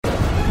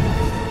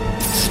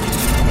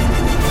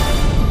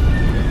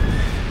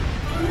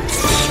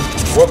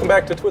Welcome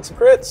back to Twits and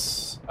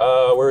Crits.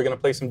 We're going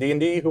to play some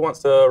D&D. Who wants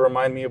to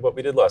remind me of what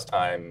we did last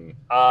time?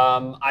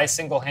 I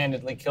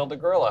single-handedly killed a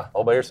gorilla.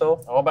 All by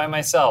yourself? All by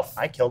myself.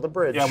 I killed a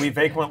bridge. Yeah, we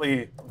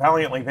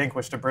valiantly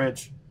vanquished a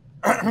bridge.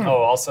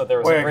 Oh, also there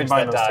was a bridge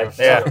that died.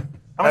 Yeah.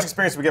 How much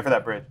experience did we get for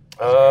that bridge?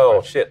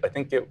 Oh, shit. I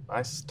think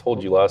I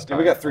told you last time.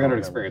 We got 300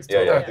 experience. Yeah,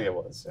 Total. yeah. I think it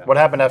was. Yeah. What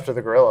happened after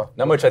the gorilla?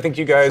 Not much. I think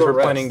you guys Short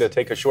were planning to rest.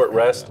 take a short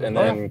rest and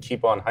then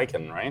keep on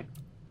hiking, right?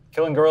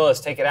 Killing gorillas,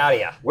 take it out of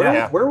ya.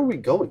 Where were we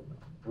going?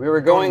 We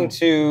were going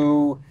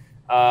to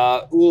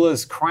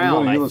Ula's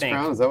crown, I think.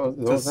 Crown? Is that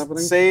what's happening?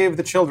 Save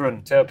the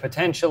children. To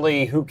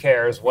potentially, who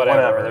cares,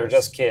 whatever. They're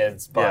just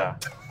kids,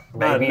 but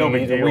maybe no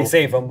big deal. we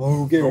save them.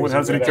 Who cares? No one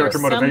has any character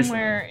motivation.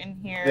 Somewhere in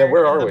here. Yeah,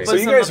 where in are the we? So you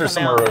bosom guys of are the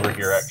somewhere over mountains.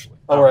 here, actually.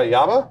 Oh, we're at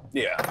Yaba?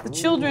 Yeah. The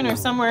children are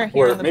somewhere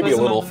here Or in the maybe a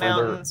bosom little of the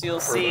further mountains. You'll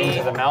see.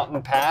 Into the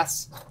mountain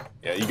pass.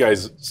 Yeah, you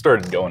guys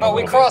started going. Oh,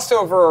 we crossed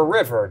over a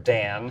river,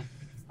 Dan.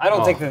 I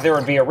don't think that there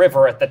would be a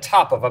river at the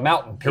top of a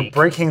mountain peak. You're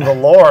breaking the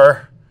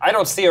lore. I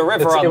don't see a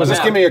river on the map.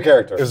 Just give me your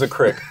character. It was a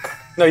crick.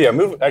 No, yeah,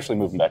 move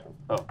them back.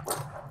 Oh.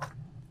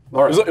 It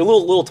was a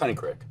little tiny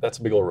crick. That's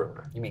a big old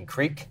river. You mean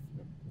creek?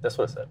 That's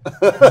what I said.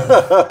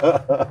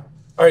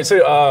 All right,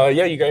 so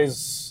you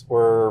guys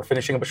were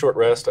finishing up a short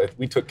rest.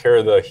 We took care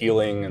of the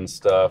healing and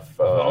stuff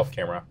off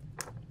camera.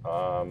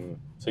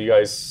 So you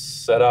guys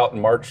set out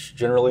and marched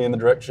generally in the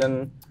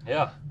direction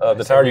Yeah. of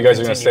the tower. You guys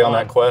are going to stay on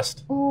that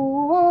quest?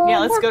 Yeah,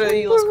 let's go to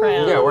Eula's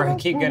crown. Yeah, we're going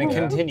to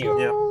continue.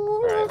 Yeah.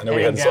 All right, I know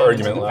we Heading had this down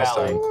argument into the last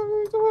valley. time.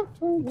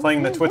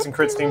 Playing the Twits and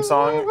Crits theme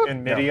song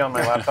in MIDI on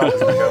my laptop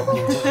as we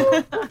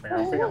go.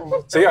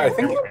 So yeah, I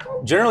think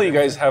generally you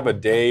guys have a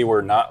day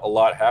where not a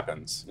lot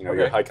happens. You know,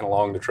 you're hiking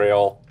along the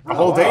trail. A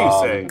whole day, you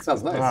say? That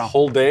sounds nice. A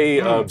whole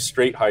day of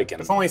straight hiking.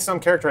 If only some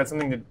character had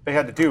something that they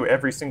had to do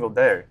every single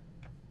day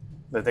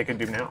that they could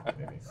do now.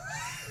 Maybe.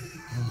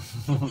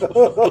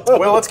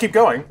 Well, let's keep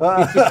going.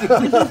 But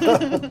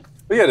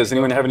yeah, does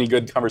anyone have any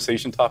good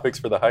conversation topics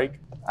for the hike?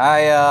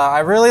 I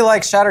really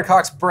like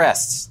Shattercock's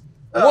breasts.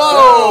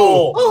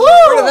 Whoa!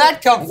 Where did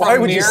that come from, Why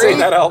would you say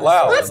that out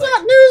loud? That's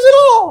not news at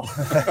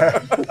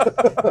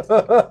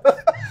all.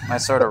 My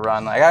sort of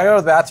run. I gotta go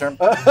to the bathroom.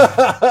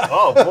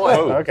 Oh, boy.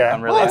 Okay.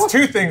 I'm really, That's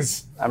two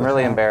things. I'm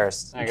really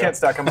embarrassed. There you You can't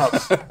stack them up.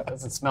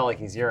 Doesn't smell like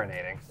he's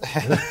urinating.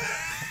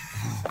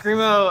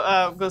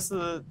 Grimo goes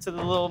to the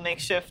little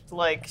makeshift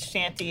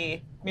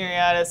shanty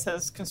Miriadis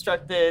has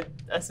constructed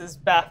as his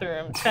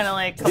bathroom. It's kind of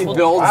like a couple.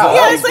 builds Yeah,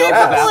 that. it's like a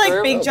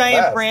couple big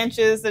giant fast.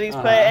 branches that he's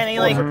put,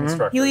 and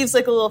Constructor. he leaves a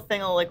little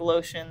thing of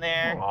lotion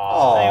there.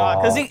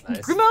 Aw. Because nice.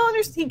 Grimo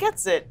he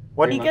gets it.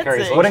 What, He gets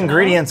it. what you know?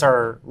 ingredients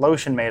are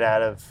lotion made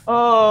out of?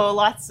 Oh,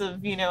 lots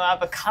of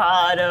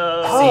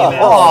avocado. Oh,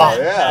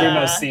 yeah.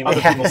 Grimo semen.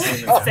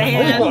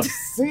 Sand.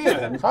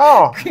 Semen.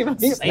 Oh,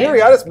 Grimo's sand.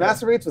 Miriadis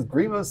masturbates with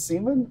Grimo's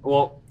semen?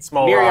 Well,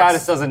 Small Miriadis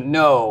rocks. doesn't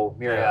know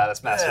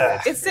Miriadis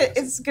masturbates.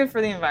 It's good for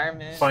the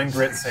environment. Fine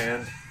grit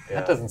sand.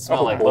 That doesn't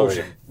smell like boy.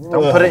 lotion.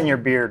 don't put it in your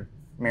beard,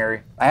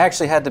 Mary. I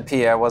actually had to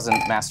pee. I wasn't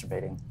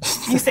masturbating.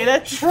 You say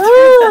that?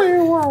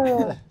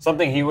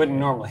 Something he wouldn't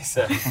normally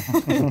say.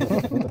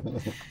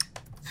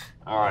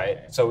 All right,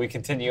 so we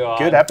continue on.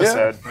 Good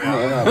episode.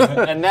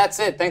 And that's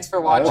it. Thanks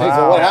for watching.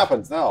 So what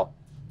happens now?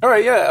 All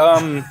right,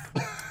 yeah.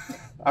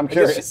 I'm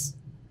curious.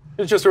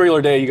 It's just a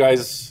regular day. You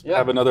guys Yeah.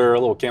 have another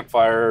little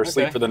campfire,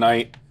 sleep Okay. for the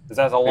night. Is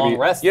that a long Maybe-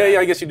 rest? Yeah, then? yeah.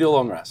 I guess you do a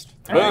long rest.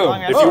 All right,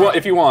 long rest.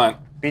 If you want.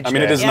 Beach I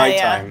mean, it day. is Yeah, yeah.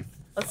 nighttime.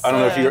 Let's, I don't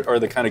know if you are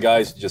the kind of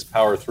guys to just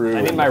power through.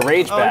 I need and my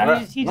rage back. Oh,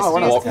 he just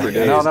why not? used walk to- for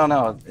days.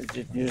 No.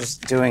 You're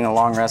just doing a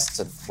long rest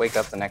to wake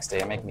up the next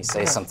day and make me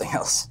say something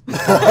else. You're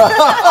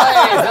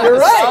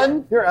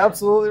right. You're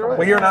absolutely right.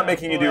 We are not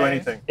making you do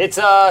anything. It's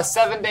a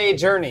 7-day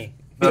journey.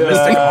 The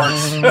Mystic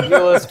Arch.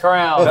 Eula's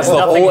crown. That's the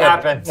Nothing whole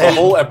happens. The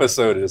whole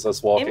episode is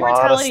us walking.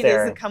 Immortality staring.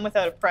 doesn't come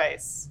without a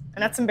price,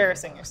 and that's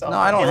embarrassing yourself. No,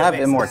 on I a don't daily have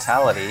basis.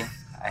 immortality.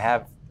 I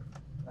have.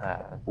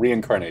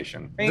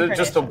 Reincarnation.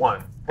 Just the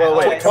one. Well,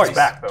 wait, wait, it comes twice.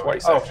 back, though.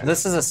 Twice, Oh, actually.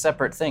 This is a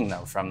separate thing,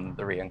 though, from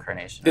the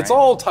reincarnation. It's right?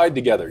 all tied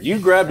together. You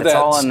grabbed It's that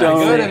all in that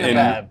stone good and the and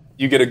bad.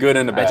 you get a good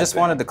and a bad. I just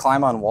thing. wanted to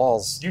climb on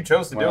walls. you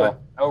chose to do it. Well,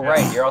 Oh,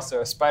 right. You're also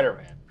a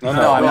Spider-Man. No,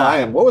 No, I'm No, not. I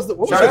am. What was Shout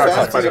your out to bad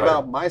thing Spider-Man.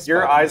 about my Your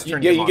Spider-Man? eyes You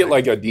turn get demonic,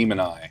 like a demon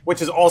eye.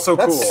 which is also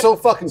cool. That's so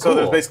fucking So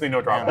there's cool. basically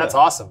no drama. That's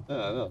awesome. Yeah, I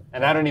know.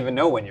 And I don't even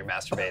know when you're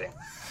masturbating.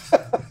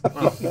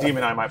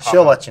 Demon eye might pop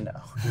She'll up. let you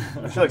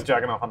know. She likes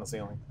jacking off on the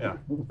ceiling. Yeah.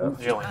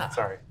 Jillian,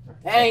 sorry.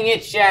 Dang it,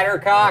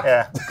 Shattercock.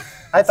 Yeah.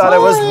 I thought it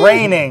was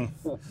raining.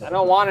 I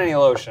don't want any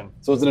lotion.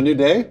 So is it a new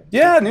day?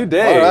 Yeah, new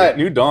day, All right.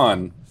 new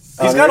dawn.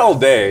 He's got all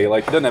day.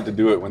 Like he doesn't have to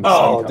do it when the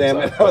sun Oh, comes damn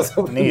up. it. I was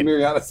hoping Neat.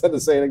 Miriana said to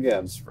say it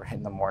again. Right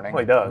in the morning.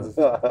 Well, he does.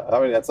 I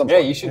mean, at some Yeah,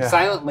 point. you should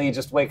silently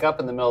just wake up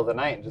in the middle of the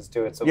night and just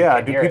do it so we Yeah,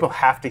 can do hear people it.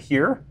 have to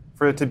hear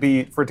for it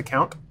to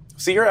count?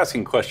 See, you're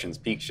asking questions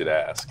Pete should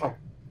ask.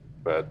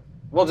 But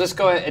Well, just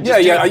go ahead and yeah,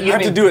 just yeah, do it. you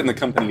have to do it in the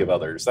company of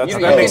others. That You-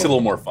 makes it a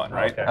little more fun,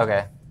 right? Okay.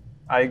 Okay.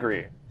 I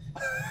agree.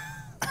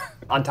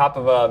 On top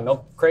of a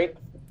milk crate?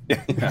 I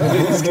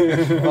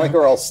like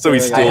we're all So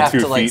he's staring I still have 2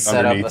 to like feet set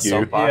up a underneath you.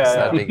 soapbox. Yeah.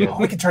 That'd be good.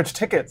 We could charge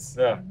tickets.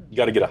 Yeah. You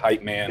got to get a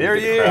hype man. Hear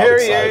get the ye, crowd hear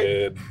ye.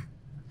 excited.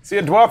 See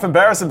a dwarf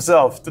embarrass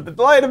himself to the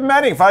delight of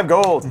many. 5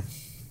 gold.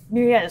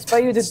 Myriadus, by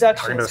your Target a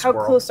deductions, how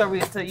squirrel. close are we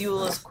to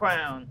Eula's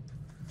crown?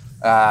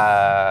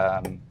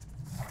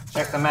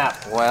 Check the map.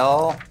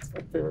 Well,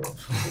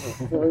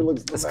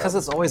 It's it's because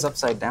it's always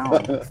upside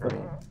down for me.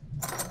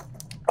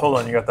 Hold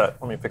on, you got that.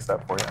 Let me fix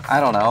that for you. I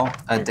don't know.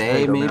 A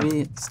day, go, man.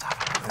 maybe? Stop.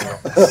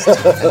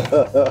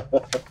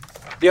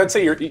 Yeah, I'd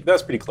say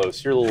that's pretty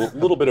close. You're a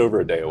little bit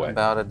over a day away.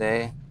 About a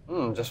day.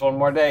 Just one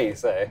more day, you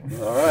say.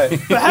 All right.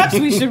 Perhaps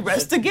we should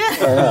rest again.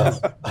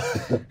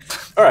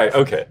 All right,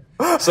 okay.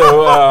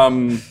 So,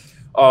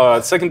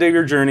 second day of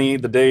your journey,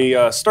 the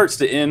day starts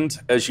to end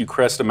as you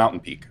crest a mountain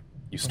peak.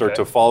 You start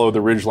to follow the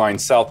ridgeline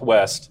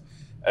southwest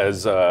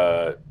as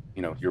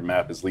your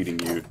map is leading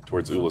you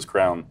towards Ula's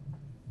crown.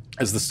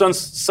 As the sun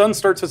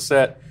starts to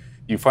set,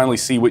 you finally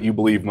see what you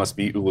believe must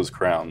be Ula's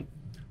crown.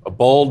 A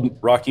bald,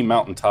 rocky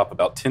mountaintop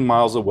about 10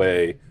 miles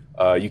away.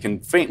 You can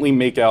faintly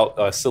make out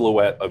a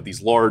silhouette of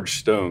these large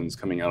stones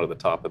coming out of the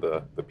top of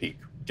the peak,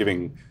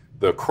 giving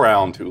the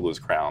crown to Ula's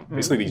crown.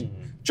 Basically, these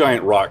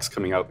giant rocks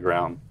coming out of the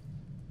ground.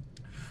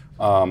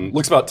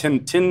 Looks about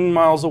 10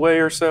 miles away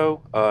or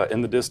so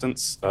in the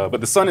distance, but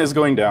the sun is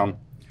going down.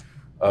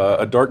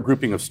 A dark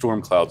grouping of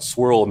storm clouds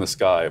swirl in the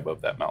sky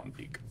above that mountain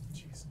peak.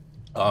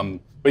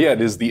 But yeah,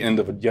 it is the end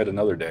of yet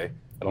another day.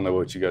 I don't know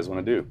what you guys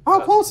want to do. How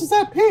close is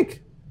that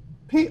peak?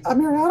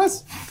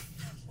 Marianas?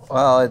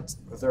 Well, it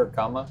Is there a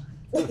comma?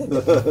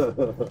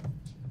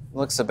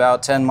 looks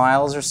about 10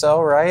 miles or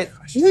so, right?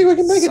 Do you think we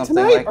can make it Something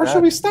tonight, like or that.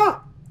 should we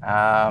stop?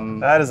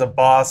 That is a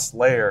boss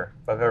lair,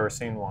 if I've ever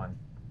seen one.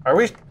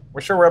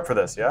 We're sure we're up for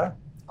this, yeah?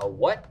 A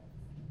what?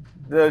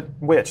 The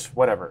witch,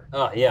 whatever.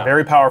 Oh, yeah.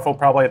 Very powerful,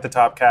 probably at the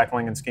top,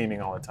 cackling and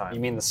scheming all the You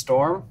time. mean the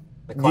storm?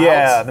 The clouds?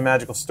 Yeah, the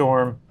magical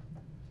storm.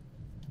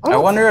 I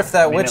wonder if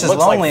that witch it is looks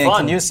like lonely and fun.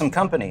 can use some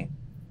company.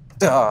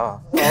 Duh.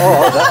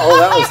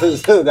 That was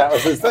his. That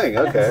was his thing.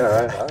 Okay,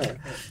 all right.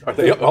 Are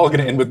they all going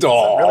to end with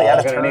 "Daw"? Really out I'm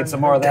of gonna turn. need some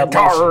more of that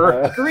Tar.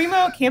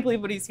 Garimo can't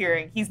believe what he's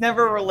hearing. He's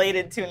never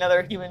related to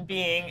another human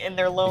being in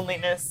their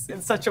loneliness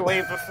in such a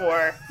way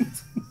before.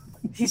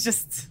 He's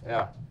just.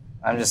 Yeah.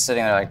 I'm just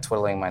sitting there like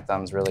twiddling my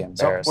thumbs, really So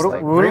embarrassed. what,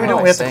 like, what are we why am doing?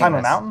 I We have to saying climb a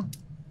this? mountain?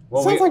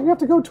 Well, Sounds like we have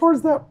to go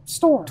towards that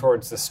storm.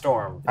 towards the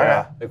storm.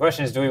 Yeah. The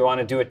question is, do we want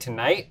to do it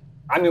tonight?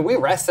 I mean, we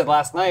rested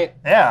last night.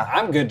 Yeah.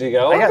 I'm good to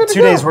go. I got good to 2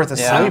 go. days worth of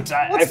Yeah. sleep.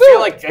 I Let's feel do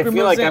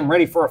like in. I'm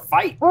ready for a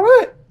fight. All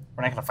right.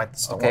 We're not going to fight the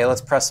storm. Okay,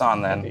 let's press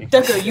on then.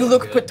 Deca, you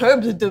look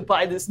perturbed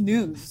by this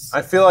news.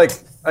 I feel like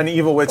an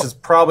evil witch is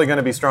probably going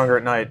to be stronger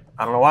at night.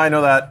 I don't know why I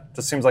know that.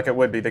 Just seems like it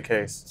would be the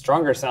case.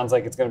 Stronger sounds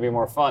like it's going to be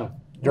more fun.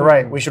 You're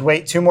right. We should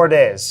wait 2 more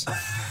days.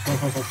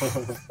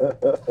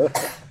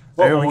 What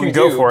Maybe will we can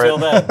go do for till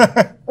it.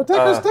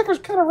 then? Decker's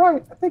kind of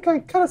right. I think I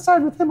kind of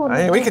side with him on I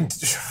that. mean, we can.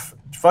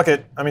 Fuck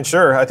it. I mean,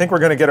 sure. I think we're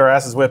going to get our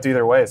asses whipped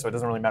either way, so it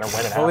doesn't really matter when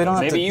it happens. Well, we don't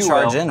have Maybe to you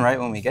charge will. in right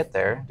when we get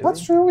there. Do That's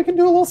we? true. We can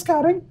do a little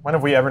scouting. When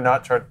have we ever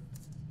not charged?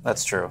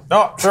 That's true.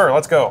 No, sure.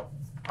 Let's go.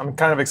 I'm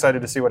kind of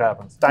excited to see what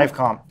happens. Dive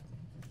comp.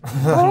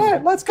 All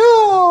right, let's go.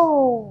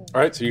 All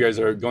right, so you guys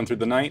are going through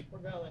the night. We're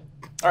going.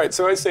 All right,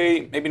 so I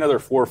say maybe another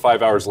 4 or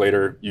 5 hours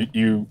later,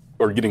 you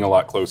are getting a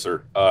lot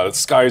closer. The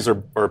skies are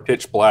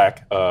pitch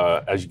black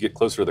as you get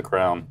closer to the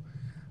crown.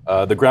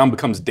 The ground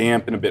becomes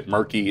damp and a bit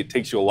murky. It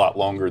takes you a lot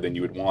longer than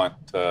you would want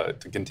to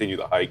continue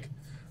the hike.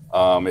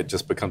 It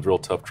just becomes real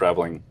tough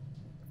traveling.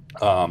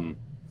 I'd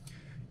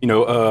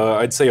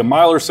say a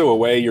mile or so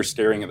away, you're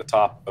staring at the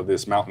top of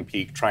this mountain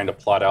peak, trying to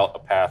plot out a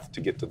path to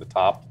get to the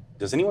top.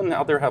 Does anyone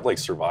out there have like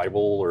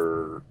survival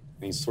or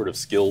any sort of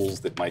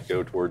skills that might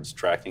go towards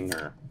tracking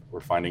or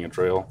finding a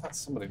trail? Thought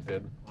somebody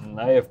did.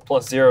 I have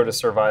 +0 to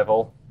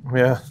survival.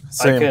 Yeah.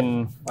 Same. I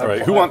can. All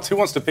right, who wants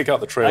to pick out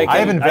the trail? I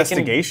have I can-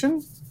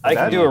 investigation. I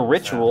can That- do a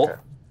ritual Okay.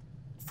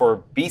 for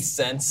beast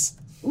sense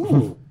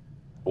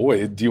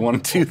Boy, do you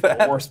want to do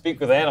that? or speak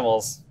with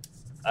animals.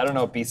 I don't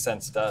know what beast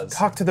sense does.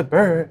 Talk to the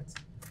birds.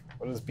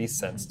 What does beast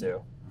sense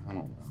do?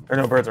 There are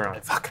no birds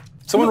around. Fuck.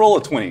 Someone roll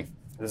a 20.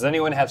 Does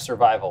anyone have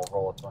survival?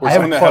 Roll a 20. Or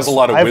someone that has a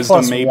lot of I have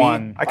wisdom, +1. maybe.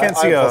 I can't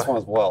I see have +1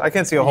 as well. I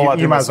can't see a whole You, lot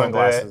you through might my as well do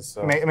it. sunglasses.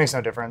 So. It makes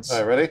no difference. All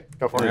right, ready?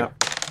 Go for it.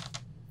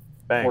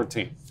 Bang.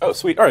 14. Oh,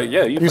 sweet. All right,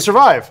 yeah. You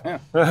survive. Yeah.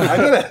 I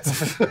did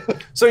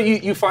it. So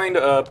you find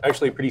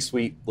actually a pretty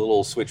sweet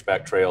little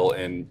switchback trail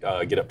and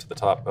get up to the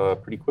top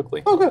pretty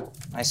quickly. Oh, good.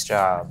 Nice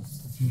job.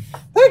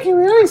 Thank you,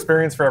 Mary.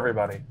 Experience for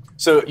everybody.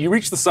 So you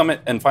reach the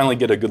summit and finally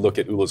get a good look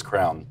at Ula's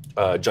crown.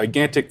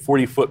 Gigantic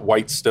 40-foot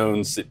white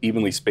stones sit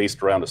evenly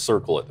spaced around a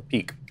circle at the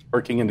peak,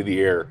 arcing into the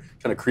air,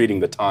 kind of creating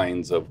the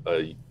tines of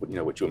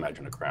what you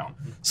imagine a crown.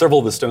 Several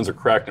of the stones are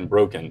cracked and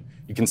broken.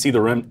 You can see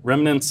the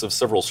remnants of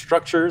several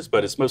structures,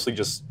 but it's mostly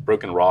just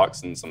broken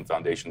rocks and some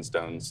foundation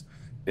stones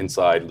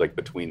inside, like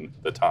between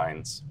the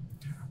tines.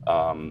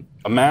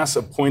 A mass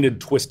of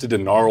pointed, twisted,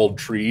 and gnarled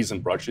trees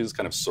and brushes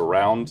kind of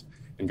surround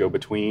and go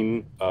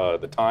between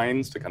the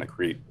tines to kind of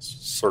create a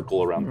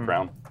circle around the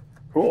crown.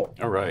 Cool.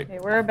 All right. Okay,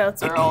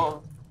 whereabouts are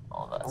all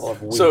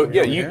of us? So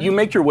yeah, you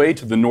make your way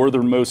to the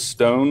northernmost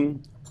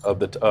stone of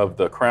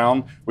the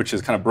crown, which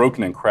is kind of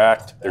broken and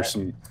cracked. There's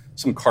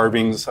some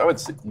carvings. I would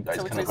say you guys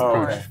So which kind of is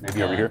north?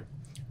 maybe over here.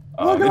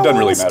 It doesn't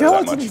really matter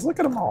that much. Look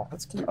at them all.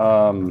 That's cute.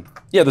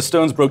 Yeah, the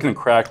stone's broken and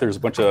cracked. There's a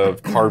bunch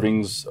of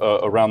carvings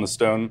around the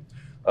stone.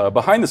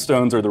 Behind the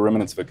stones are the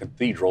remnants of a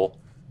cathedral,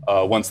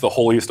 once the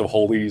holiest of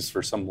holies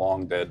for some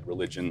long dead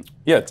religion.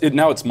 Yeah,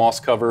 now it's moss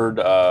covered.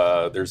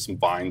 There's some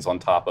vines on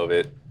top of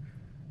it,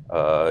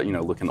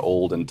 looking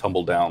old and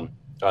tumbled down.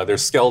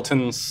 There's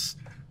skeletons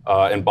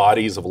and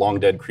bodies of long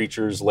dead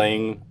creatures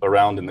laying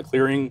around in the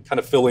clearing, kind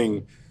of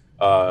filling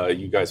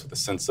you guys with a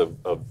sense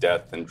of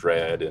death and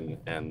dread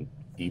and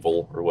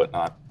evil or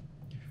whatnot.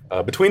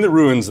 Between the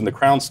ruins and the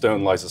crown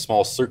stone lies a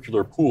small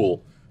circular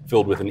pool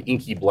filled with an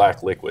inky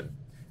black liquid.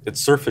 Its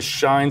surface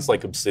shines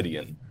like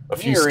obsidian. A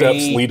few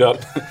steps lead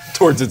up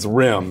towards its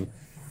rim.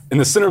 In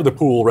the center of the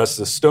pool rests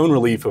a stone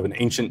relief of an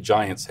ancient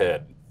giant's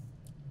head.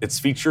 Its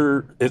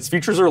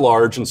features are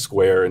large and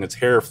square, and its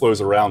hair flows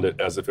around it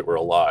as if it were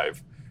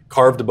alive.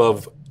 Carved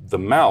above the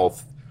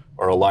mouth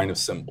are a line of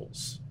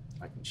symbols.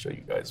 I can show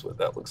you guys what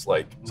that looks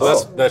like. So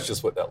that's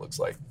just what that looks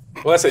like.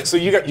 Well, that's it. So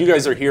you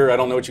guys are here. I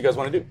don't know what you guys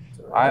want to do.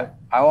 I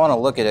want to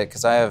look at it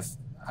because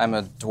I'm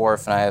a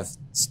dwarf and I have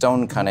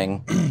stone cunning,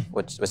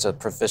 which is a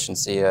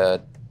proficiency.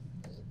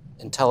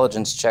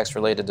 Intelligence checks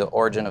related to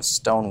origin of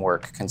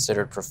stonework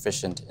considered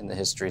proficient in the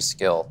history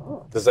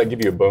skill. Does that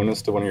give you a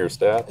bonus to one of your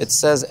stats? It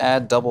says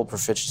add double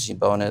proficiency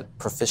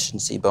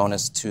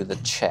bonus to the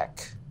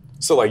check.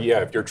 So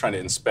if you're trying to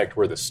inspect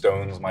where the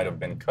stones might have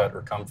been cut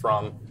or come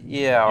from.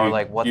 Yeah, or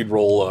like what? You'd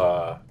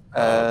roll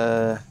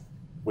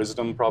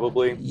wisdom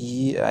probably.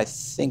 Yeah, I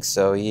think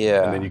so.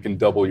 Yeah. And then you can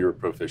double your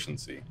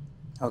proficiency.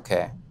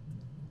 Okay.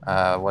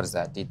 What is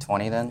that?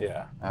 D20 then?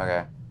 Yeah.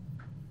 Okay.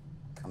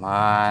 Come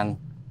on.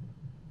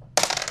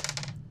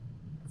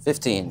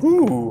 15.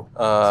 Ooh.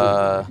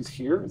 He's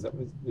here? Is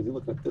he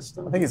looking at this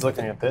stone? I think he's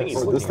looking at this.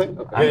 Or this thing?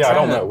 Okay. Yeah, I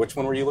don't know. Which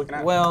one were you looking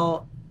at?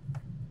 Well,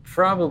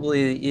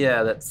 probably,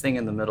 that thing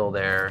in the middle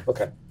there.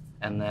 Okay.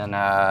 And then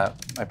my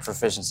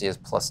proficiency is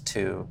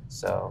 +2,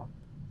 so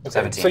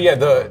 17. So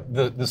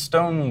the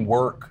stone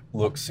work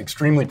looks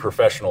extremely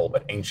professional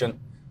but ancient.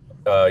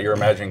 You're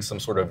imagining some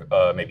sort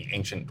of maybe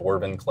ancient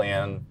dwarven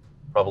clan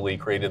probably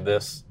created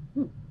this.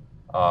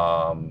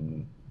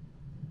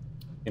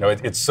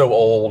 It's so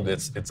old,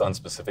 it's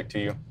unspecific to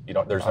you.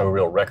 There's no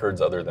real records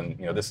other than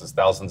this is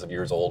thousands of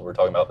years old. We're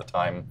talking about the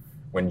time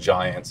when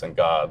giants and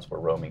gods were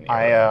roaming the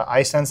earth.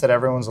 I sense that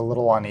everyone's a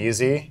little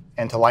uneasy,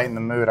 and to lighten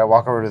the mood, I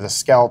walk over to the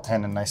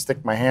skeleton and I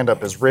stick my hand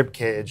up his rib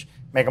cage,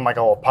 make him like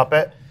a little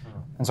puppet.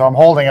 And so I'm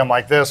holding him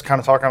like this, kind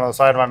of talking on the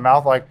side of my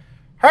mouth, like,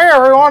 "Hey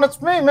everyone,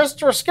 it's me,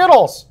 Mr.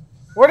 Skittles.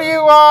 What would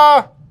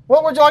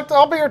you like to?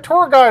 I'll be your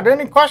tour guide.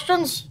 Any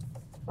questions?"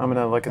 I'm going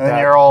to look at And then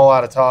that. you're all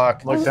out of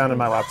talk. Look down at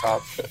my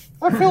laptop.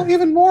 I feel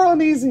even more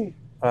uneasy.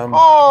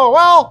 Oh,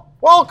 well,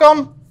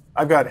 welcome.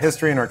 I've got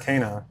history and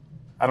arcana.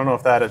 I don't know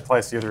if that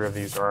applies to either of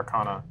these or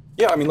arcana.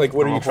 Yeah, I mean,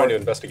 what are you trying to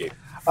investigate?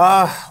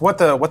 What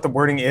the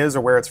wording is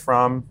or where it's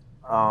from,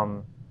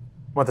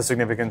 what the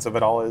significance of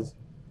it all is.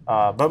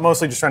 But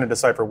mostly just trying to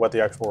decipher what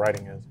the actual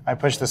writing is. I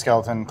push the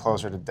skeleton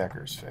closer to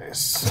Decker's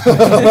face.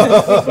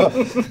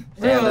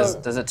 Dan,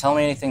 does it tell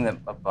me anything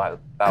about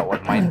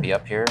what might be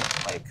up here,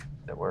 like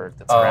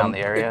that's around the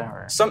area?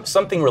 Or?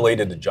 Something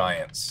related to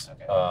giants,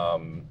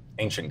 Okay.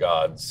 ancient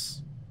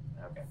gods,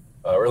 Okay.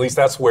 or at least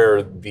that's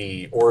where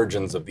the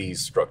origins of these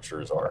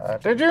structures are.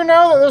 Did you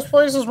know that this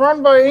place is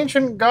run by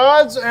ancient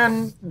gods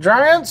and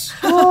giants?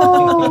 A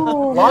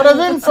lot of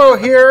info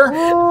here.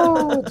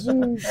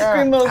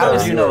 Grimo How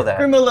loves, did you know that?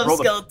 Grimo loves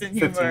Rolled a skeleton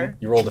 15. humor.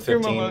 You rolled a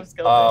Grimo 15. loves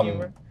skeleton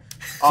humor.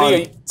 So yeah,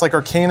 It's like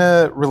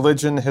arcana,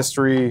 religion,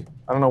 history.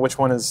 I don't know which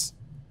one is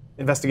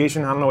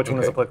investigation. I don't know which one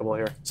is Okay. applicable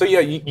here. So yeah,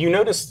 you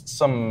noticed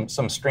some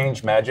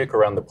strange magic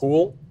around the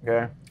pool,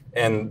 Okay.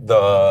 and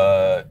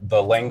the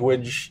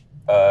language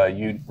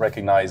you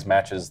recognize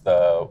matches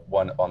the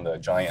one on the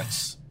giant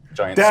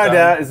stone.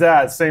 Is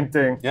that same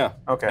thing? Yeah.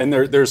 Okay. And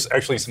there's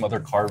actually some other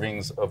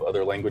carvings of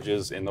other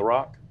languages in the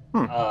rock.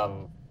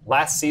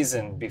 Last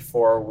season,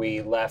 before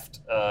we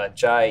left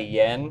Jai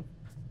Yen,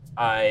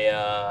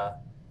 I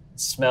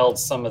smelled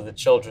some of the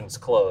children's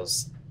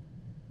clothes.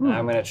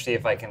 I'm going to see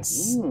if I can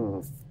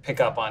pick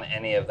up on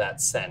any of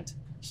that scent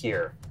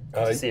here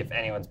to see if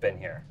anyone's been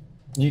here.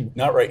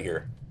 Not right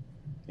here.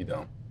 You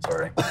don't.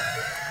 Sorry.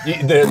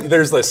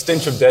 There's the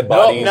stench of dead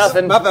bodies.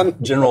 Nothing.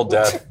 General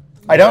death.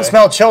 I don't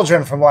smell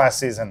children from last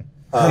season.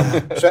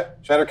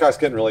 Shattercock's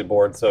getting really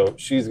bored, so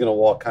she's going to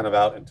walk kind of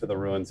out into the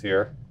ruins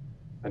here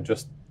and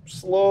just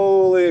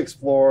slowly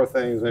explore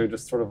things, maybe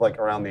just sort of like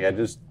around the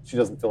edges. She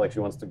doesn't feel like she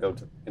wants to go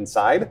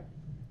inside,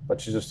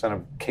 but she's just kind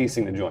of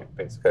casing the joint,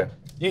 basically. Okay.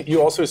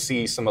 You also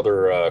see some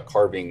other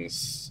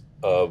carvings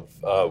of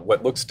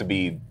what looks to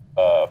be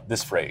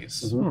this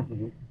phrase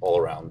all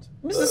around.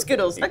 Mrs.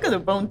 Skittles, I got a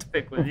bone to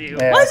pick with you.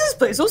 Yeah. Why is this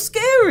place so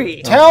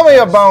scary? Tell me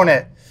about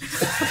it.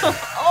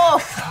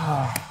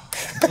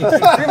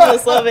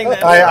 Grimo's loving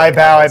this. I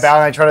bow, and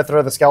I try to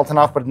throw the skeleton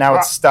off, but now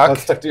it's stuck.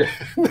 Stuck to your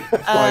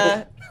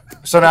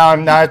So now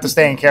I have to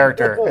stay in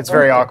character. It's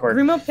very awkward.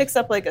 Grimo picks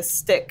up like a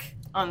stick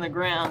on the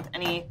ground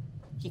and he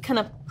kind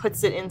of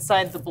puts it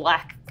inside the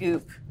black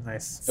goop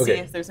Nice. to Okay.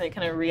 see if there's any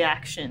kind of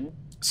reaction.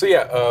 So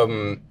yeah,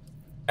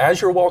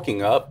 as you're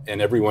walking up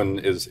and everyone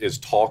is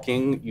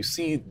talking, you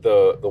see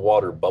the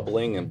water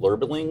bubbling and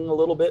blurbling a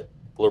little bit.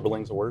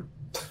 Blurbling's a word.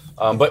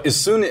 But as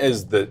soon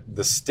as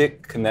the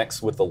stick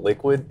connects with the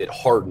liquid, it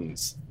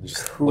hardens,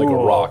 just like a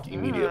rock,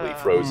 immediately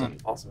frozen.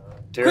 Awesome.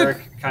 Derek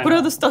kind Put all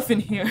of the stuff in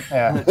here.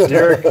 Yeah.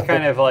 Derek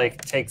kind of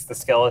like takes the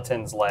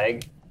skeleton's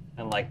leg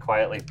and like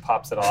quietly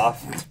pops it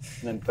off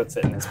and then puts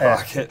it in his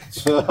pocket.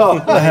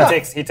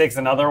 he takes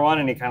another one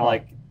and he kind of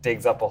like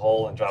digs up a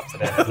hole and drops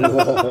it in.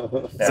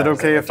 Is it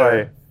okay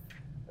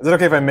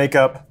if I make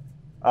up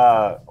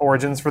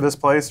origins for this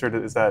place, or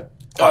is that?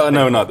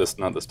 No, not this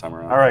time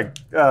around. All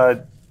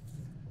right.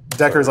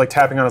 Decker's like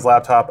tapping on his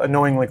laptop,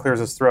 annoyingly clears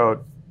his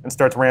throat, and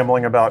starts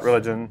rambling about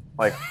religion.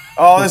 Like,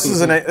 oh, this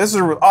is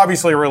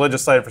obviously a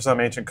religious site for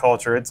some ancient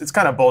culture. It's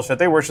kind of bullshit.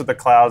 They worship the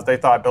clouds. They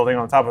thought building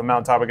on top of a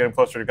mountaintop would get them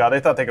closer to God. They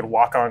thought they could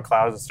walk on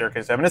clouds and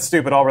staircase to heaven. It's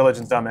stupid. All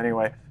religion's dumb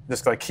anyway.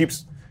 Just like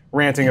keeps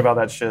ranting about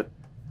that shit,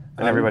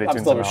 and everybody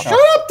tunes him out. Shut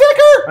up,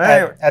 Dicker!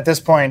 Hey, At this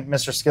point,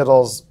 Mr.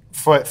 Skittles'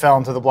 foot fell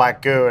into the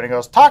black goo, and he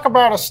goes, "Talk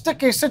about a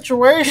sticky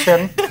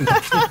situation."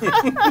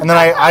 And then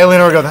I lean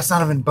over and go, "That's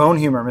not even bone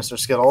humor, Mr.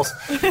 Skittles."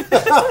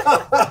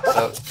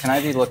 So can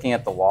I be looking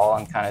at the wall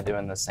and kind of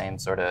doing the same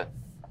sort of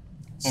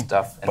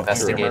stuff,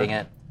 investigating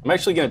it? I'm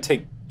actually going to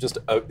take just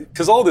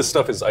because all this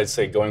stuff is, I'd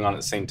say, going on at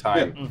the same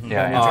time.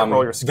 Yeah.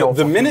 roll your skill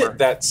The for minute humor.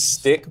 that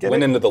stick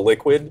went into the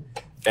liquid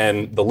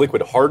and the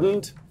liquid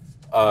hardened,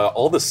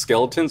 all the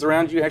skeletons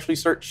around you actually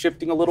start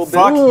shifting a little bit.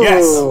 Fuck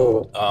yes!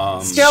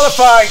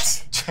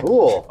 Skeletophites!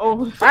 Cool.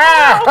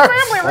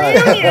 Family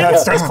reunion.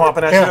 Starts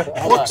clomping at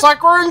you. Looks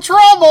like we're in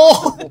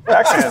trouble.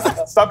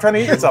 Accent. Stop trying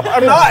to eat yourself.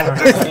 I'm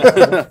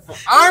not.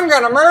 I'm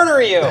gonna murder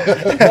you.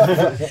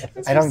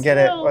 I don't get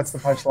it. What's the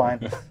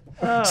punchline?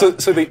 So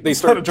they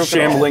start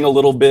shambling a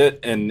little bit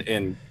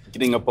and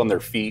getting up on their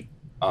feet.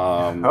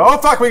 Oh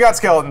fuck, we got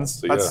skeletons.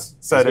 So, yeah, That's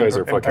said these guys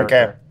in are fucking. character.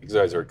 Okay. These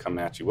guys are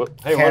coming at you.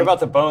 Whoop. Hey, what about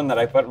the bone that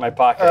I put in my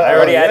pocket? I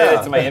already added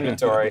it to my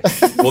inventory.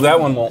 Well, that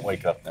one won't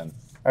wake up then.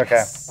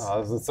 Okay.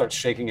 It starts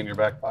shaking in your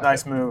back pocket.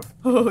 Nice move.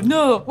 Oh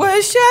no,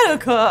 where's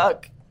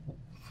Shadowcock?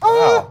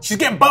 Wow. She's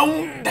getting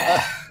boned.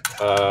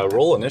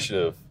 Roll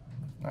initiative.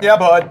 Yeah,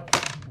 bud.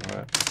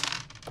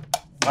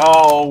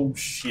 Oh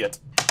shit.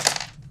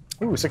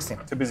 Ooh, 16.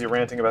 Too busy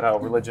ranting about how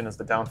religion is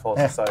the downfall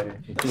of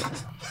society.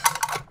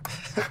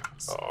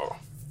 Oh,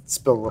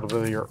 Spill a little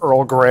bit of your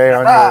Earl Grey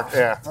on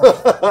your. Yeah.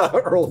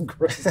 Earl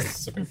Grey.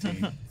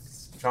 17.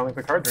 John Luke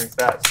Picard drinks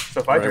that. So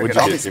if I Right, drink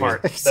what'd it, you I'll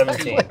be get, Jimmy?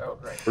 smart.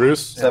 17.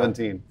 Bruce,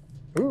 17.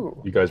 Ooh.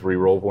 you guys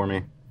re-roll for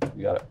me.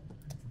 You got it.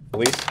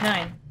 Elise,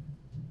 9.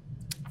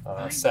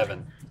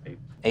 7.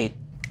 8.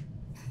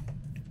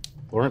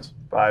 Lawrence,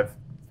 5.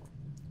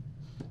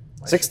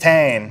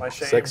 16. My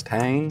shame.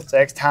 16.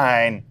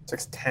 16.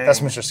 6'10". That's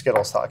Mr.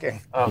 Skittles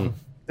talking.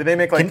 Did they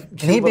make like Can he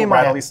cute be little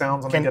my- rattly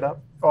sounds when can- they get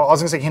up? Well, I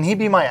was gonna say, can he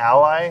be my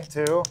ally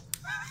too?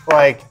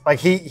 Like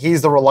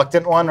he's the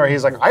reluctant one, or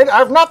he's like, I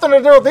have nothing to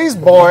do with these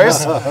boys.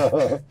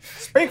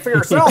 Speak for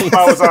yourself,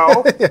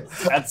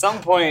 Bozo. At some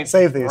point,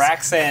 Save these.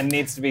 Raxan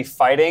needs to be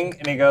fighting,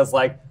 and he goes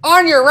like,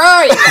 "On your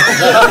right."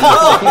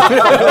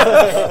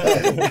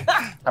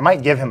 I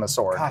might give him a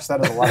sword. Gosh,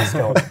 that is a lot of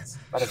skeletons.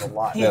 That is a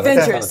lot. The Yeah,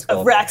 that's Adventures kind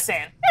of of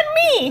Raxan. And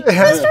me,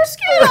 Mr.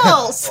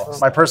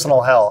 Skittles. My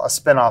personal hell, a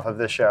spin-off of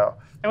this show.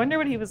 I wonder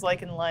what he was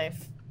like in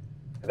life.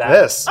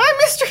 This. I'm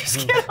Mr.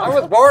 Skittles. I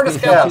was born a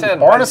skeleton.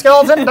 Born a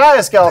skeleton, die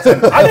a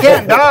skeleton. I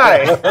can't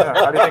die.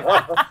 How do you think?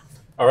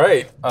 All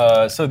right.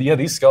 So yeah,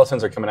 these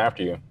skeletons are coming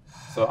after you.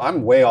 So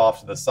I'm way off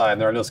to the side.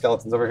 There are no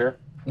skeletons over here?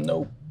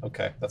 Nope.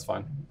 Okay, that's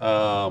fine.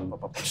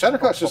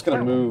 Shadowcock's just going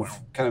to move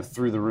kind of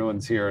through the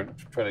ruins here and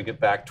try to get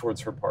back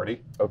towards her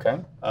party. Okay.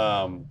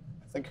 I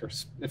think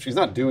if she's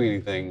not doing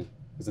anything,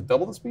 is it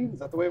double the speed? Is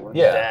that the way it works?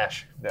 Yeah.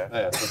 Dash.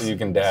 Yeah, So you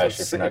can dash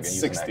so if you're not it's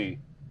going to use 60.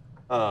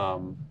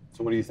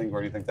 So what do you think?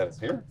 Where do you think that is?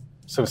 Here?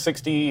 So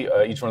 60.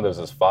 Each one of those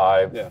is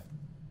 5. Yeah.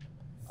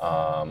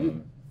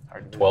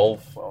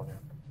 12. 12, yeah.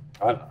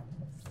 I don't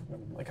know.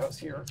 Like I was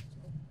here.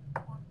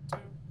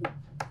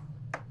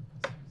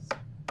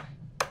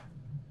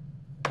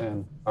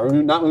 10. Are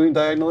we not moving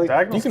diagonally?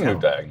 You can move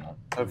diagonal.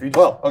 So if you just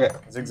 12. Okay.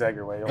 zigzag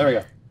your way, you'll There we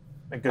go.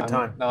 make good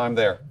time. Now I'm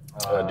there.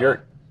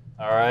 Derek.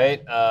 All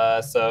right.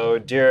 So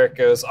Derek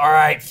goes, "All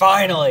right,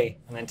 finally,"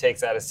 and then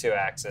takes out his 2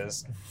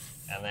 axes,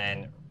 and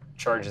then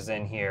charges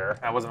in here.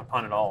 That wasn't a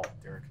pun at all,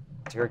 Derek.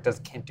 Derek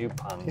can't do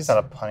puns. He's not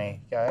a punny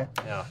guy.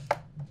 Yeah.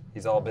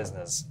 He's all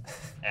business,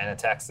 and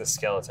attacks this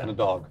And a skeleton.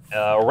 dog.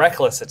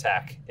 Reckless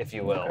attack, if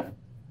you will.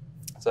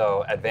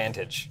 So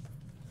advantage.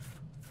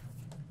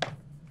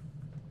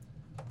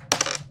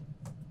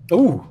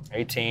 Ooh.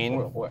 18.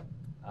 Oh, boy.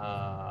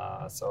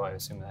 So I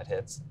assume that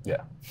hits.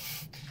 Yeah.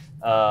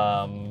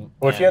 Well,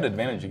 Well, if you had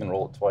advantage, you can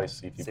roll it twice.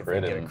 See if you see if we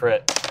crit can it. get a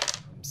crit.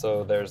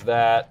 So there's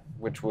that,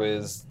 which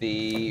was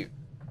the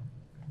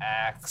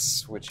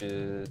axe, which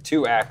is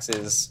 2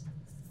 axes.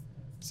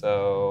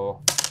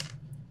 So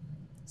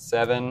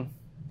 7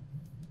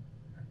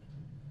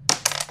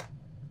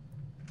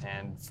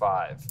 and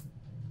 5.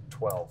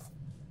 12.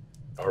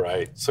 All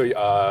right. So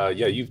yeah,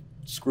 you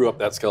screw up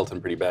that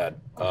skeleton pretty bad.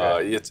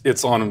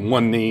 It's on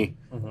one knee.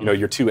 You know,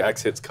 your 2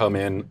 axe hits come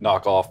in,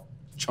 knock off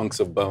chunks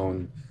of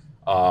bone.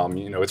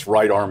 You know, its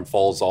right arm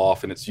falls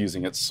off, and it's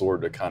using its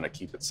sword to kind of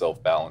keep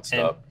itself balanced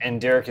up. And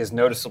Derek is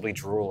noticeably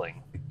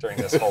drooling during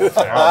this whole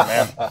thing. Oh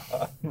man.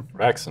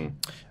 Raxon.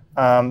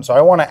 So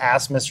I want to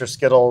ask Mr.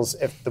 Skittles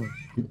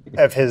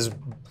if his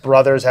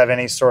brothers have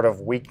any sort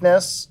of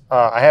weakness.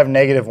 I have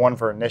 -1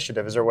 for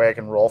initiative. Is there a way I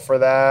can roll for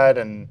that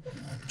and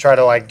try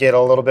to like get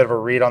a little bit of a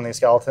read on these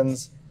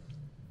skeletons?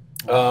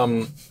 I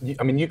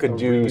mean, you could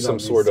do some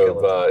sort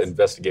of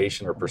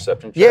investigation or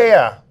perception check.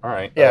 Yeah. All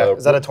right. Yeah.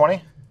 Is that a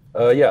 20?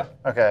 Yeah.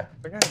 Okay.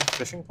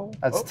 Fishing pole?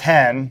 That's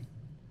 10.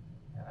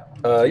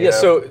 Yeah.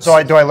 So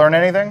Do I learn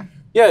anything?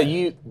 yeah,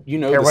 you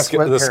know Here,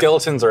 the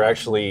skeletons are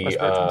actually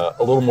a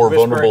little more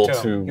vulnerable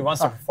to. He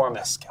wants to perform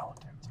that.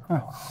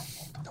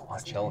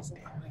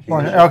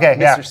 Okay.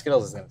 Yeah. Mr.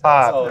 Skittles is going to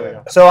tell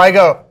us. So I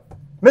go,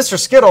 Mr.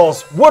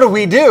 Skittles, what do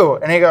we do?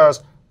 And he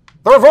goes,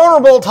 they're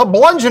vulnerable to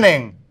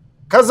bludgeoning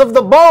because of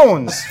the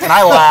bones. And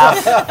I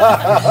laugh.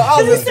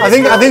 I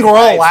think we're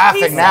all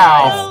laughing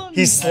now.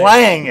 He's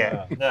slaying it.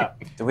 Yeah.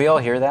 Did we all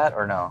hear that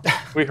or no?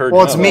 We heard.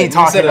 Well, it's me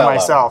talking said it to out loud.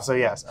 myself, so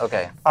yes.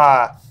 Okay.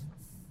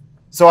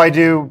 So I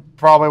do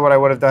probably what I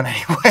would have done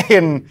anyway,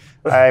 and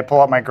I pull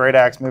out my great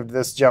axe, move to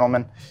this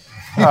gentleman.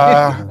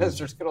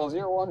 Mr. Skittles,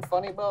 you're one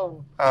funny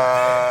bone. Do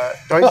I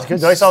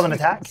still have an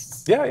attack?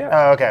 Yeah.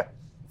 Oh, okay.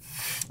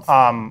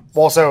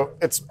 Well, so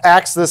it's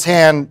axe this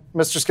hand,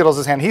 Mr.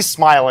 Skittles' hand. He's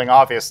smiling,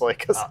 obviously,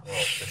 because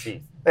The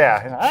teeth.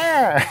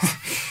 yeah.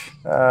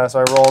 So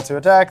I roll to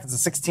attack. It's a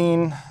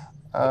 16,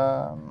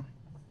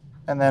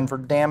 and then for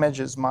damage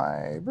is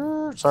my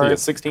So you sorry, get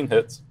 16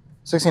 hits.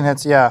 16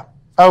 hits. Yeah.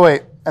 Oh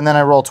wait, and then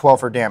I roll 12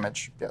 for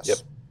damage. Yes. Yep.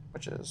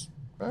 Which is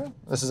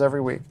this is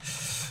every week.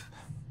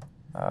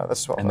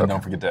 That's 12. And then okay.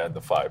 don't forget to add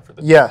the 5 for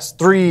the Yes,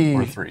 3.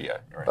 or 3. Yeah.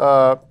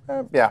 All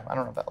right. Yeah, I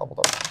don't know if that leveled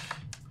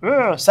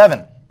up.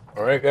 7.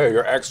 All right. Yeah,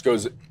 your axe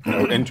goes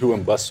into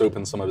him, busts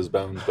open some of his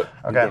bones, but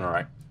you're Okay. doing all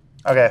right.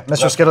 Okay,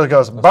 Mr. Skittles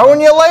goes,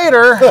 bone you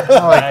later.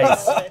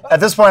 Nice.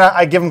 At this point,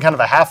 I give him kind of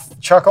a half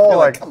chuckle,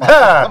 like, Come on,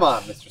 "Ha." come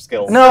on, Mr.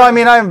 Skills. No, I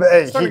mean, Starting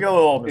to get a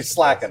little. He's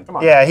slacking. Come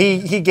on. yeah,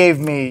 he gave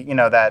me,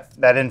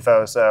 that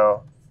info,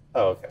 so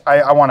Oh, okay.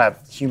 I want to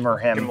humor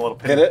Give him a him. little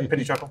Get it?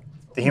 pity chuckle.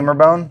 The humor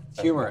bone?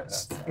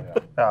 Humorous.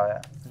 Oh,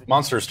 yeah.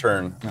 Monster's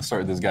turn. I'm gonna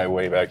start with this guy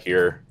way back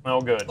here.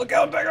 Oh, good. Look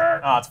out, Digger!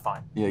 Ah, it's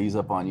fine. Yeah, he's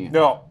up on you.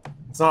 No,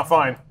 it's not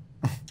fine.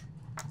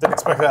 Didn't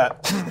expect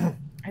that.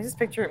 I just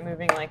picture it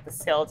moving like the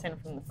skeleton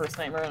from the first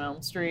Nightmare on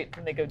Elm Street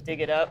when they go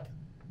dig it up.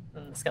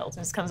 And the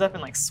skeleton just comes up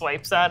and like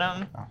swipes at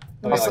him. I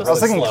was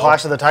thinking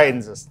Clash of the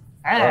Titans.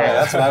 Yeah,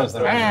 that's what I was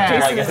thinking.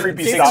 Jason- Like a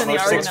creepy Jason stop and the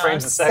motion 6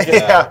 frames a Argonauts. second.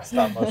 Yeah.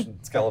 Stop motion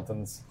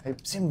skeletons. They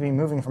seem to be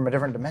moving from a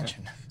different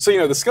dimension.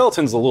 So the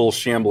skeleton's a little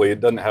shambly. It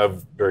doesn't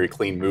have very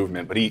clean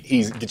movement, but he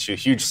gets you a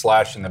huge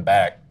slash in the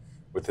back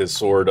with his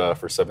sword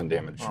for 7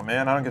 damage. Oh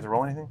man, I don't get to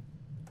roll anything.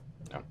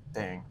 No.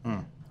 Dang.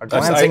 A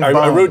That's- glancing I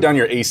bone. wrote down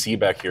your AC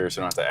back here,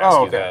 so I don't have to ask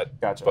Oh, you okay.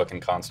 that Gotcha. fucking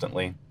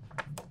constantly.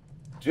 Do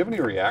you have any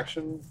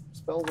reaction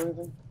spells or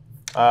anything?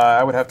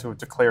 I would have to have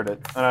declared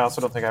it, and I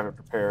also don't think I have it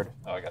prepared.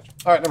 Oh, I got you.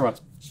 All right, never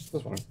mind.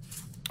 This one.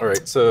 All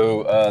right,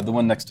 so the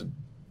one next to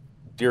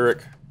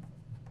Derek.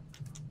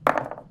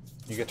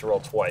 You get to roll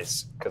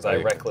twice because I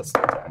Right.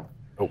 recklessly attack.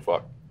 Oh,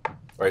 fuck. All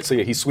right, so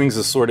yeah, he swings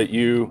his sword at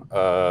you,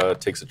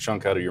 takes a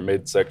chunk out of your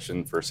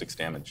midsection for 6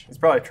 damage. He's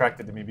probably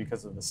attracted to me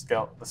because of the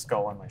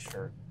skull on my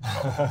shirt.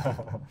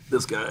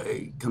 This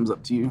guy comes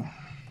up to you.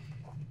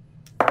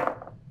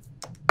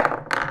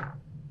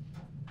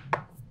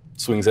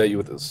 Swings at you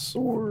with his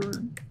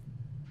sword.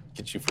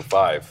 Gets you for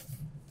 5.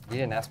 You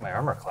didn't ask my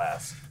armor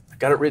class. I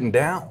got it written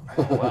down.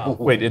 Wow.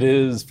 Wait, it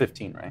is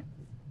 15, right?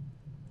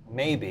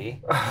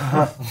 Maybe.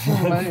 Yes.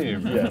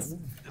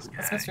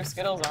 That's Mr.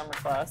 Skittles' armor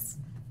class.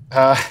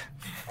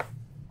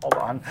 Hold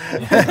on.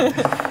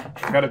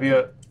 Got to be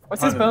a.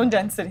 What's his bone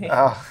density?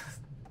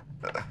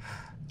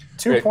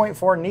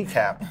 2.4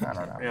 kneecap. I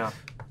don't know. Yeah.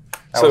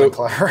 That So- wasn't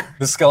clever.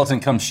 The skeleton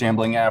comes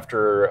shambling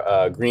after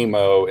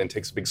Grimo and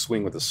takes a big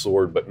swing with his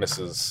sword, but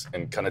misses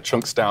and kind of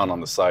chunks down on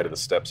the side of the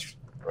steps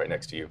right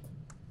next to you.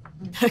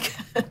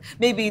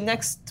 Maybe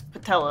next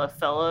patella,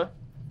 fella.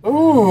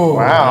 Ooh.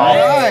 Wow.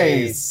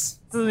 Nice.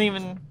 Doesn't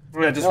even.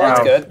 Yeah, just No, that's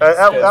wow. good.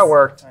 That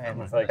worked.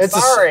 It's like, It's a-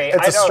 sorry, it's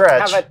a I don't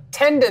stretch. have a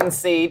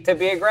tendency to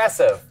be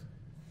aggressive.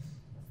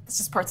 It's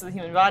just parts of the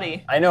human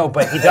body. I know,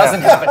 but he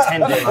doesn't have a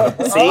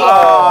tendency.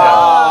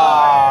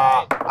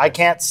 I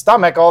can't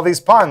stomach all these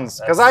puns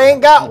because I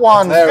ain't got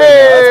one. There we go.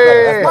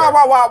 That's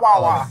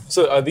better. Hey!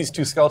 So these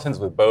two skeletons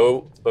with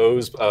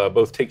bows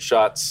both take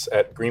shots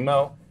at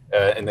Grimo,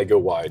 and they go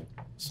wide.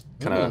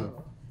 Kind of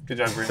Good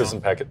job, Green.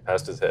 doesn't pack it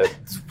past his head.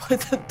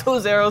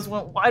 Those arrows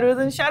went wider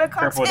than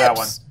Shadowcock's Careful with that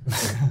one. hips.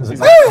 Does he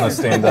not want to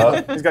stand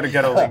up? He's got a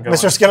ghetto link going.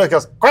 Mr. Skittles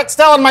goes, quit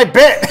stealing my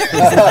bit.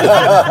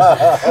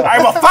 I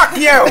will fuck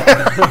you!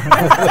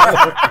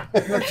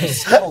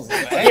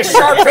 You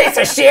short piece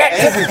of shit!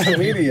 He's a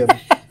comedian.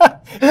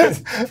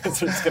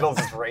 Mr. Skittles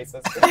is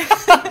racist.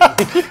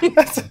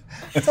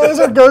 That's always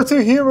our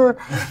go-to humor.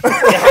 You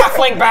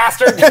halfling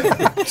bastard!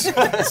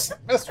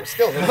 Mr.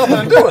 Skittles, there's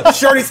nothing to do with it.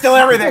 Shorty still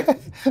everything.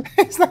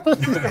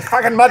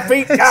 Fucking mud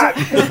feet. God.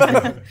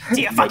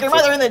 Do you fuck your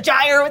mother in the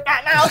gyre with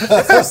that mouth?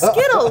 Mr.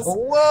 Skittles.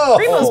 Whoa.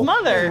 Primo's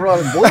mother.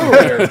 Running blue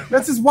here.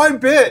 That's his one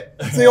bit.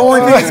 It's the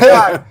only thing he's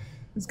got.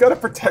 He's got to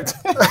protect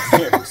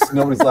it.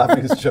 Nobody's laughing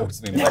at his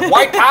jokes anymore.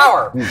 White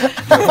power!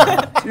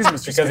 He's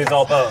Mr. Because he's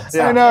all bones.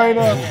 I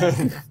know.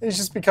 He's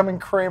just becoming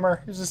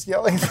Kramer. He's just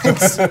yelling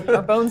things.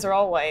 Our bones are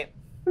all white.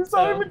 It's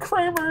not even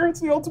Kramer. It's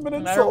the ultimate No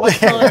matter insult. what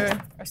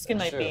color our skin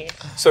might be.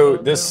 So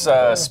this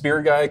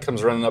spear guy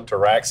comes running up to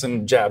Rax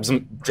and jabs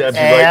you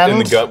right in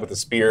the gut with a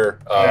spear.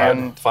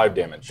 And- 5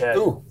 damage.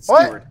 Ooh,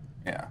 What? skewered.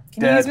 Yeah.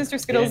 Can you use Mr.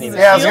 Skittles as a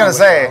Yeah, I was shield? gonna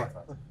say,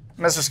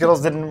 Mr.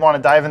 Skittles didn't want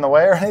to dive in the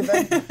way or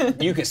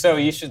anything. So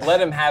you should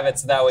let him have it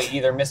so that way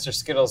either Mr.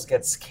 Skittles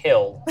gets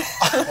killed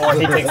or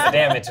he takes the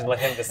damage and let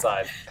him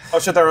decide. Oh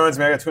shit, that reminds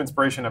me. I got 2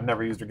 inspiration I've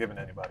never used or given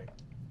anybody.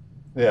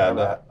 Yeah,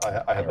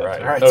 I had that. Right.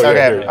 too. All right. Oh, yeah,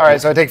 Okay, here. all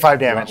right, so I take 5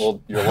 damage. Well,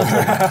 you're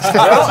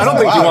I don't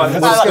think you want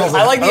Mr. Skittles.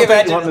 I like the I don't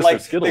think you want imagine, Mr. like,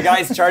 Skittles. the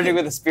guy's charging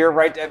with a spear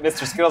right at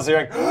Mr. Skittles, and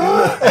you're like,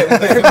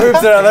 and moves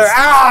another,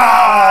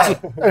 ah!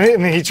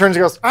 And he turns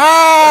and goes,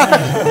 ah!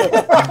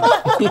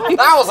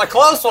 That was a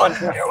close one.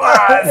 It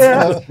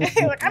was. He's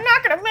like, I'm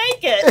not gonna make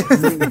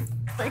it.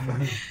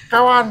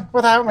 Go on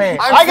without me.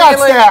 I'm I got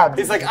feeling- stabbed.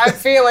 He's like, I'm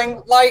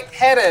feeling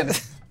lightheaded.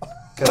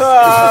 There's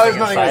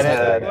nothing in his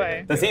head.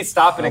 Way. Does he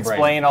stop and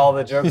explain all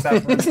the jokes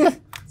afterwards?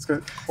 It's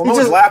 'cause- Well, no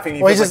one's laughing.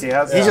 He Well, feels like he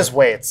has. he just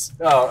waits.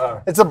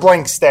 Oh, It's a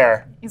blank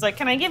stare. He's like,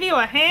 can I give you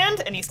a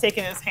hand? And he's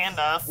taking his hand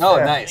off. oh,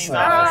 Yeah. nice. He's Can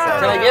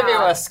like, I give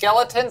you a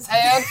skeleton's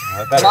hand?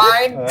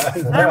 Mine?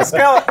 I'm a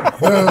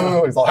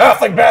skeleton. He's like,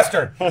 halfling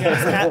bastard.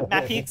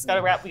 Matt Peaks, we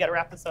gotta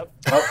wrap this up.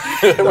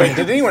 Wait,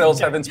 did anyone else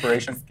have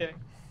inspiration? Just kidding.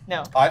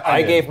 No.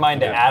 I gave mine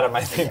to Adam,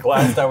 I think,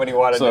 last time when he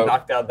wanted to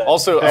knock down that.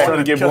 Also, I want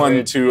to give Kill one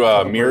me.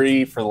 to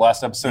Miri for the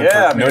last episode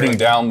Yeah, for noting Miri.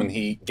 down when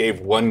he gave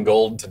 1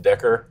 gold to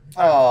Decker.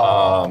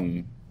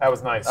 That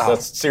was nice.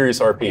 That's serious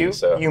RP.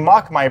 so You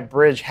mock my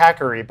bridge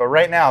hackery, but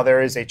right now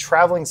there is a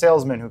traveling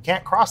salesman who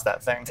can't cross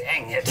that thing.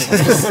 Dang it.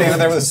 Just standing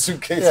there with a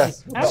suitcase. Yeah.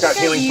 I don't got think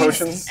I healing used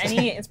potions.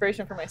 any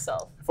inspiration for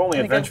myself. If only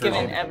I think I've adventure.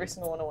 given every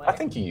single one away. I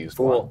think you used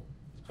Cool.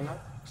 one.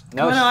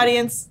 No, Come on,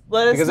 audience,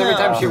 let us because know. every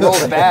time she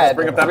rolls bad,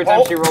 Bring up that every time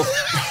pulp. she rolls,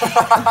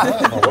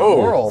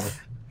 Whoa. World.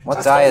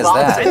 What die is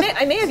I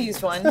that? may have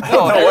used one. no,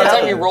 every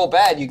time you roll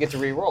bad, you get to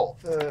re-roll.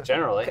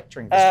 Generally.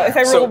 If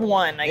I So- rolled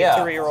 1, I get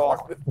to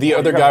re-roll. The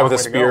other got guy a with a long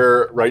way to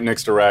spear right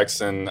next to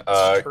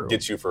Raxon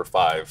gets you for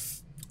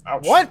 5.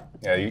 What?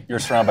 Yeah, you're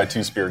surrounded by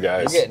 2 spear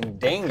guys. You're getting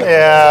dinged.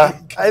 Yeah.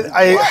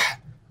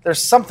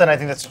 There's something I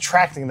think that's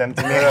attracting them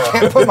to me. I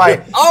can't put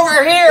my.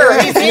 Over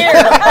here! He's here!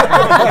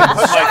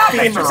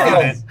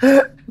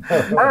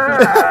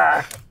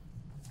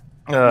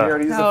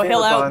 Oh,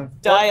 he'll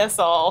outdie us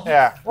all.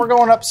 Yeah, we're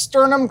going up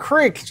Sternum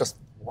Creek. Just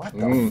What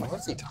the fuck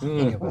is he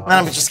talking about? man,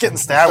 I'm just getting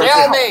stabbed.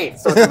 Tell me!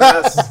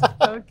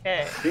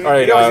 Okay. He All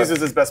right, always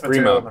uses his best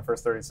material Grimo. in the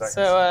first 30 seconds.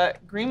 So,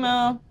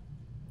 Grimo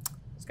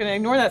is going to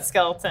ignore that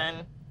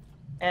skeleton.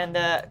 And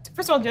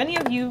first of all, do any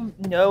of you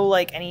know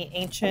like any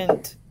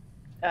ancient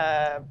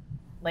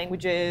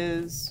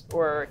languages,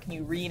 or can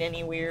you read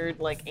any weird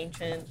like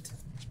ancient?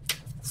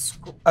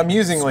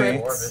 Amusingly,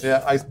 Scripts.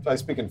 Yeah, I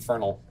speak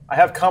infernal. I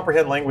have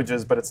comprehend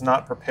languages, but it's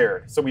not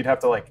prepared. So we'd have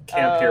to like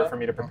camp here Oh. for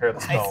me to prepare the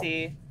spell. I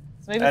see.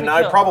 So maybe And if we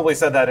I kill- probably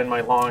said that in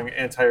my long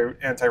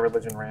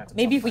anti-religion rant.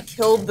 Maybe if we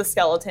killed the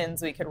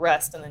skeletons, we could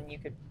rest, and then you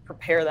could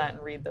prepare that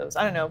and read those.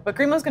 I don't know. But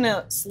Grimo's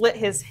gonna slit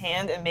his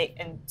hand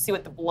and see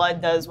what the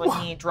blood does when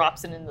he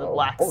drops it into the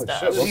black holy stuff.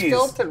 shit.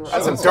 Jeez.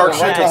 That's some Oh, dark yeah.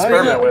 shit to Yeah,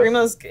 experiment with.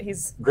 Grimo's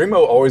he's Grimo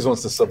always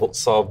wants to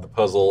solve the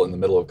puzzle in the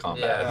middle of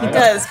combat. he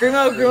does.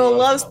 Grimo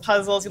loves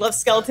puzzles. He loves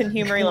skeleton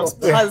humor. He loves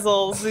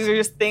puzzles. These are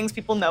just things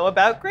people know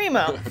about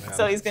Grimo.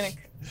 So he's gonna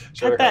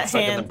cut that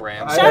Stuck in the hand.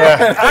 bram.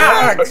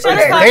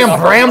 Damn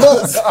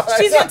brambles!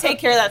 She's gonna take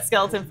care of that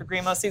skeleton for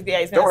Grimo. So yeah,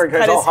 he's Don't gonna worry, guys,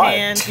 cut I'll his hide.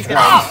 hand. He's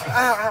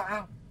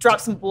gonna drop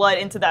some blood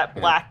into that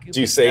black.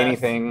 Do you say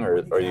anything,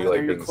 or are you like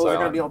Your being clothes are gonna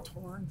silent? be all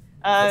torn.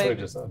 That's what I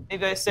just said.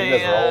 Maybe I You say,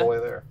 guys are all the way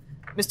there.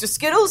 Mr.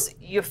 Skittles,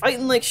 you're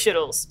fighting like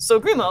shittles. So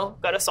Grimo,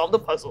 gotta solve the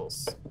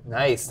puzzles.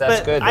 Nice, that's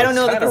But good. I don't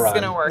know that Kinda this is rhyme.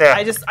 gonna work. Yeah.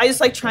 I just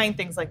like trying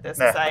things like this.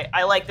 Yeah.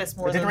 I like this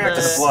more It than didn't react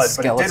to the the. blood,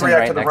 but it did Skeleton react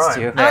right to the next rhyme.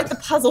 to you. I like the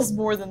puzzles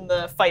more than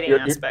the fighting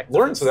aspect. of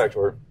Lawrence this. is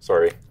actually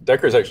sorry.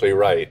 Decker's actually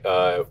right.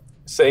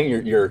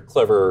 Saying your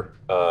clever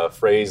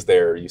phrase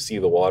there, you see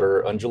the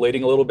water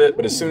undulating a little bit,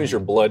 but as soon as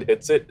your blood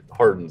hits it, it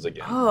hardens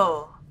again.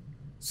 Oh,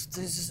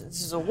 so this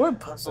is a word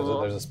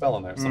puzzle. There's a spell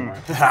in there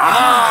somewhere.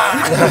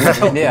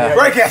 Yeah.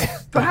 Break it!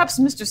 Perhaps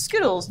Mr.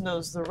 Skittles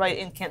knows the right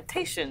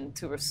incantation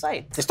to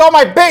recite. You stole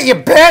my bit, you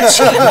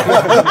bitch!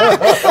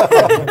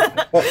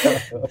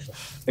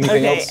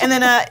 Anything Okay, else? and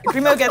then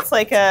Grimo gets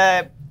like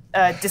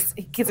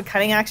he gets a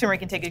cutting action where he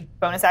can take a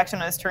bonus action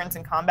on his turns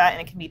in combat,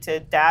 and it can be to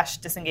dash,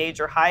 disengage,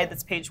 or hide.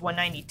 That's page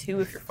 192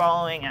 if you're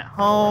following at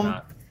home.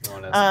 No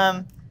one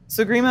is.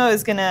 So Grimo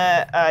is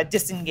gonna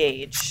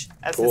disengage,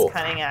 as Cool. his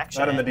cunning action.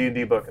 Not in the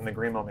D&D book, in the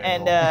Grimo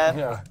manual. And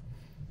Yeah.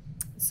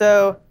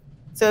 so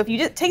if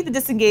you take the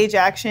disengage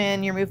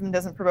action, your movement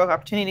doesn't provoke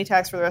opportunity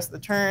attacks for the rest of the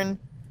turn.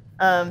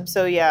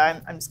 So yeah,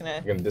 I'm just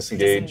gonna You're gonna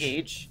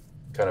disengage,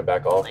 kind of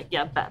back off. Like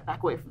yeah,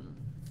 back away from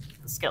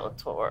the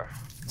Skeletor.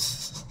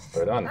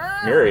 Right on.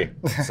 Miri.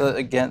 So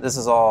again, this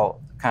is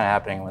all kind of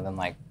happening within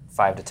like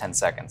 5 to 10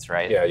 seconds,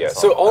 right? Yeah, yeah.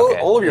 That's So okay.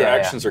 all of your Yeah,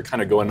 yeah. actions are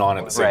kind of going on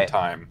at the same Right.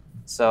 time.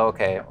 So,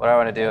 okay, what I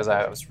want to do is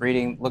I was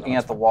looking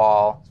at the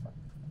wall.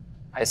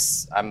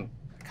 I'm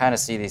kind of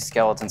see these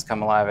skeletons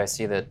come alive. I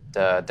see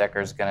that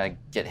Decker's going to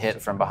get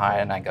hit from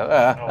behind, and I go,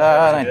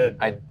 yeah, you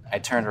and I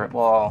turn,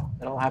 well,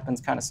 it all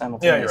happens kind of Yeah,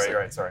 simultaneously. you're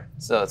right, sorry.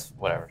 So it's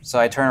whatever. So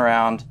I turn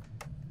around,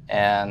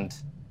 and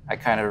I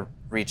kind of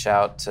reach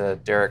out to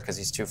Derek because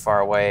he's too far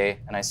away,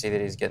 and I see that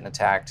he's getting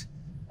attacked.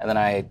 And then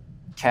I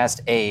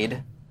cast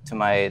Aid to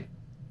my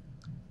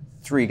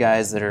 3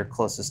 guys that are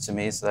closest to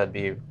me, so that'd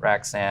be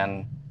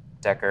Raxan,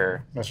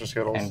 Decker, Mr.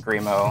 Skittles. and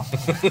Grimo,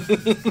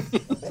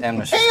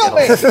 and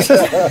Mr.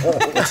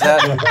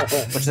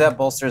 Skittles. which that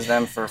bolsters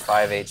them for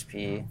 5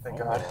 HP. Thank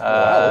God.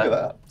 Wow, look at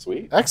that.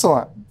 Sweet.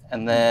 Excellent.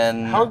 And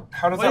then How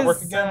does What that work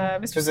does,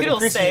 again? Mr. Because it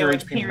Skittles increases say your when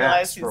HP he max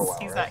realizes for a while,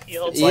 he's right? not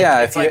healed?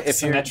 yeah, It's like if you're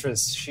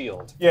Symmetra's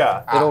shield.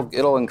 Yeah.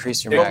 it'll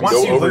increase your It max. Once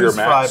Go you over your lose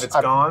max. 5, it's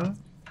gone.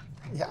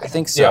 Yeah, I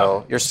think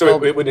so. Your So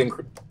spell. it would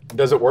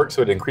does it work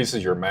so it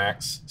increases your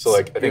max? So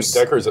like I think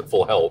Your- Decker's at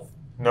full health.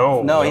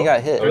 No. no, he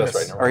got hit. Oh, that's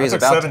right. Never Or mind. he's I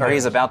took about 7 or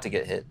he's damage. about to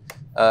get hit.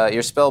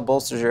 Your spell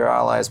bolsters your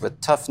allies with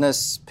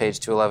toughness, page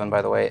 211,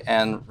 by the way,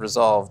 and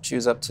resolve.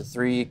 Choose up to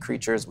 3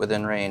 creatures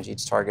within range.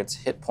 Each target's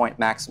hit point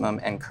maximum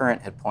and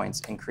current hit points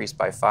increased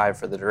by 5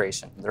 for the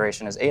duration. The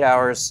duration is 8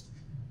 hours.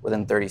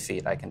 Within 30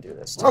 feet, I can do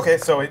this. Too. Okay,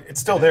 so it's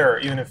still there,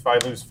 even if I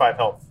lose 5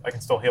 health. I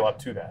can still heal up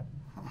to that.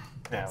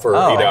 Now. For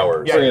Oh. 8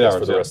 hours. Yeah, I 8 guess, hours,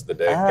 for the yeah. rest of the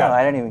day. Oh,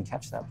 I didn't even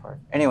catch that part.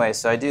 Anyway,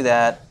 so I do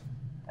that,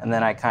 and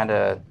then I kind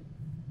of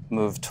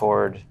move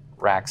toward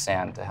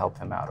Raxan to help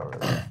him out over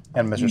there.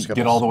 And Mr. Skittles.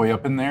 Get all the way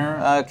up in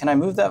there. Can I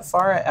move that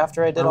far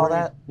after I did all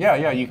that? Yeah,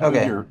 yeah. You can Okay.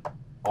 move your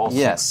all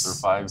Yes. 6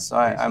 or 5. So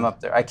I'm up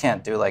there. I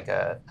can't do like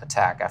a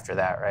attack after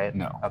that, right?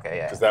 No. Okay,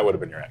 yeah. Because that would have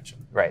been your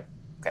action. Right.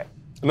 Okay.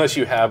 Unless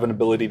you have an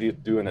ability to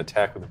do an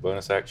attack with a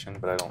bonus action,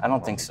 but I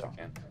don't think so. you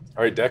can.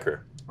 All right,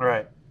 Decker. All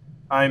right.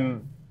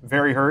 I'm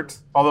very hurt,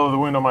 although the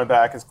wound on my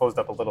back is closed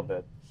up a little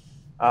bit.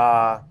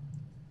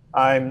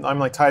 I'm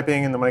like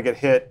typing, and then when I get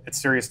hit,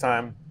 it's serious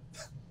time.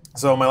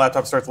 So my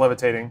laptop starts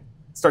levitating.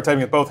 Start typing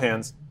with both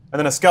hands, and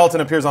then a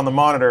skeleton appears on the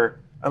monitor,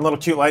 and a little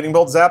cute lightning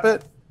bolt zap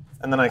it,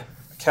 and then I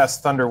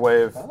cast Thunder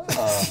Wave.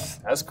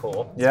 That's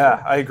cool.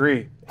 Yeah, I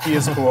agree. He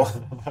is cool.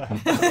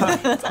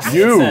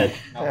 You.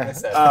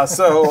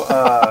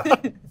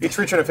 Each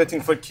creature in a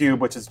 15-foot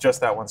cube, which is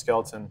just that one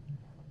skeleton,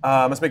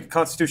 must make a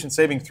Constitution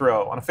saving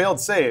throw. On a failed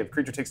save,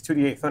 creature takes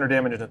 2d8 thunder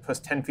damage and is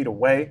pushed 10 feet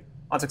away.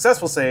 On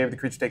successful save, the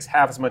creature takes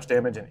half as much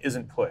damage and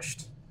isn't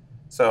pushed.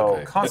 So,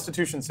 Okay.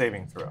 Constitution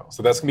saving throw.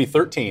 So that's gonna be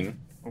 13,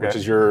 which Okay.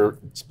 is your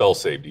spell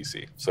save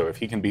DC. So if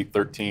he can beat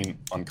 13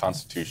 on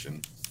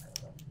Constitution,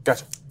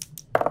 Gotcha.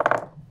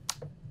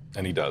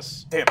 and he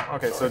does. Damn.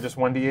 Okay, so just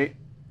 1d8.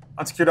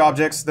 Unsecured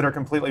objects that are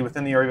completely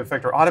within the area of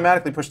effect are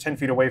automatically pushed 10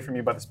 feet away from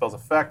you by the spell's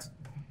effect.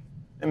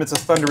 Emits a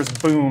thunderous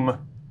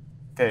boom.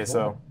 Okay,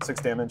 so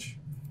 6 damage.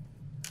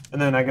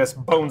 And then I guess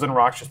bones and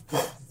rocks just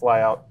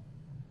fly out.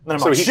 And then I'm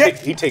So like, he, shit!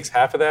 he takes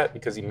half of that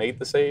because he made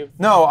the save?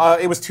 No,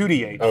 it was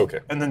 2d8. Okay.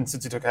 And then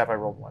since he took half, I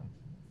rolled 1.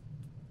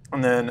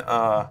 And then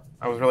I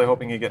was really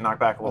hoping he'd get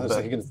knocked back a little So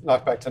bit. he can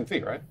knock back 10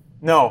 feet, right?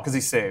 No, because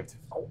he saved.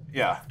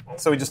 Yeah.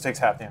 So he just takes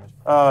half damage.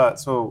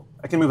 So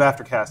I can move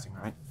after casting,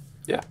 right?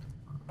 Yeah.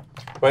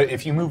 But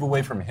if you move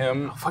away from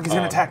him, fuck, he's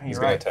gonna attack me, He's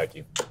you're gonna right. attack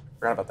you.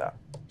 Forgot about that.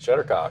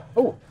 Shuttercock.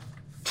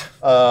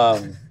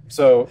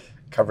 So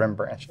Covered in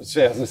branches.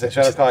 yeah, I was gonna say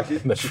Shadowcock. She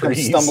comes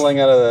trees. stumbling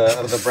out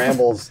of the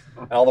brambles,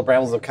 and all the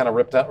brambles have kind of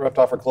ripped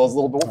off her clothes a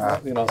little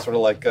bit. You know, sort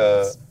of like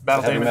Battle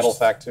heavy damage. metal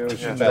fact too.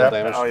 She's Yeah. battle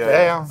damage. Oh, yeah.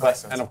 Yeah.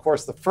 But, and of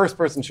course, the first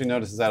person she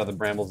notices out of the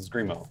brambles is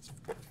Grimo.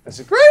 And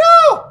she's,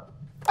 Grimo!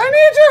 I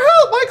need your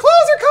help! My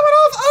clothes are coming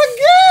off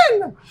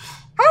again!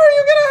 How are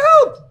you gonna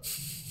help?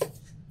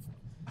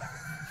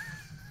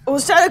 Well,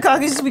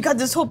 Shadowcock, we got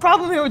this whole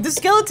problem here with the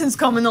skeletons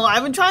coming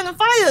alive and trying to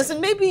fight us, and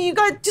maybe you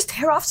got just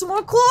tear off some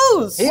more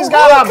clothes. He's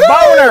got a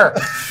boner!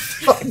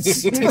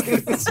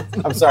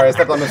 I'm sorry, I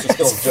stepped on Mr.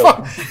 Skittles'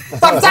 joke.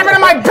 Stop stepping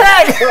in my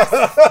bed!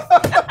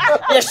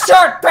 You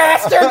short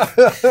bastard!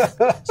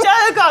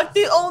 Shadowcock,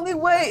 the only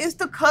way is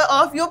to cut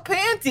off your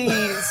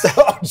panties.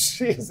 Oh,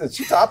 jeez. Is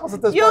she topless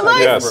at this Your point? I life-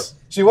 can't remember. Yes.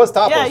 She was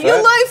topless, Yeah, right?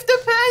 your life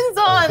depends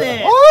on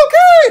it.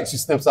 Okay! She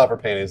snips off her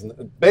panties.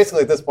 And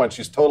basically, at this point,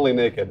 she's totally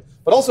naked,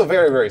 but also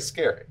very, very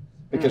scary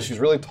because she's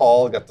really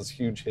tall, got those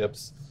huge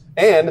hips,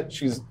 and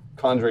she's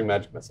conjuring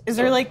magic missiles. Is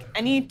there like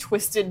any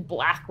twisted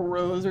black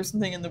rose or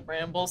something in the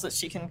brambles that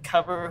she can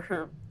cover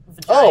her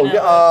vagina? Oh,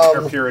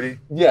 yeah. Her purity.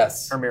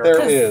 Yes, Her mirror. there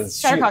 'Cause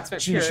is. Shadowcock's very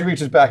She pure.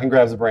 reaches back and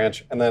grabs a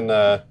branch, and then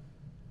I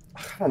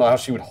don't know how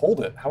she would hold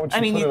it. How would she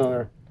I mean, put you- it on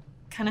her?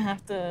 Kind of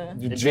have to.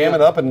 You jam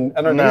it up and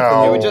underneath. No.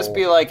 and It you would just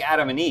be like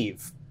Adam and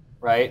Eve.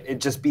 right?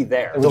 It'd just be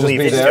there. would just be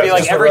It'd there? just be like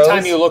Just a every time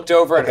rose? you looked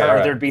over at Okay, her, all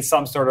right. there'd be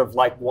some sort of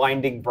like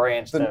winding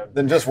branch.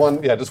 Then just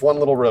one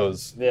little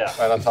rose. Yeah.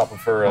 Right on top of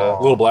her.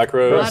 Little black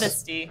rose.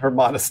 Modesty. Her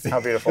modesty. How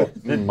beautiful.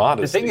 The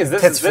Modesty. thing is,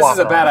 this Tits is a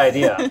flopping bad around.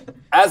 idea.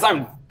 As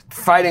I'm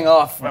fighting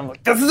off, I'm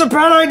like, this is a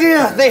bad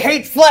idea. They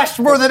hate flesh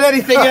more than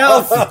anything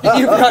else.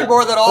 You've got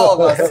more than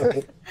all of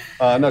us.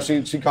 No,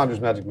 she conjures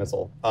magic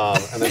missile,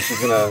 and then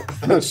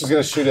she's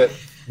gonna shoot at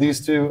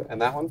these two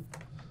and that one.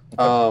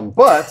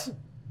 But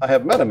I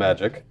have meta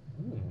magic,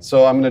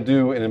 so I'm gonna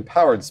do an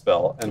empowered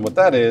spell, and what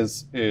that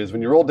is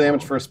when you roll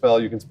damage for a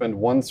spell, you can spend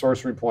 1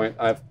 sorcery point.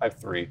 I have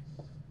 3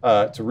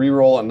 to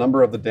re-roll a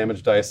number of the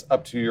damage dice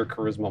up to your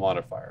charisma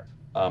modifier.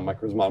 My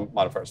charisma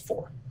modifier is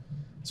 4,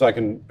 so I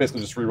can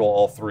basically just re-roll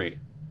all 3.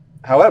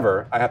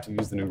 However, I have to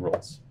use the new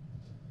rolls.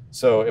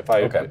 So if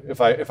I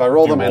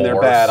roll them and roll they're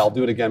worse? bad, I'll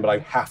do it again, but I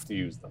have to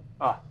use them.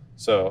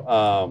 So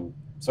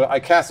I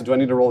cast it. Do I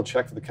need to roll a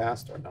check for the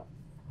cast or no?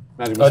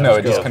 Magic Oh, no, missile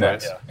it just goes,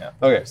 connects. right? Yeah.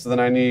 Okay, so then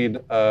I need.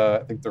 I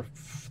think they're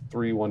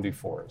 3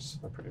 1d4s.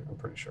 I'm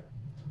pretty sure.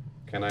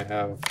 Can I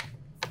have?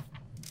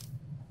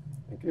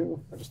 Thank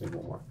you. I just need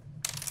one more.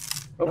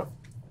 Oh,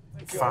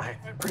 thank you. Fine.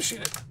 I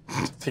appreciate it.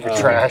 Take your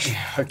trash.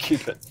 I'll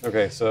keep it.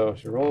 Okay, so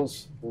she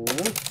rolls.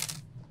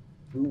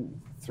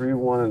 3,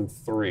 1, and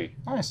 3.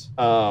 Nice.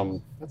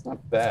 That's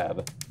not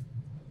bad.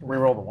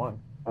 Reroll the 1.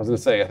 I was gonna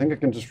say I think I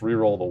can just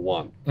re-roll the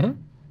 1. Mhm.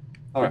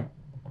 All right,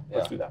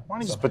 let's do that. Why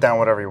don't you just put down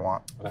whatever you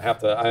want? And I have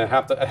to.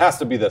 It has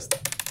to be this.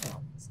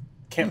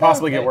 Can't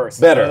possibly get worse.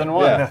 Better than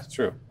 1. Yeah, it's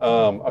true.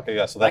 Okay,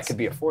 yeah. So That that's could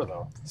be a 4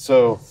 though.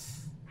 so.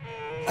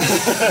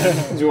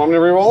 Do you want me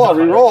to re-roll? I'll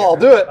re-roll. I'll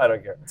do it. I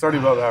don't care. It's already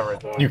above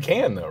average. You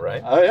can though,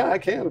 right? Yeah, I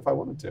can if I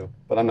wanted to,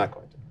 but I'm not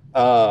going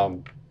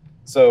to.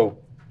 So,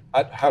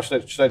 how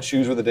should I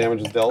choose where the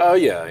damage is dealt? Oh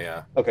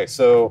yeah. Okay,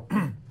 so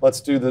let's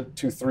do the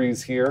 2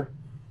 3s here,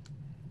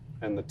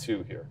 and the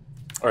 2 here.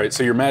 All right,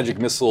 so your magic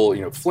missile,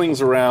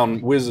 flings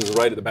around, whizzes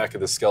right at the back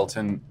of the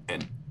skeleton,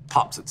 and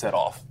pops its head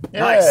off.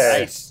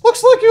 Nice.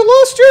 Looks like you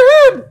lost your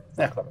head.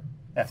 Yeah, clever.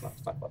 Yeah. It's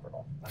not clever at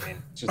all. I mean,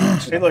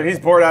 Hey, look, he's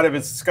bored out of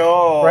his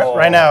skull.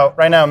 Right now,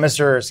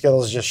 Mr.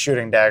 Skittles is just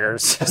shooting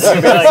daggers.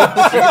 you'd be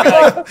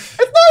like,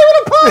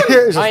 It's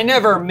just- I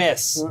never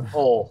miss.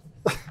 Oh.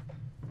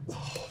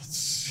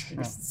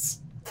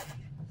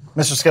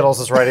 Mr. Skittles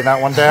is writing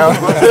that one down.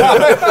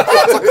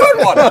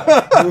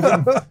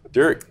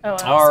 Dirk. Oh,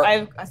 Our-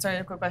 I started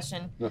a quick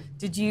question.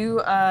 Did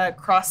you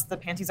cross the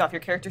panties off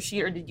your character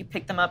sheet, or did you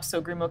pick them up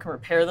so Grimo can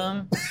repair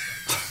them?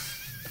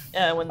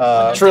 When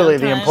there's Truly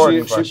the downtime?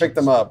 important- She picked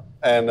them up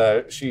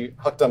and she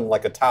hooked them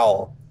like a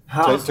towel to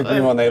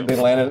Grimo, and they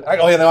landed.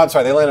 Oh yeah, no, I'm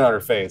sorry, they landed on her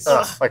face.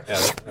 Like,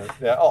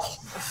 Yeah. Oh.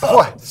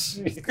 what?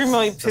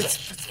 Grimo, you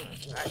pissed.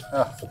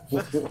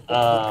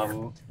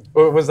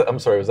 What was that? I'm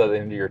sorry. Was that the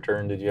end of your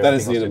turn? Did you? Have That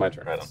is the anything end of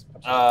my else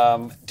turn.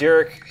 to- Right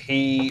Derek,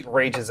 he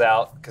rages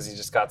out because he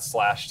just got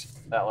slashed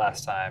that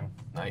last time.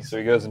 Nice. So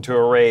he goes into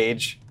a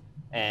rage,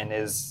 and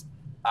his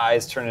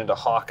eyes turn into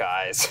hawk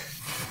eyes.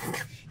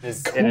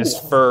 And his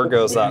fur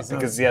goes up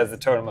because he has the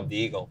totem of the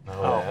eagle.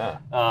 Oh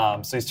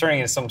yeah. So he's turning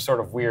into some sort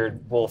of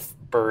weird wolf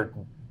bird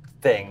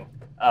thing.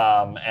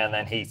 And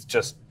then he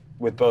just,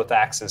 with both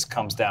axes,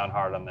 comes down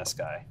hard on this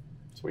guy.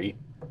 Sweet.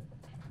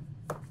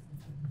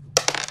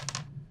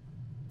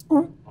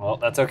 Well,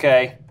 that's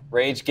okay.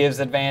 Rage gives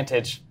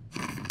advantage.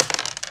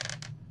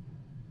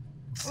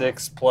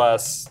 6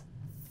 plus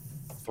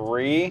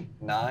 3,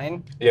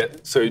 9. Yeah.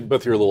 So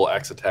both your little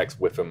axe attacks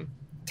whiff him.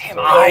 Damn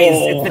eyes!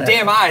 It's the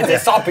damn eyes. They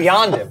saw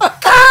beyond him.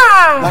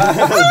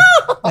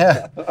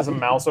 There's a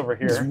mouse over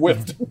here.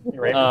 Whipped.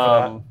 You're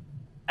aiming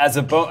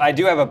for I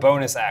do have a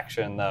bonus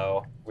action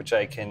though, which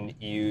I can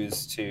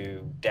use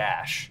to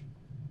dash.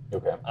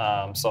 Okay.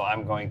 So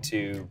I'm going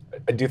to.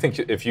 I do think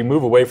if you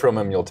move away from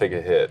him, you'll take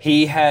a hit.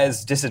 He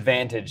has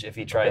disadvantage if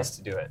he tries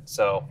to do it.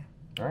 So,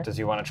 All right. does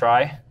he want to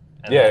try?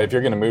 And Yeah. then- If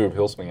you're gonna move,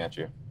 he'll swing at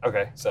you.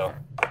 Okay. So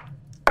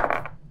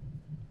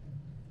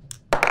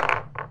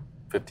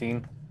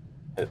 15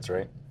 hits,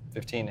 right?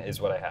 15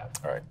 is what I have.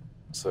 All right.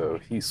 So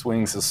he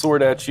swings his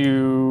sword at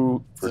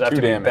you for Does it have 2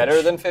 to be damage.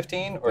 better than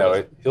 15? Or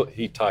No, does-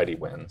 he tied. He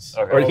wins.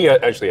 Okay. Or he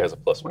actually has a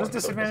 +1. What is so it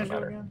doesn't disadvantage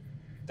matter. again?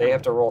 they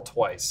have to roll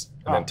twice.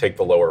 And then take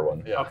the lower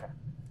one. Yeah. Okay.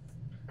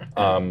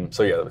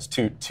 So yeah, that was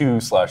two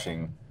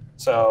slashing.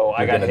 So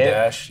I You're got gonna hit.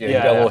 dash. Yeah, you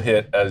got a little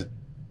hit as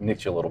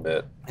nicked you a little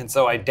bit. And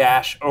so I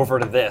dash over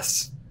to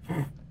this,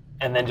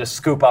 and then just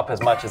scoop up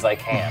as much as I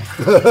can.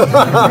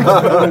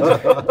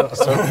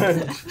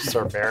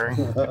 Start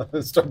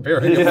bearing. Start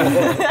burying him.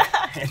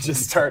 And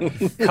just start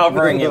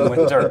covering him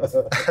with dirt.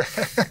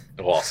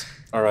 Awesome.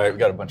 All right, we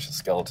got a bunch of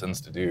skeletons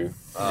to do.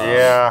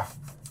 Yeah.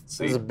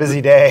 See. It was a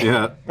busy day.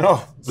 Yeah.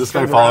 Oh, This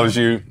guy follows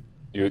you.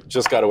 You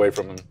just got away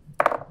from him.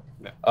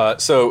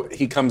 So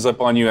he comes up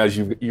on you as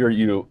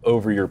you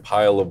over your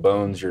pile of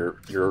bones,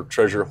 your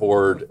treasure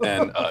hoard,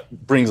 and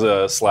brings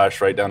a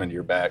slash right down into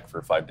your back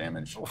for 5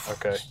 damage.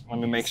 Okay. Let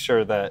me make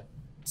sure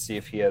see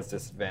if he has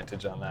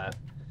disadvantage on that.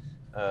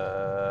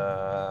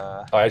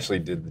 I actually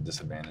did the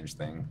disadvantage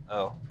thing.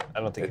 Oh, I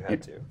don't think you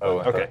had to. Oh,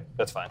 I okay, thought-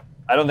 that's fine.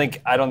 I don't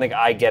think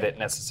I get it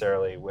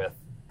necessarily with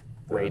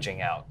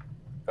raging out.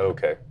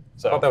 Okay.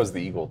 So I thought that was the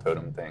eagle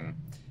totem thing.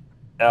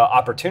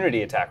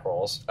 Opportunity attack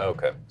rolls.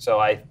 Okay.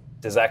 So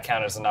does that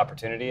count as an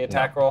opportunity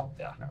attack roll?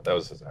 Yeah. No, that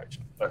was his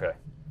action. Okay.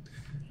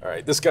 All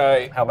right. This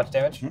guy. How much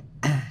damage?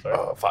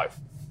 Sorry. 5.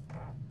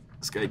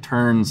 This guy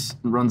turns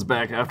and runs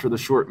back after the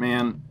short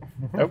man.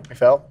 Nope, he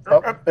fell.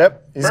 Oh,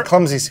 yep, he's a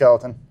clumsy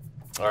skeleton.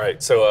 All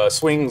right. So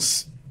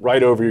swings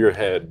right over your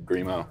head,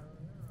 Grimo.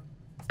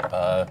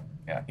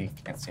 Yeah, he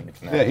can't seem to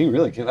connect. Yeah, he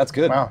really can. That's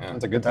good. Wow.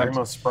 That's a good time.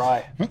 Grimo's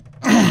spry.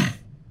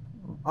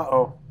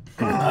 Uh-oh.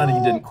 He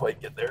didn't quite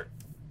get there.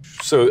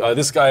 So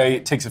this guy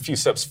takes a few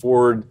steps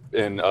forward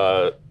and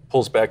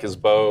pulls back his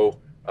bow,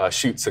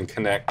 shoots and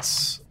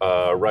connects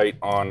right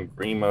on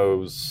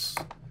Grimo's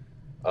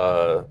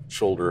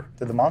shoulder.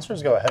 Did the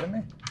monsters go ahead of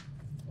me?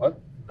 What?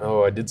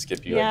 Oh, I did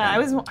skip you. Yeah,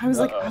 I think. was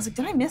like,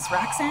 did I miss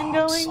Roxanne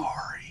going?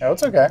 Sorry. No,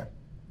 it's okay.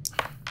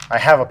 I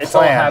have a It's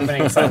all plan.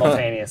 happening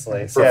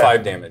simultaneously. For Yeah.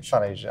 5 damage. It's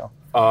not a huge deal.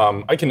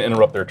 I can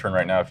interrupt their turn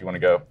right now if you want to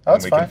go. Oh,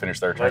 that's and we fine. can finish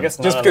their turn. I guess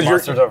none Just of the because you're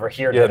monsters over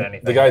here did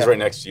anything. the guys Yeah. right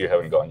next to you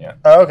haven't gone yet.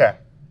 Oh, okay.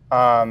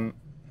 I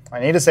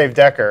need to save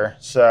Decker,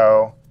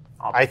 so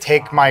I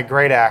take my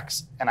great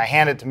axe and I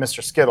hand it to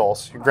Mr.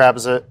 Skittles. He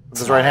grabs it with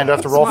his right hand. Do I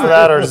have to roll for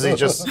that, or does he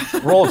just...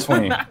 Roll a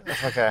 20.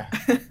 Okay.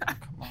 Come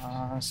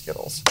on,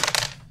 Skittles.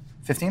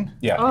 15?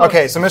 Yeah. Oh.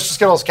 Okay, so Mr.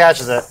 Skittles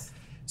catches it.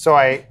 So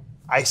I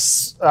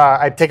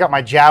take out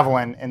my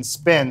javelin and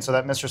spin so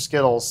that Mr.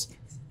 Skittles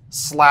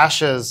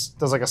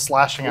does like a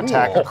slashing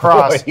attack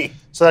across, boy.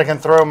 so that I can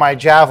throw my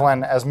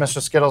javelin as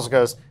Mr. Skittles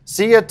goes,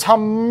 "See you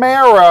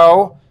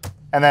tomorrow,"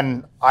 and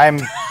then I'm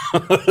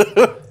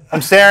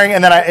staring,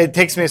 and then it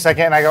takes me a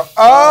second, and I go,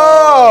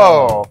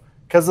 "Oh,"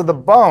 because of the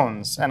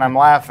bones, and I'm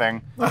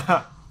laughing.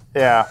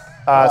 Yeah.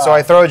 So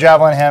I throw a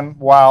javelin at him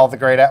while the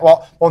great axe.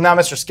 Well, now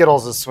Mr.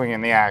 Skittles is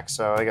swinging the axe,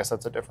 so I guess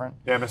that's a different.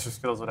 Yeah, Mr.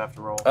 Skittles would have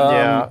to roll.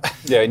 Yeah.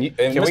 Yeah, and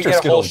Can we Mr.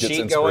 get a whole Skittles gets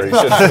sheet going?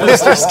 inspiration.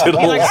 Mr.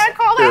 Skittles. He's like, I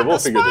call Here, that we'll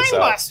the figure this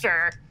spine out.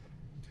 buster.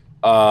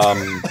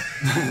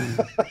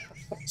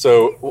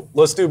 So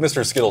let's do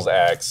Mr. Skittles'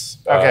 axe.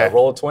 Okay.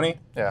 Roll a 20.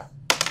 Yeah.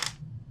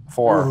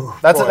 4.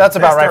 That's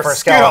about right for a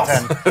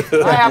skeleton.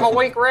 I have a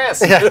weak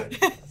wrist. Yeah.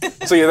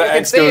 So yeah, the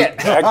axe see goes. it.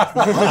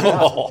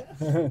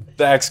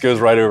 The axe goes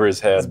right over his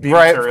head.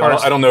 Right. Of I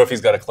course. don't know if he's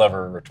got a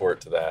clever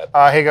retort to that.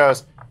 He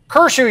goes,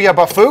 "Curse you, you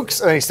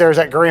bufooks," and he stares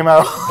at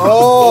Grimo.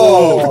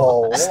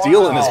 Oh,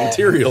 Stealing his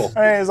material.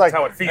 And he's like,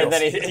 How it feels. And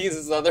then he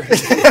uses other. he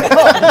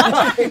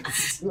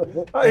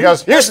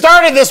goes, "You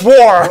started this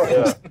war."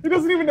 He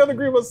doesn't even know the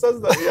Grimo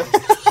says that yet.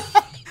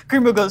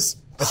 Grimo goes,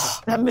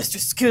 that Mr.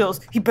 Skittles,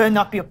 he better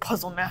not be a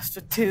puzzle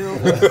master too.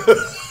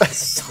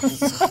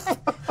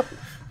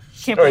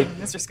 Can't believe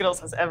Mr. Skittles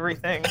has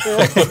everything. So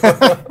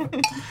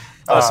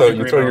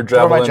you throw your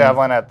Throw javelin. my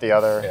javelin at the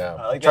other. Yeah.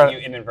 I like Try- that you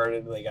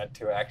inadvertently got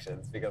 2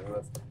 actions because of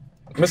this.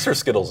 Mr.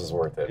 Skittles is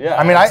worth it. Yeah,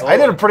 I mean, I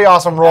did a pretty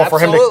awesome roll for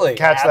him Absolutely. to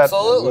catch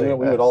Absolutely.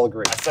 we would all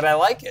agree. I said I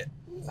like it.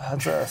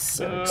 that. That's a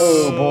 6.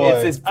 Oh boy.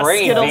 It's his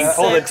brain Skittles being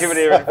pulled in 6. too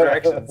many different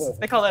directions.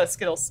 They call that a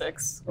Skittle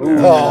 6.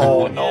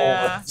 Oh no.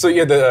 Yeah. So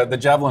yeah, the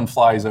javelin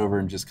flies over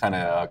and just kind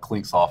of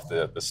clinks off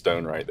the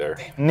stone right there.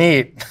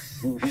 Neat.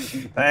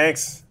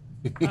 Thanks.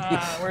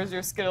 Where's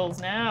your Skittles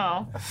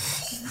now?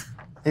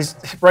 He's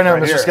right now.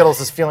 Right Mr. here. Skittles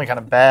is feeling kind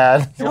of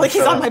bad. You're like,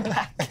 he's on my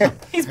back.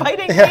 He's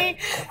biting me.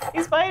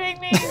 He's biting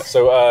me.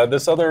 So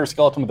this other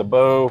skeleton with the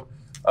bow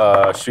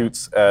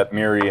shoots at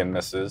Miri and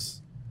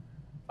misses.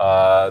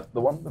 The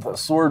one with the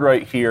sword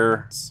right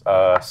here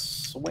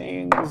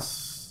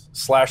swings,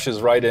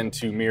 slashes right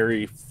into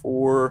Miri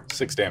for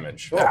 6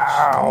 damage.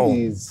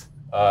 Jeez.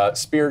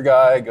 Spear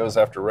guy goes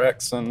after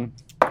Rexon.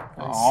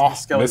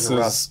 Skeletons are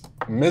rough. Misses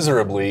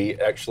miserably,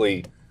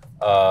 actually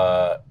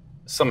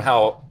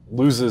somehow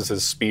loses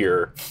his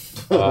spear.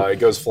 It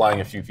goes flying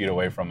a few feet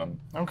away from him.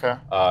 Okay.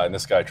 And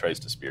this guy tries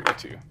to spear you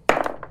too.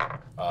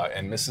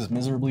 And misses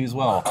miserably as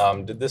well.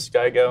 Did this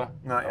guy go?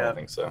 Not I don't yet.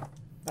 think so.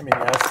 I mean,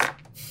 yes.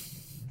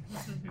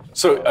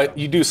 So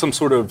you do some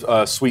sort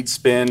of sweet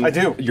spin. I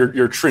do.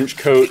 Your trench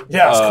coat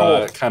Yeah, it's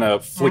cool. kind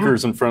of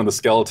flickers in front of the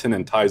skeleton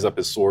and ties up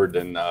his sword,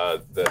 and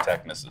the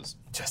attack misses.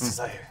 Just as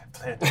I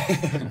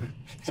planned.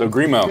 So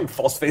Grimo.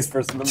 False face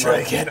versus the Try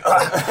mic. again.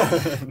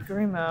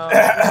 Grimo.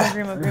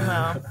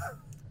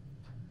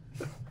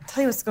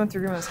 Tell you what's going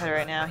through Grimo's head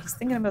right now. He's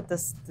thinking about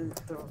this, the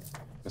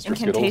Mr.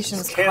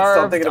 incantations Skittles. Can't carved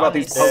stop thinking about on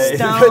these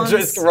stones.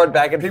 Just run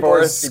back and People are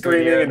forth.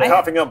 screaming and I-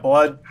 coughing up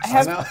blood.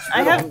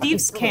 I have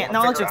thieves' cant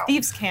knowledge of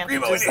thieves' cant,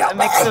 which is a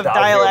mix of Dog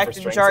dialect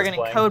here and for jargon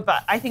strings and code.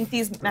 But I think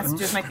these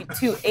messages might be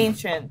too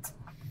ancient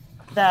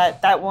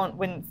that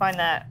wouldn't find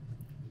that.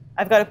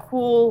 I've got a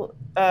cool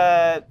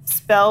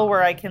spell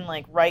where I can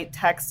like write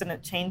text and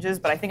it changes,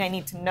 but I think I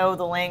need to know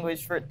the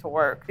language for it to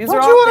work. These are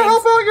Don't all you want to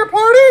things. help out your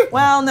party?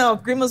 Well, no,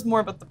 Grimo's more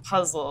about the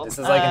puzzle. This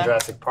is like in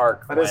Jurassic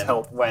Park That when, is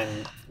help. when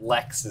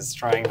Lex is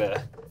trying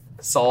to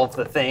solve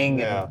the thing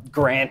Yeah. and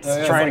Grant's Yeah,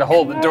 it's trying to like,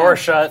 hold the door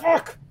shut.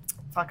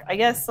 Fuck, I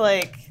guess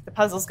like the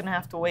puzzle's gonna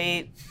have to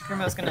wait.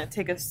 Grimo's gonna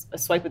take a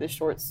swipe with his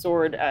short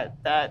sword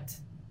at that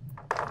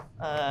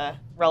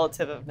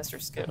relative of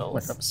Mr. Skittles.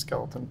 Look up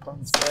skeleton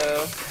puns.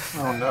 So,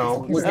 Oh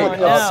no. Look Oh, up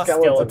no.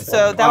 skeletons.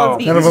 so that would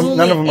be None of them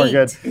only are 8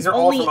 good. These are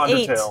all only from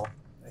 8 Undertale.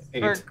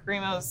 for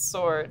Grimo's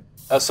sword.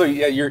 So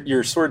yeah,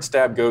 your sword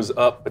stab goes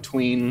up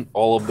between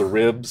all of the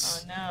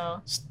ribs Oh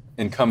no.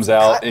 and comes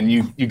out, and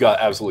you got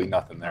absolutely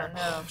nothing Oh there.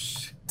 no.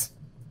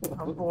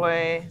 Oh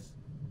boy.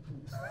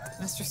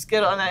 Mr.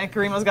 Skittles, and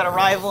Grimo's got a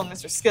rival, and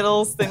Mr.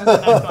 Skittles. Things are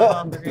not going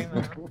on for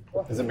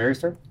Grimo. Is it Mary's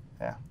turn?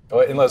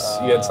 Well, unless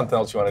you had something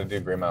else you wanted to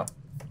do, Grimo.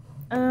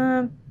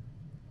 Um,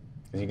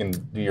 You can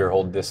do your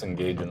whole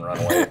disengage and run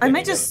away. I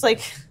might just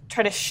like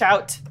try to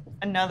shout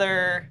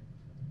another,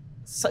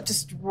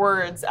 just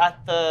words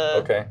at the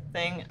Okay.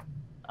 thing.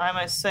 I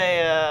might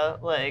say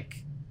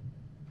like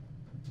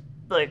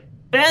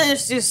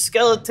banish these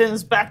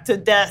skeletons back to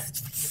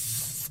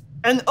death,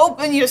 and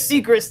open your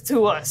secrets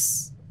to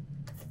us.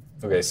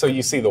 Okay, so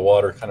you see the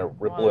water kind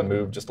of ripple and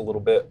move just a little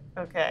bit,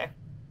 Okay.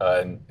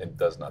 and it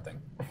does nothing.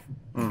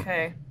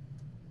 Okay.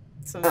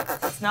 So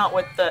that's not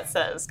what that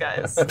says,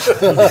 guys. All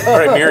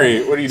right,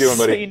 Miri, what are you doing,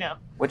 So buddy? you know.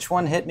 Which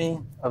one hit me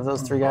of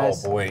those 3 Oh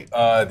guys? boy,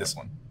 this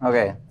one.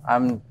 Okay,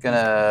 I'm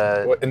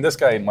gonna. What- And this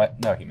guy might.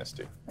 No, he missed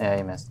 2. Yeah,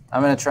 he missed.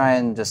 I'm gonna try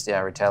and just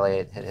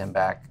retaliate, hit him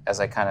back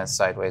as I kind of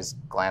sideways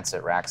glance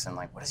at Raxon,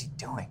 like, what is he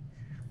doing?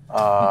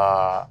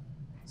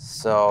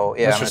 So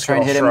yeah, I'm Mr. gonna try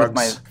and hit him with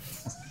my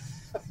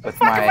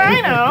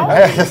I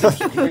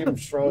know.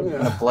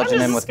 Shrug. bludgeon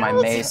I'm him a with my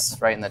skeleton.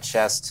 mace right in the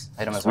chest.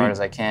 Hit him as hard as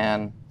I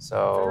can.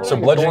 So So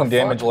bludgeoning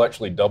damage will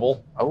actually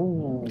double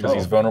oh because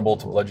he's vulnerable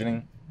to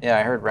bludgeoning. yeah,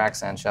 I heard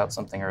Raxan shout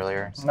something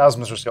earlier. That was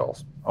Mr.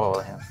 Skittles. Oh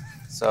him.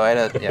 So I had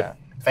a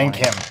Thank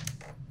 20. him.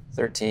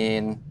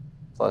 13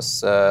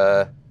 plus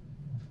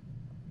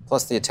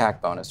plus the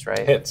attack bonus,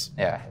 right? Hits.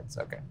 Yeah, hits.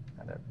 Okay.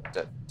 And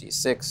a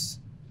D6.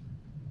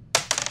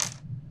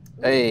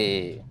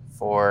 Hey,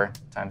 4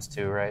 times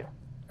 2, right?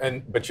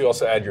 But you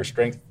also add your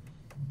strength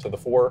to the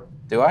 4.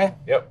 Do I?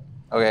 Yep.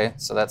 Okay,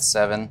 so that's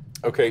 7.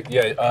 Okay.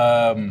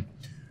 Yeah.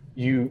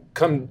 You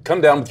come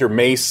down with your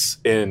mace,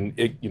 and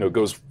it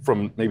goes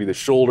from maybe the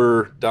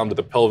shoulder down to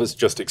the pelvis,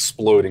 just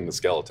exploding the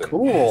skeleton.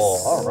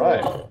 Cool. All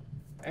right.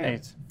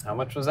 8. How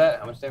much was that?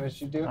 How much damage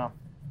did you do? Oh.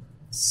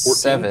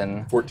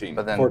 7. 14.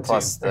 But then 14.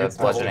 plus I the guess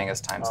bludgeoning is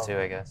times 2,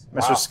 I guess.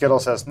 Mr.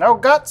 Skittles says, "No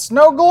guts,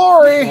 no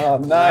glory." Oh,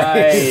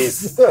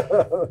 nice.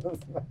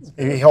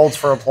 He holds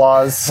for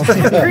applause.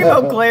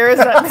 Grimo glares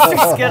at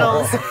Mr.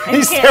 Skittles. And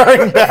He's he can't-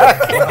 staring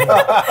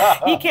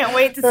back. He can't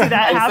wait to see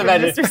that happen,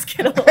 imagine- Mr.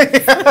 Skittles.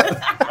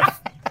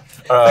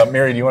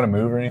 Mary, do you want to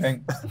move or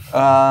anything?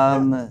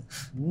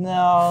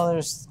 No,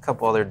 there's a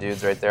couple other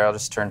dudes right there. I'll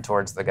just turn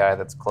towards the guy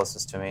that's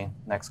closest to me,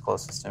 next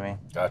closest to me.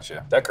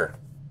 Gotcha. Decker.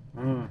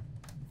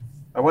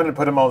 I wanted to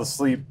put them all to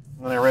sleep,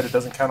 and then I read it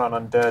doesn't count on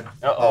undead.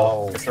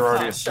 Oh. Because they're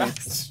already Oh, asleep.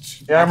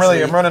 shucks. Yeah, I'm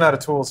running out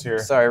of tools here.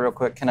 Sorry, real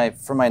quick. Can I,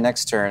 for my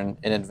next turn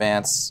in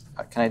advance,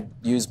 can I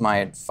use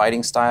my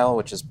fighting style,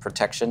 which is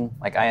protection?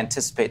 Like, I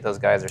anticipate those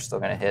guys are still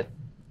going to hit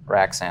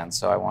Raxan,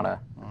 so I want to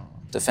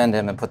defend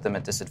him and put them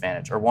at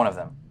disadvantage, or one of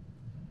them.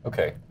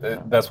 Okay.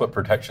 That's what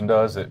protection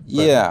does. It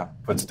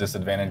puts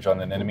disadvantage on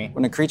an enemy.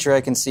 When a creature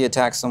I can see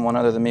attacks someone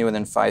other than me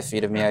within 5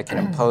 feet of me, I can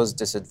impose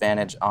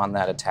disadvantage on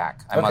that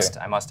attack. I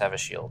must have a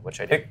shield,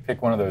 which I do.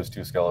 Pick one of those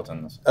 2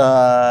 skeletons.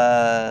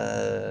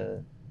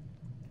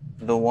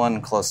 The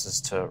one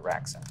closest to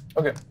Raxan.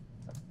 Okay.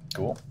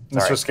 Cool.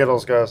 Mr.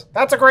 Skittles goes,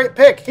 "That's a great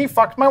pick. He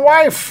fucked my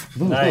wife."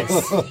 Nice.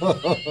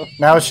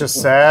 Now it's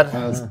just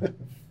sad.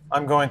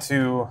 I'm going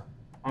to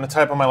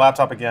type on my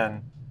laptop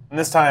again. And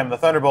this time, the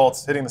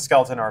thunderbolts hitting the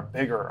skeleton are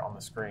bigger on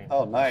the screen.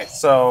 Oh,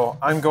 nice. So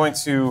I'm going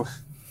to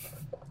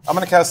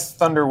cast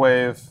Thunder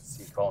Wave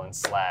C://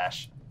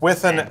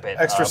 with an Sandbit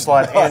extra up.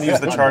 slot and use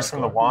the charge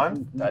from the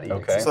wand.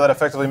 Okay. So that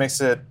effectively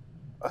makes it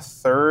a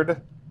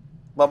 3rd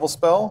level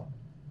spell.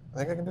 I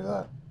think I can do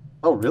that.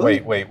 Oh, really?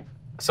 Wait.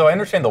 So I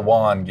understand the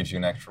wand gives you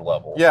an extra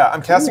level. Yeah,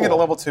 I'm casting it at Cool.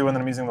 level 2, and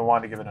then I'm using the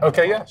wand to give it an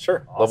Okay, yeah,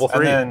 sure. Level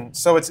 3. And then,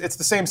 so it's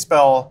the same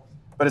spell,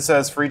 but it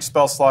says for each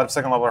spell slot of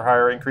 2nd level or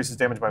higher, increases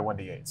damage by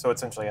 1d8. So it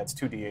essentially adds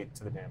 2d8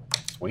 to the damage.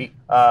 Sweet.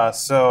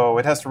 So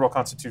it has to roll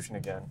Constitution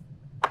again.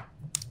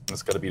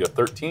 It's got to beat a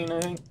 13, I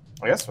think.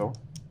 I guess so.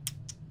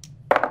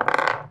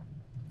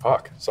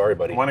 Fuck. Sorry,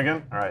 buddy. 1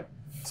 again? All right.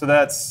 So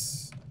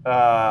that's,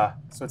 so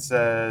it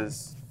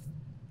says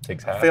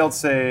Takes half. failed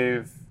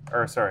save,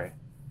 or sorry,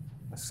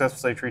 a successful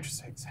save creature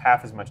takes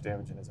half as much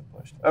damage and isn't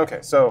pushed. Okay,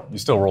 so You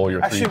still roll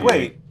your 3d8. actually,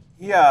 wait.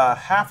 Yeah,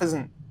 half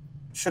isn't,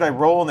 should I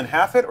roll and then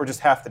half it, or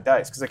just half the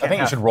dice? Because I I can't think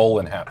you half should it. roll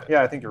in half it.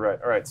 Yeah, I think you're right.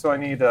 All right, so I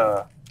need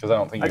Because I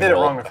don't think I you did it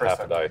roll wrong the first half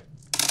a time. die.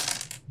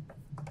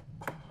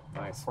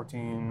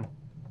 14,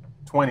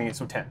 20,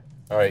 so 10.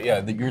 All right,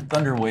 yeah. Your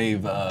thunder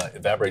wave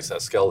evaporates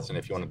that skeleton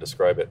if you want to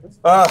describe it.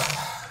 Well,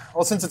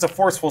 since it's a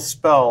forceful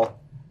spell,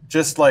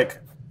 just like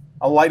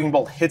a lightning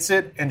bolt hits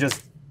it, and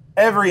just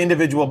every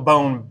individual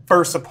bone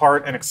bursts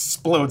apart and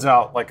explodes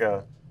out like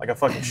a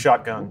fucking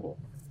shotgun.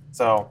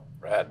 So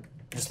Rad.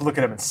 just look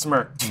at him and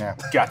smirk. Yeah.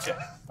 Gotcha.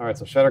 All right,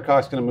 so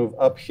Shattercock's going to move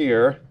up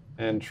here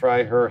and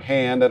try her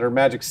hand at her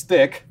magic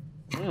stick.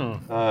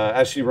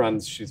 As she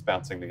runs, she's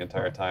bouncing the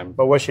entire time.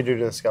 But what should you do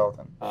to the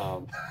skeleton?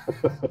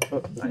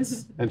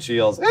 Nice. And she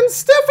yells, "And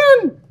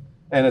Stefan!"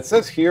 And it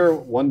says here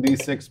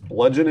 1d6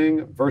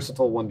 bludgeoning,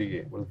 versatile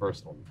 1d8. What is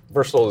versatile?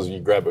 Versatile is you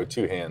grab it with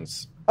 2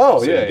 hands.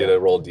 Oh, so yeah. you get a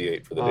roll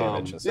d8 for the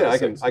damage. instead Yeah, of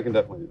 6. I can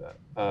definitely do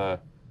that.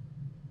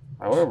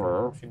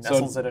 However, She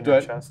nestles it in do her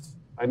I- chest.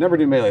 I never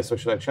do melee, so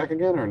should I check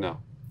again or no?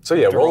 So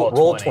yeah, to roll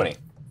roll 20.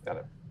 Got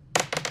it.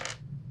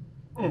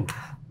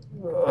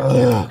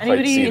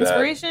 Anybody see that.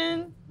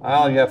 inspiration?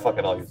 Oh yeah, fuck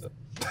it, I'll use it.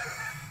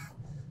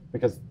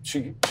 Because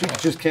she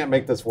just can't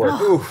make this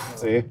work.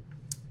 See?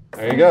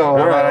 There you go.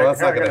 All right,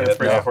 That's not I got gonna an hit.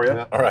 inspiration for you.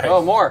 Yeah. All right.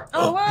 Oh, more.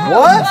 Oh wow!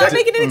 What? I'm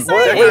making it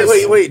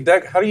exciting. Wait,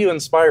 Deck. How do you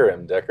inspire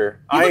him,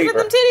 Decker? Look at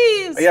them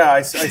titties. Yeah,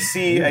 I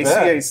see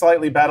a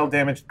slightly battle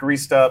damaged,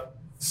 greased up,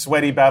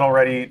 sweaty, battle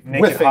ready,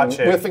 naked hot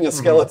chick. Whiffing a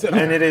skeleton.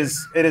 And it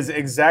is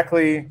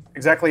exactly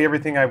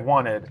everything I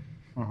wanted.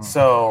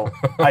 So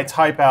I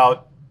type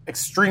out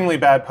extremely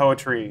bad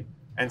poetry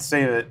and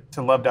save it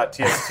to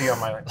love.txt on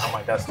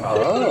my desktop.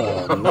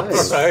 Oh,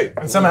 nice. Right.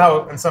 And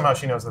somehow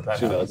she knows that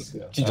She happens. knows.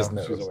 Yeah. She just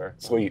knows. She's aware.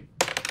 Sweet.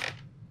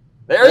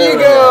 There you All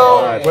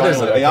go. right, What is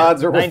finally, it? The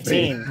odds are with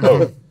me. 19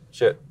 Oh,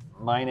 shit.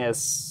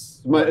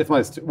 minus. It's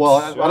 -2. Well,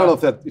 I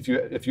don't know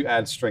if you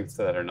add strength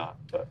to that or not,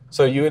 but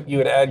So you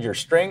would add your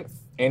strength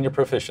and your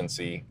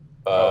proficiency,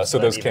 so so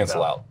that those evens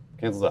cancel out. out.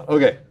 cancels out.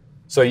 Okay.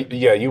 So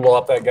yeah, you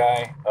wallop that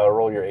guy.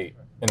 Roll your 8,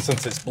 and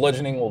since it's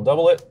bludgeoning, we'll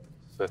double it.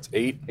 So that's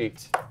 8.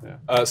 8.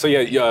 Yeah. So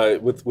yeah,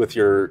 with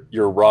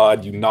your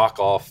rod, you knock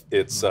off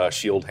its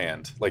shield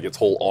hand, like its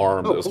whole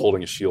arm that was cool.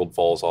 holding a shield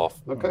falls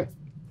off. Okay.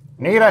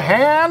 Need a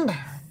hand?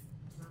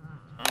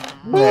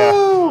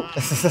 Yeah.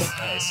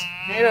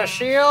 Need a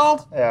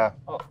shield? Yeah.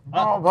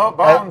 Oh,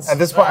 bones. At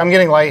this point, I'm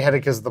getting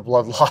lightheaded because of the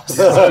blood loss.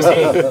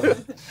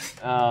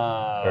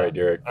 All right,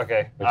 Derek.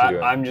 Okay, What you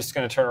doing? I'm just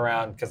going to turn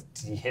around because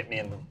he hit me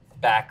in the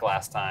back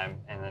last time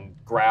and then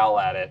growl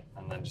at it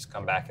and then just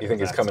come back. You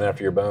think he's coming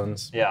after your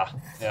bones? Yeah.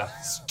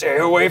 Stay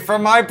away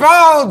from my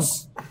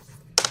bones!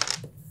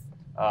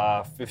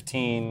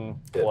 15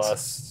 Hits.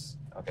 plus,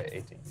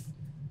 18.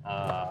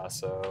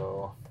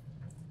 So,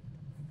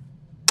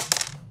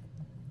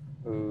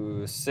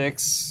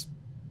 6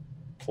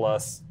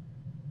 plus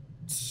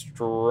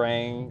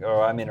strength.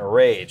 Oh, I'm in a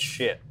rage.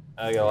 Shit.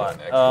 I got a an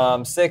lot.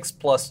 extra. 6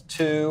 plus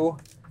 2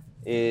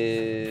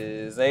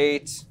 is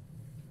 8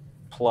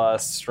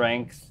 plus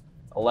strength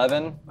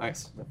 11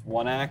 Nice. with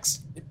 1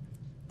 axe.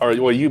 All right.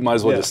 Well, you might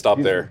as well Yeah, just stop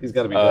he's- there. he's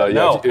gotta be dead. yeah,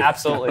 No, if-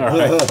 absolutely. All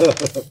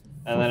right.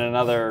 And then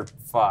another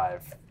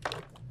 5.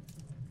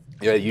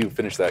 Yeah, you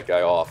finish that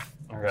guy off.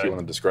 If Okay. you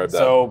want to describe that.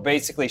 So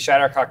basically,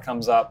 Shattercock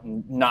comes up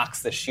and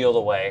knocks the shield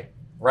away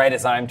right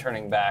as I'm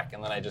turning back,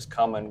 and then I just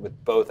come in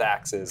with both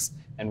axes,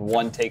 and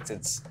one takes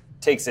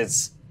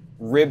its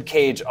rib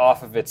cage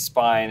off of its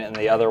spine, and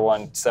the other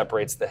one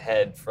separates the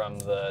head from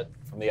the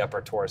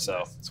upper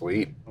torso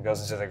Sweet. and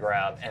goes into the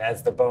ground. And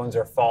as the bones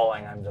are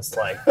falling, I'm just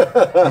like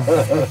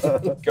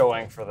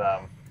going for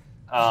them.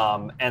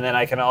 And then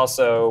I can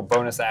also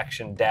bonus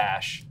action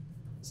dash.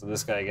 So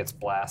this guy gets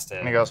blasted.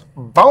 And he goes,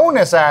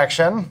 bonus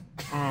action.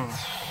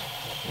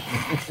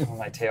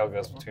 My tail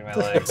goes between my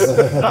legs.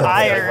 The running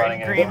ire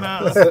in. in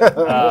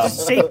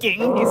Grimo's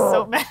shaking. He's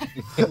so mad.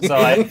 So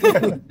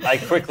I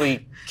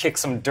quickly kick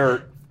some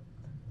dirt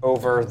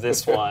over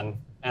this one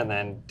and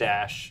then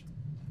dash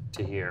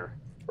to here.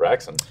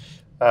 Raxon.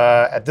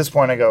 At this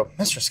point, I go,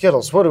 Mr.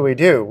 Skittles, what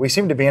do? We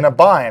seem to be in a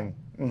bind.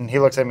 And he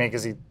looks at me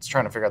because he's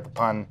trying to figure out the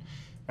pun.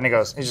 And he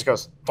just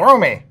goes, throw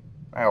me.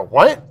 I go,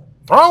 what?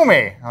 Throw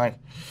me. I'm like,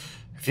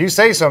 if you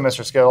say so,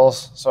 Mr.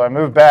 Skittles. So I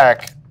move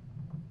back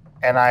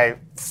and I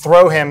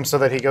throw him so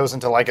that he goes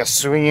into like a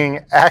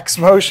swinging axe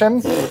motion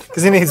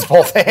because he needs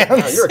both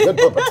hands. You're a good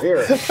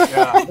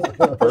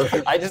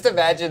puppeteer. I just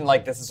imagine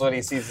like this is what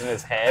he sees in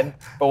his head,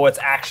 but what's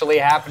actually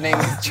happening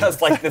is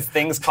just like this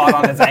thing's caught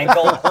on his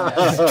ankle,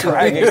 just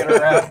dragging it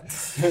around.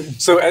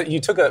 So you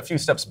took a few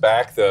steps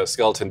back. The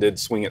skeleton did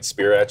swing its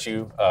spear at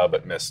you,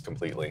 but missed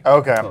completely.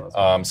 Okay.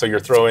 So you're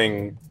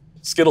throwing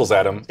Skittles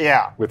at him.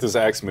 Yeah. With his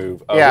axe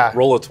move. Yeah.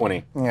 Roll a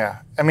 20. Yeah.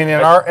 I mean,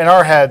 in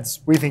our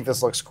heads, we think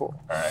this looks cool.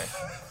 All right.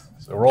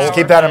 So roll. Just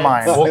keep that in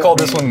mind. We'll call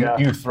this one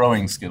you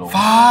throwing Skittles.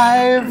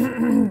 5.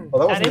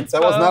 Well, That is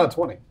that was fun. not a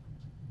 20.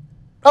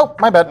 Oh,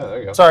 my bad. there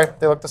you go. Sorry,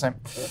 they look the same.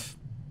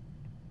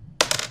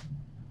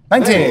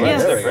 19. Yeah.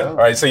 There you go. All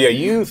right. So yeah,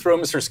 you throw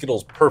Mr.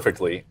 Skittles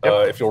perfectly.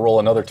 If you'll roll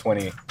another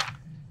 20.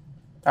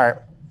 All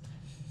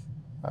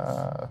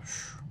right.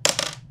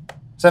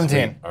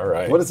 17. All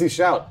right. What does he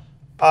shout?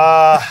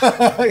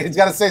 He's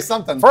got to say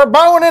something. For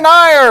bone and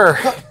ire.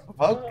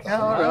 Okay,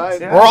 all right.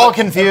 We're all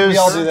confused. We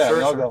all do that.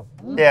 We all go.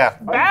 Yeah.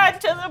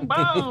 Bad to the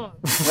bone.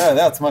 Yeah,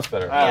 that's much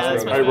better. Yeah,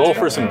 that's All right, roll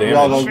for some We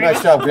all damage. go.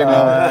 Nice job, Green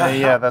Man.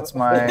 Yeah, that's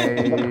my.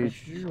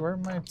 Where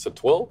am I? It's a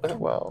 12.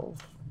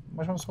 12.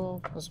 Which one's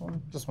 12? This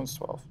one? This one's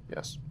 12.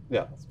 Yes.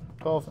 Yeah.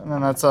 12. And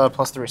then that's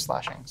plus 3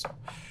 slashing. So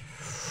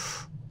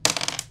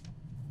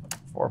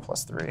 4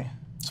 plus 3.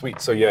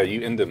 Sweet. So yeah,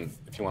 you end him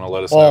if you want to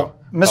let us Well,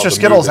 know. how Mr. the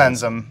Skittles move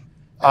ends him.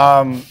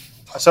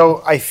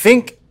 So I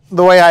think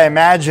the way I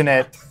imagine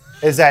it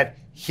is that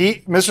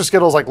Mr.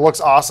 Skittles like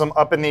looks awesome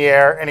up in the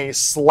air, and he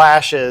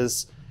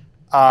slashes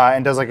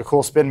and does like a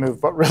cool spin move,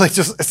 but really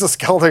just it's a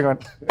skeleton one.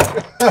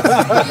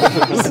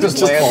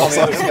 Just lands on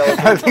the other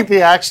skeleton. I think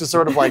the axe just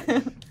sort of like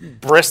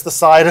brists the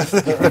side of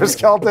their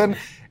skeleton,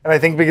 and I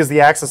think because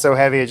the axe is so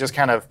heavy, it just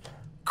kind of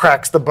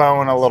cracks the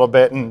bone a little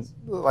bit and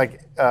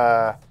like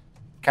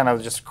kind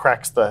of just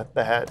cracks the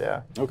head.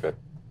 Yeah, Okay.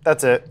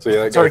 that's it. So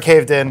yeah, that sort of guy-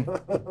 caved in.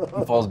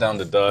 Falls down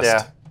to dust.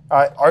 Yeah.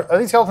 Are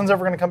these skeletons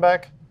ever going to come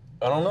back?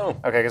 I don't know.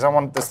 Okay, because I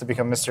want this to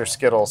become Mr.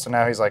 Skittle, so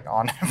now he's like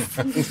on him.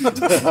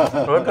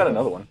 Oh, I've got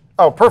another one.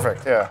 Oh,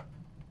 perfect. Yeah.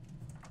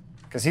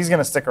 Because he's going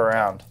to stick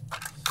around.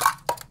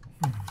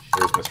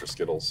 There's Mr.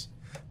 Skittles.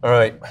 All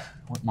right.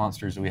 What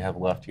monsters do we have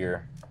left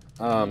here?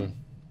 There's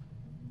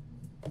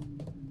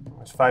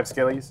 5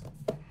 skillies.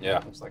 Yeah.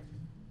 Looks like.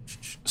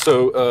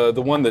 So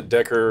the one that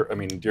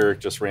Derek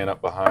just ran up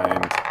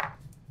behind,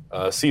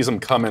 sees him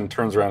coming,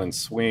 turns around and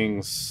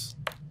swings,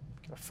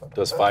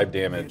 does 5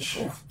 damage.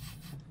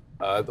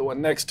 The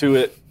one next to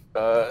it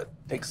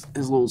takes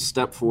his little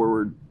step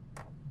forward.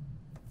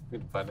 We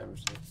did 5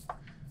 damage.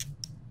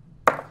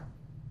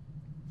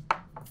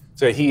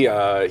 So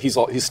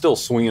he's still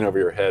swinging over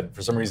your head.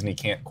 For some reason, he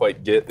can't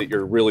quite get that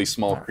you're a really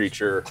small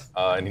creature,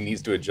 and he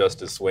needs to adjust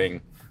his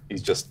swing.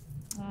 He's just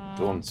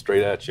going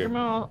straight at you.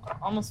 Grimo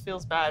almost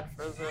feels bad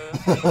for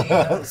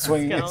the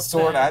Swinging his skeleton.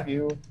 sword at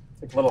you.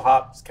 Take a little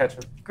hop, just catch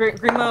it.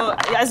 Grimo,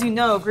 as you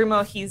know,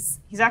 Grimo, he's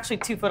actually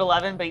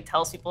 2'11", but he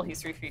tells people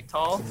he's 3 feet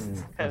tall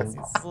because he's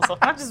a little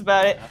self-conscious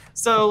about it.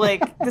 So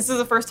like, this is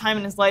the first time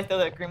in his life though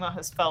that Grimo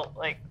has felt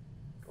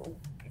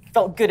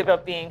good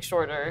about being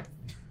shorter.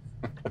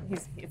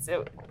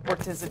 It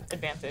worked to his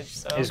advantage.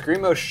 So Is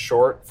Grimo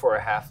short for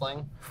a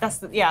halfling? that's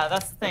the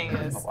thing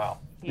is. Oh, wow.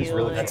 He's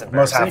really like, short.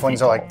 Most Embarrassing.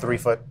 halflings are like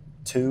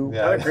 3'2".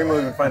 Yeah. How did Grimo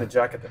even find a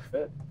jacket that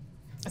fit?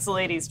 it's a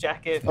lady's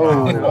jacket.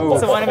 Oh,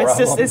 So one of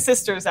problem. his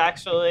sisters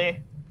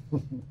actually.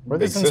 Where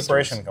did this Big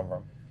inspiration sisters. come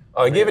from?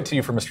 I gave it to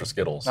you for Mr.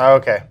 Skittles. Oh,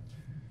 okay.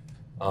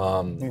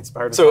 He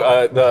inspired us.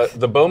 So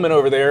the bowman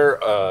over there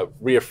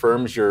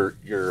reaffirms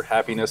your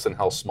happiness and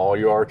how small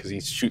you are because he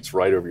shoots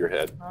right over your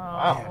head.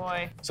 Oh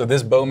boy. So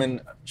this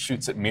bowman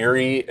shoots at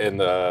Miri, and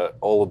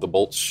all of the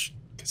bolts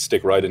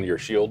stick right into your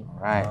shield.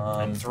 Right.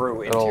 And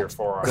through into your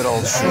forearm. Good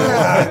old shield.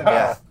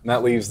 Yeah. And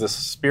that leaves this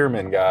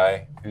spearman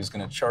guy who's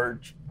going to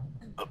charge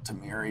up to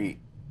Miri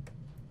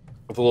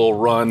with a little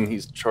run.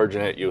 He's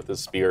charging at you with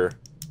his spear.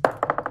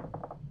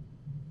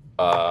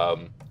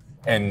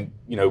 And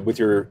with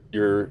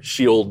your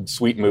shield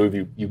sweep move,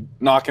 you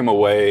knock him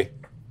away,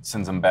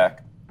 sends him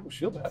back. Oh,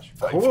 shield dash.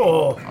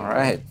 All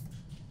right.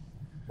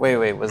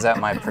 Wait. Was that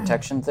my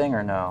protection thing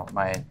or no?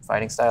 My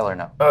fighting style or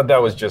no?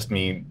 That was just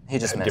me. He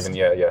just missed.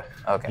 Yeah.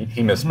 Okay.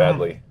 He missed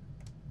badly.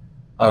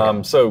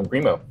 Okay. So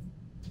Grimo.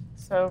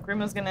 So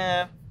Grimo's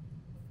gonna.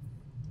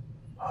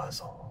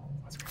 Puzzle.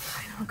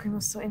 I know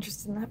Grimo's so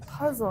interested in that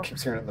puzzle.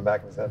 Keeps hearing it in the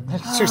back of his head.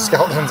 Two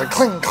skeletons like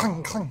cling,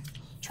 cling, cling.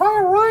 Try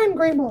a rhyme,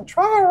 Grimo.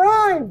 Try a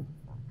rhyme.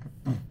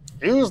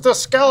 Use the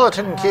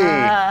skeleton key.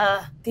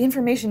 The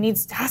information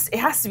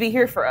has to be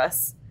here for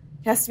us.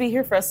 It has to be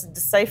here for us to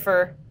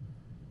decipher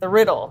the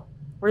riddle.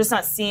 We're just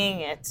not seeing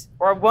it,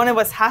 or one of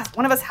us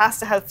has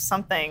to have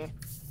something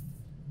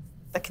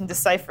that can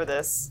decipher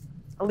this.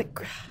 Well,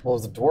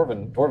 it's a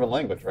dwarven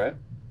language, right?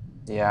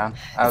 Yeah.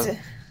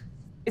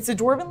 It's a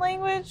dwarven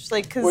language,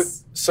 like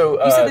because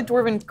So you said the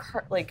dwarven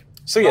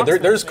So yeah,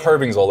 there's locksmiths,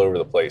 carvings all over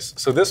the place.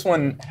 So this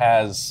one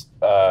has.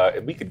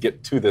 We could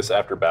get to this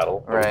after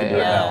battle. Or we can Right, do it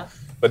yeah. now.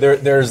 But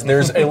there's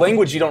a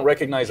language you don't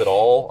recognize at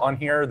all on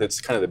here. That's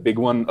kind of the big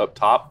one up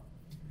top,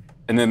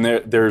 and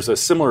then there's a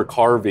similar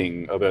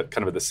carving of a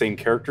kind of the same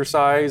character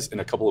size in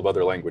a couple of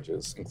other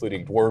languages,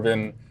 including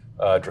Dwarven,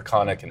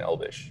 Draconic, and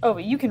Elvish. Oh,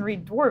 but you can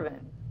read dwarven.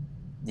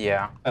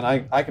 Yeah. And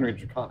I can read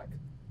Draconic.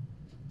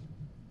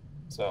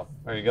 So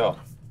there you go.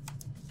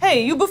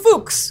 Hey, you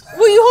bufooks!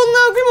 What are you holding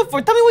out Grimo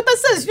for? Tell me what that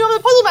says. You know I'm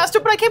the puzzle master,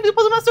 but I can't be the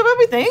puzzle master of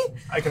everything.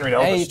 I can read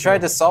Hey, Elvish. you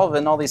tried to solve it,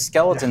 and all these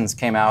skeletons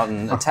came out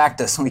and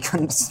attacked us, and we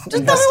couldn't Just tell me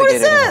investigate what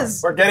it anymore.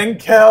 says. We're getting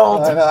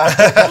killed.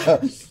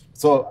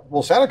 So,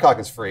 Shadowcock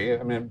is free.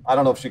 I mean, I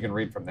don't know if she can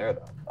read from there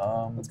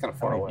though. That's kind of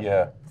far away.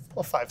 Yeah,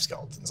 Well, 5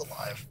 skeletons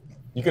alive.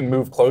 you can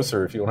move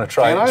closer if you want to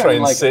try Can I?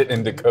 and Like- sit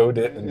and decode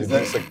it and do Is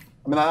that- this.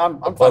 I mean, I'm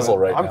fine puzzle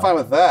with, right I'm now. fine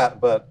with that,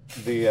 but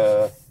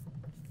the.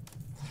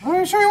 Are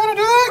you sure you want to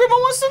do that? Grimo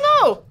wants to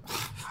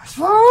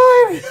know. All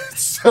right.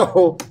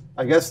 So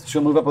I guess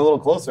she'll move up a little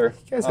closer.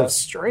 You guys have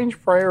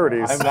strange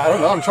priorities. I don't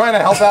know. I'm trying to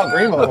help out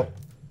Grimo.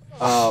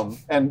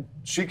 And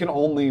she can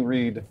only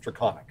read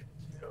Draconic.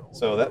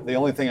 So the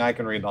only thing I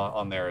can read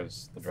on there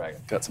is the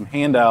dragon. Got some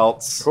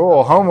handouts.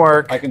 Cool,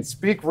 homework. I can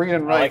speak, read,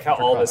 and I write. like how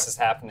all Draconic. this is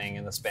happening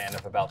in the span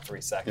of about 3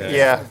 seconds.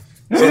 Yeah.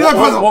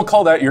 So we'll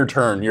call that your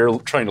turn. You're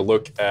trying to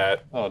look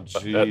at. Oh, At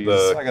jeez.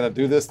 the- I got to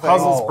do this thing.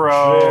 Puzzles, Oh,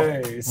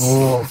 bro.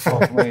 Oh,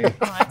 fuck me.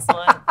 Oh,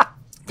 excellent.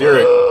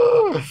 Derek.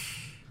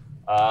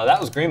 That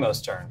was Grimo's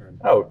turn.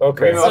 Oh,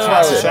 okay. Grimo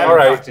wants All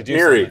right, to do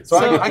Miri. something. So,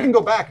 So- I can go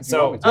back if you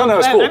So- want me to. No, no,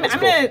 it's but cool. I'm, It's I'm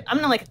cool.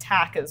 gonna like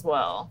attack as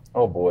well.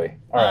 Oh boy.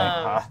 All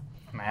right.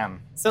 Man.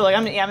 So like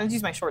I'm gonna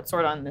use my short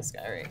sword on this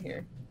guy right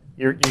here.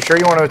 You sure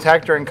you want to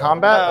attack during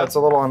combat? That's a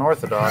little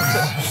unorthodox.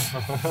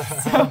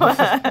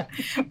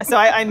 So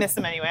I missed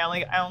him anyway.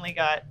 I only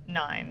got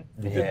 9.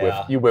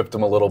 You whipped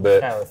him a little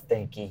bit. That was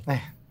stinky.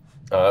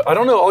 I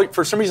don't know.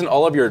 For some reason,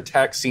 all of your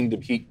attacks seem to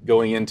be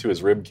going into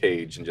his rib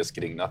cage and just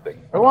getting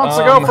nothing. Who wants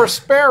to go for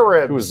spare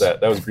ribs? Who was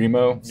that? That was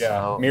Grimo?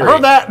 So, Miri. I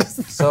heard that.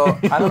 so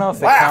I don't know if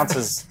it counts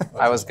as.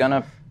 I was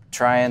gonna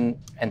try and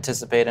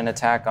anticipate an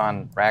attack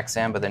on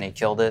Raxan, but then he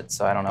killed it.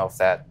 So I don't know if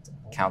that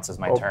counts as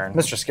my turn.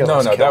 Mr. Skills.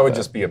 No, that would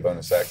just be a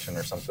bonus action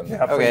or something.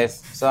 Okay,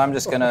 so I'm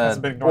just gonna.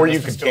 Or you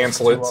could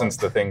cancel it since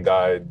the thing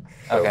died.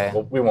 So Okay.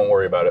 we won't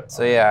worry about it.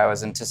 So yeah, I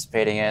was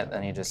anticipating it,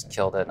 then he just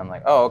killed it. And I'm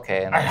like, oh,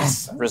 okay. And I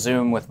just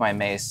resume with my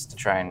mace to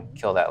try and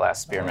kill that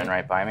last spearman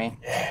right by me.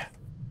 Yeah.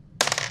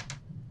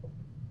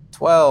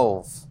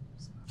 12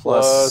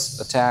 plus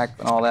attack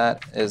and all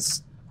that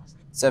is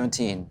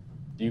 17.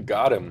 You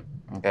got him.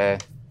 Okay.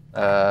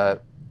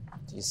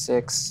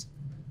 D6.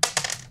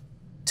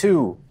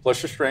 2.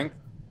 Plus your strength,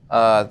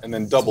 Uh, and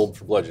then doubled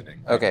for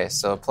bludgeoning. okay,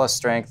 so plus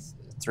strength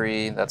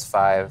 3, that's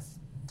 5.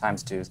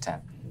 Times 2 is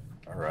 10.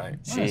 All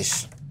right.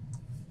 Sheesh.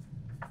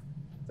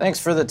 Thanks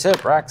for the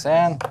tip,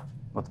 Roxanne.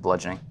 With the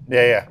bludgeoning.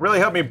 Yeah. Really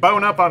helped me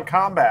bone up on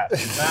combat.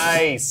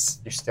 Nice.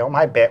 You steal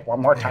my bit one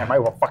more time, I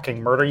will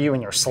fucking murder you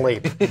in your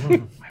sleep.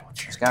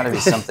 There's got to be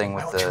something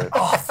with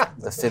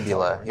the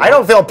fibula. I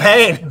don't feel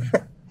pain.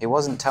 He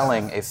wasn't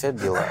telling a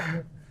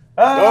fibula.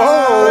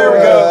 Oh, there we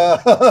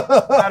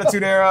go.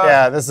 Attitude era.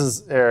 Yeah, this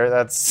is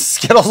that's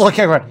Skittles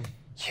looking going.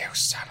 You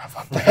son of a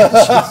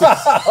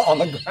bitch. On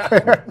the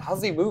ground.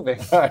 How's he moving?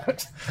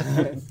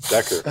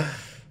 Decker.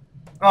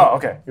 Oh,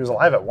 okay. He was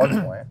alive at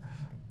one point.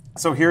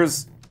 So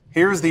here's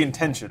the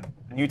intention,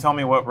 and you tell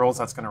me what rolls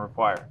that's going to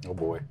require. Oh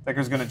boy.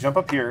 Decker's going to jump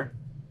up here,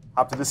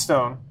 hop to this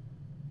stone,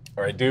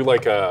 All right. Do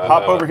like a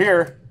hop over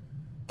here,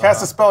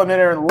 cast a spell in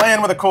midair, and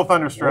land with a cool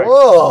thunderstrike.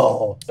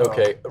 Whoa.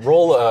 Okay.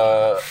 Roll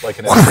like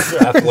an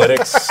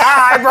athletics.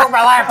 I broke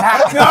my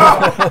laptop.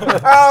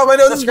 No! Oh, my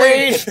nose is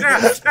bleeding.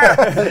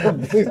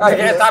 I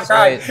can't stop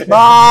crying. Did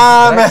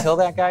Mom! I kill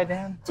that guy,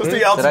 Dan? Just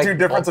the altitude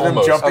difference of him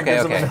Almost. jumping. Okay,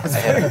 gives him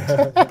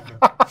okay. a-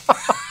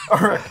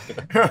 I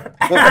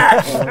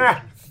hit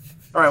him.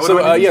 All right, what So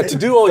do I need? yeah, to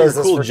do all your Does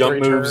this cool for jump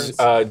 3 moves,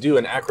 turns? do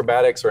an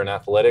acrobatics or an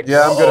athletics.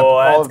 Yeah, I'm good at Oh, all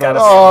that's of got to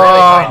those. be a really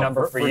high Oh.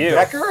 number for you.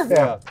 Decker?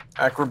 Yeah. It's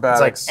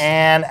Acrobatics. like,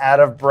 and out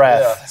of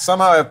breath.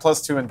 Somehow I have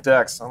 +2 in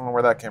Dex. I don't know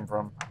where that came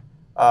from.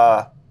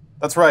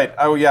 That's right.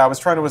 Oh yeah, I was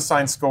trying to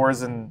assign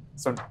scores, and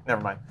so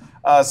never mind.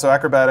 So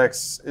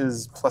acrobatics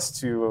is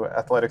 +2,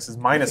 athletics is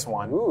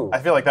 -1. Ooh. I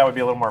feel like that would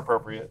be a little more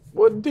appropriate.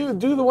 Well, do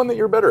the one that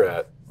you're better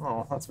at.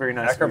 Oh, that's very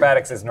nice. of you.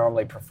 Acrobatics is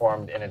normally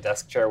performed in a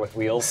desk chair with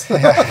wheels.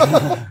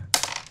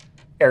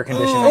 Air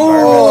conditioned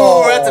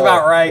Oh, environment. that's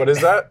about right. What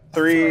is that?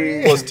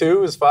 3. Plus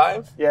 2 is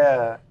 5.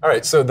 Yeah. All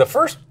right. So the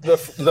first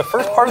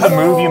part of the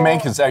move you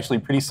make is actually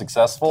pretty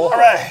successful. All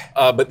right.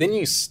 But then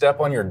you step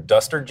on your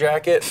duster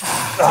jacket,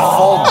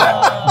 fall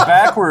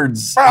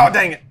backwards. Oh,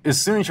 dang it.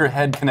 As soon as your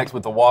head connects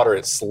with the water,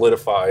 it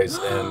solidifies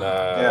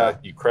and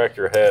you crack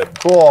your head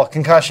Cool.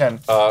 Concussion.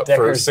 for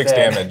Decker's 6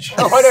 dead. damage.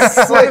 What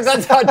if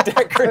that's how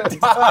Decker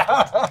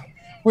died?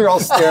 We were all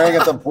staring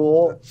at the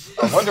pool.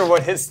 I wonder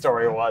what his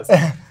story was.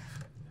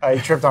 I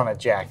tripped on a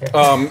jacket.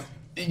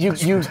 You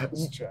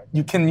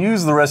can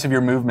use the rest of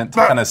your movement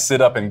to kind of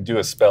sit up and do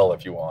a spell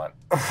if you want.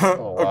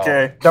 Oh, wow.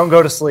 Okay. Don't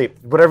go to sleep.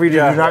 Whatever you do,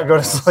 do not go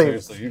to sleep.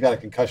 Seriously, you got a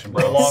concussion, A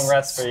bro. long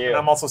rest for And you.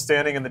 I'm also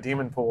standing in the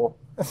demon pool.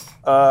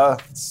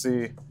 Let's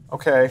see.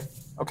 Okay,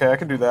 I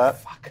can do that.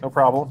 No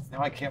problem.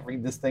 Now I can't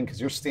read this thing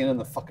because you're standing in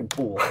the fucking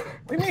pool.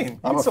 What do you mean?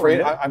 I'm You can still afraid.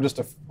 read it. I'm just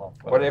a. Well,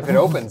 What if it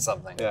opens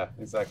something? Yeah,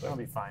 exactly. That'll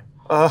be fine.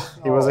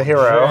 He was a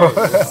hero. Oh,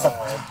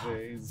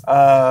 jeez.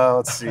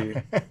 Let's see.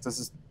 Does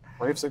this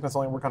wave sickness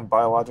only work on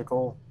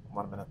biological?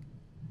 1 minute.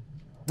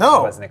 I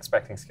No. wasn't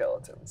expecting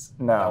skeletons.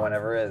 No. No one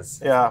ever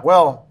is. Yeah.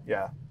 Well.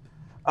 Yeah.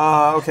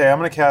 Okay. I'm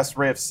gonna cast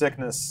Ray of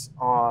Sickness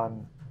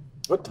on.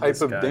 What type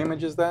This of guy.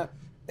 damage is that?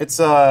 It's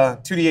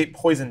 2d8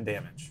 poison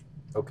damage.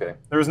 Okay.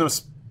 There is no,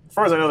 as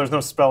far as I know, there's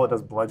no spell that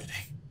does bludgeoning.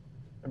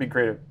 That'd be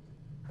great if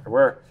there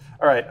were.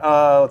 All right.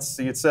 Let's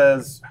see. It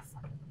says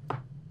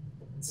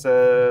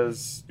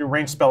do a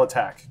ranged spell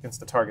attack against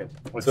the target.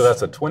 Which, So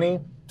that's a 20.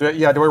 do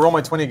I roll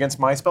my 20 against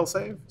my spell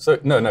save? So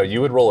no,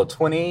 you would roll a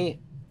 20,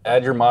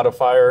 add your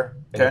modifier,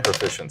 and your Okay.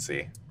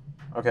 proficiency.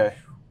 Okay.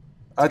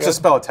 It's a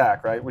spell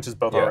attack, right? Which is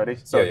both Yeah. already.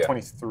 So Yeah.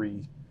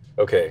 23.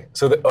 Okay.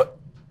 So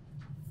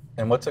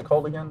and what's it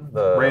called again?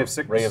 The Ray of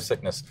Sickness. Ray of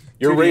Sickness.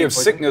 Your 2d8 Ray of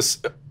poison.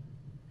 Sickness.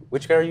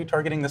 Which guy are you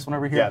targeting? This one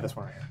over here? Yeah, this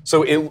one right here.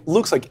 So it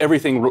looks like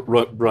everything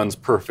runs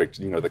perfect.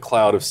 You know, the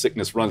cloud of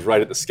sickness runs right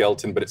at the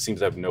skeleton, but it seems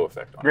to have no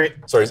effect on Great.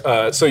 it. Sorry.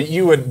 So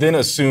you would then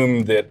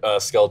assume that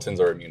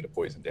skeletons are immune to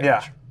poison damage.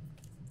 Yeah.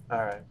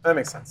 All right. That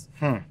makes sense.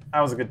 That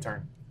was a good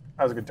turn.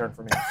 That was a good turn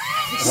for me.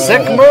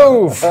 Sick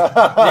move.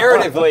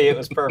 Narratively, it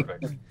was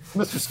perfect.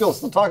 Mr. Skill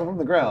still talking from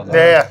the ground.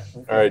 Yeah.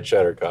 All right,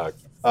 Shattercock.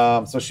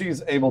 So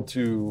she's able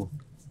to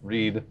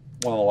read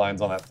one of the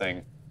lines on that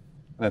thing,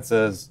 and it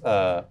says,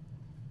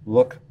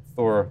 "Look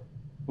Thor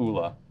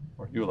Ula,"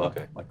 or Eula,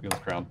 Okay. like Eula's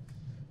crown.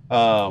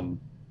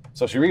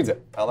 So she reads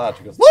it out loud.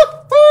 She goes,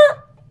 "Look Thor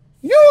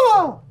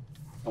Yeah.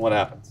 And what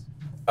happens?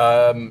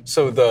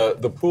 So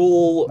the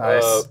pool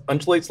Nice.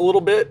 undulates a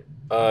little bit.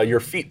 Your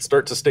feet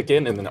start to stick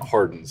in, and then it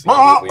hardens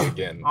Ah! immediately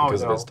again Oh,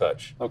 because no. of his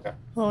touch. Okay.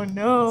 Oh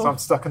no. So I'm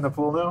stuck in the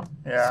pool now?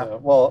 Yeah. So,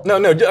 well, No,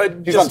 He's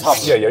just, on top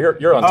of Yeah, it. yeah,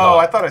 you're on top. Oh,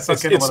 I thought I sunk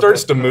It's- in a It little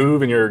starts bit. to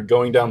move, and you're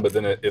going down, but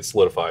then it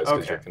solidifies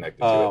because Okay. you're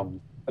connected to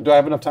do I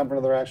have enough time for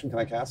another action? Can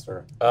I cast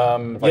or? it.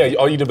 Yeah,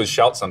 all you did was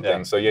shout something,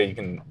 Yeah. so yeah, you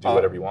can do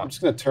whatever you I'm want.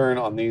 just going to turn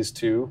on these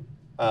two.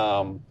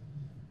 And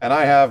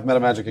I have Meta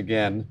Magic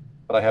again,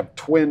 but I have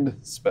Twin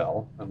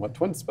Spell. And what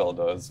Twin Spell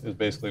does is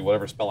basically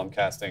whatever spell I'm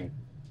casting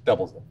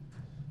doubles it.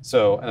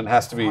 So, and it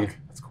has to be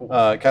That's cool.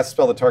 cast a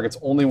spell that targets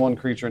only one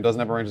creature and doesn't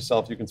have a range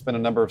itself. You can spend a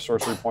number of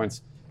sorcery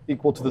points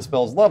equal to the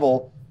spell's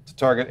level to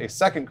target a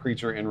second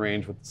creature in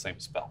range with the same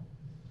spell.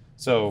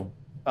 So,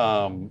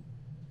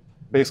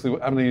 basically,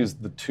 I'm going to use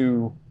the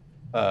two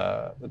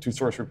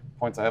sorcery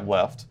points I have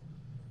left,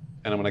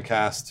 and I'm going to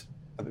cast.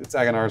 It's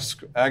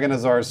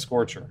Agonizar's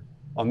Scorcher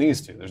on these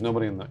two. There's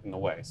nobody in the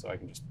way, so I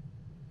can just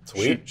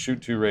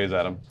shoot 2 rays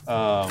at him.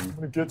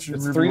 Get you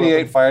It's ruby 3d8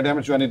 weapon. fire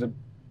damage. Do I need to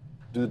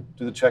do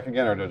the check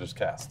again, or do I just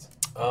cast?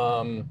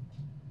 Do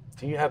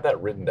you have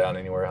that written down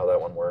anywhere? How that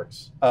one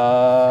works?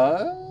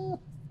 I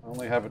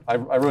only have it. I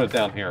wrote it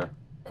down here.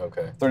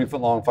 Okay. 30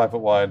 foot long, 5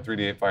 foot wide,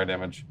 3d8 fire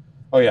damage.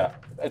 Oh yeah,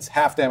 it's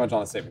half damage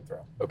on a saving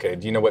throw. Okay.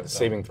 Do you know what the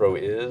saving throw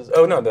is?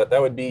 Oh no,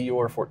 that would be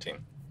your 14.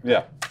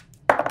 Yeah.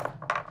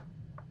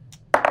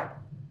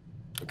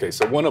 Okay,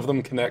 so one of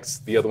them connects,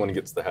 the other one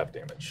gets the half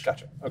damage.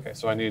 Gotcha. Okay,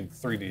 so I need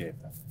 3d8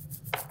 then.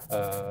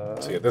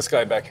 So yeah, this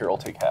guy back here will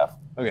take half.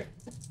 Okay.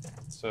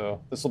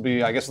 So this will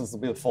be. I guess this will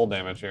be the full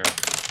damage here.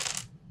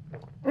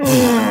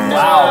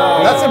 Wow.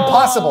 That's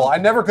impossible. I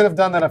never could have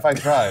done that if I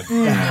tried.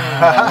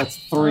 That's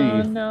 3.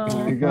 Oh no.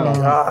 There you go.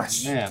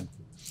 Gosh. Man.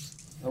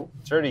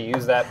 Sure to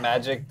use that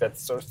magic.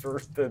 That's what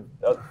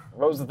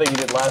was the thing you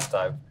did last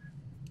time?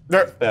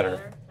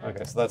 Better.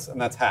 Okay, so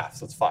that's half.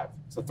 So it's 5.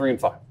 So 3 and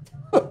 5.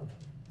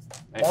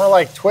 More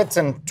like twits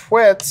and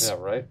twits. Yeah,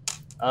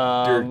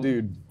 right.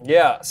 Dude.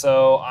 Yeah,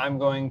 so I'm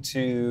going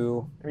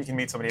to Maybe you can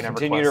meet somebody in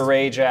continue to EverQuest.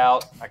 rage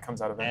out That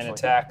comes out eventually. and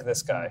attack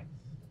this guy.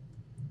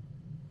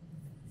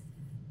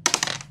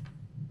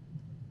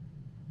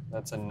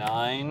 That's a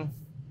 9.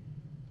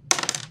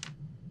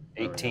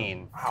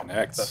 18.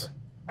 Connects.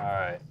 All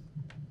right.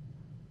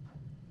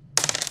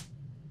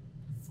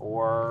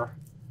 4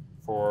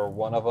 for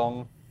one of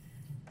them,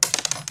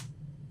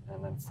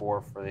 and then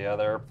 4 for the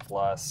other,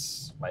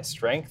 plus my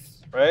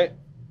strength, right?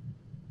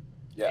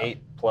 Yeah.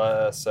 8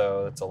 plus,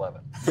 so it's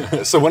 11.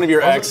 So one of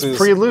your axes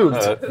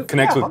Prelude.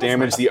 connects with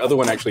damage. The other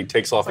one actually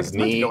takes off his it's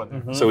meant to knee, go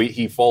in there. so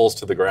he falls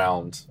to the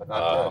ground.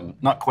 not dead.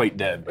 Not quite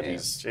dead, but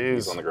he's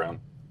Jeez. on the ground.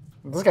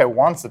 This guy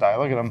wants to die.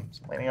 Look at him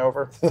He's leaning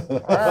over. Oh, he's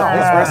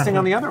resting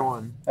on the other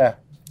one.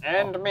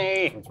 And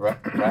me, It's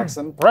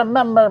Raxon.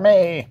 Remember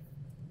me.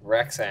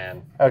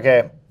 Rexan.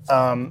 Okay.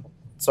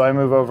 So I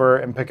move over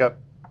and pick up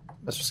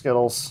Mr.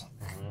 Skittles.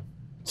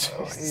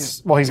 So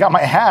he's got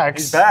my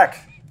axe. He's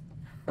back.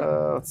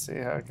 Let's see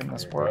how can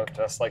this work.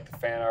 Just like the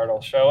fan art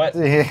will show it.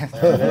 Yeah.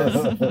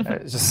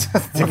 It's just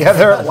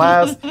together at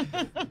last.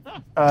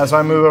 So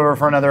I move over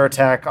for another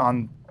attack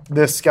on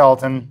this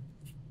skeleton.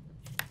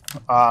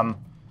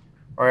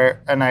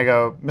 And I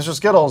go, Mr.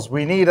 Skittles,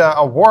 we need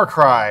a war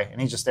cry. And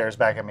he just stares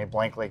back at me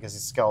blankly because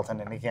he's a skeleton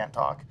and he can't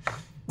talk.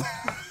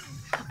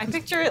 I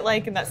picture it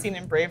like in that scene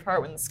in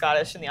Braveheart when the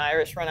Scottish and the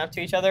Irish run up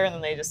to each other and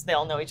then they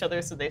all know each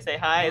other, so they say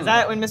hi. Is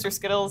that when Mr.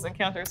 Skittles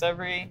encounters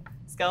every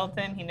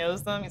skeleton? He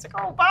knows them. He's like,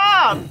 "Oh,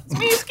 Bob, it's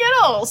me,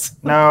 Skittles."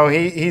 No,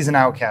 he's an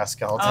outcast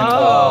skeleton.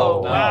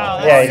 Oh, no.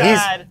 wow, Yeah,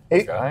 that's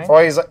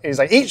sad. he's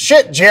like, eat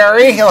shit,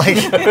 Jerry. Like,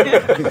 He's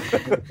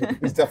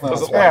definitely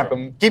Doesn't yeah, like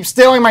him. keep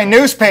stealing my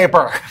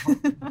newspaper.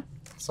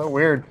 So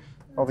weird.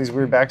 All these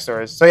weird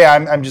backstories. So yeah,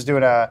 I'm just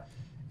doing a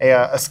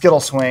Skittle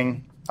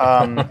swing,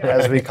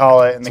 as we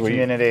call it in the Sweet.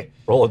 community,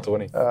 Roll a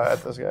 20.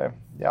 at this guy.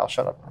 Yeah, I'll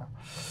shut up now.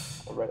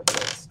 We'll write it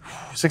this.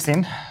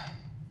 16.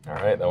 All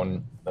right, that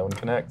one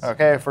connects.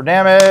 Okay, for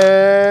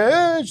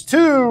damage,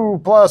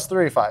 2 plus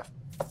 3, 5.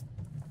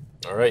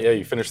 All right, yeah,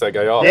 you finish that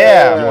guy off.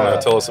 Yeah. You want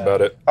to tell us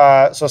about it?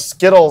 So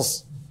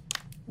Skittles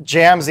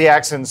jams the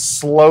axe in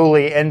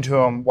slowly into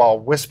him while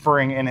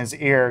whispering in his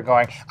ear,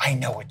 going, "I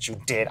know what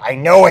you did. I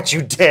know what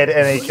you did,"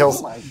 and he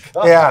kills.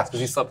 Yeah, Because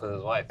he slept with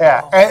his wife.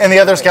 yeah, and the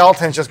other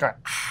skeleton's just going.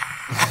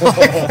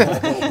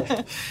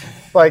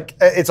 Like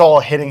it's all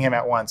hitting him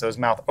at once. So his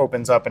mouth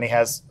opens up and he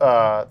has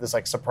this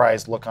like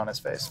surprised look on his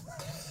face.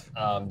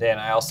 Dan,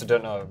 I also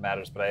don't know if it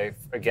matters, but I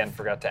again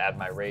forgot to add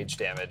my rage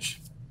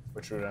damage,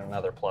 which would have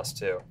another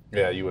 +2.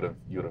 Yeah, you would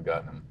have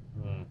gotten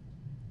him.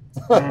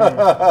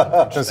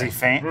 Does he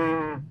faint?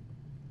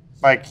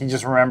 Like he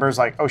just remembers,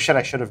 like, oh shit,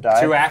 I should have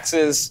died. 2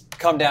 axes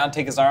come down,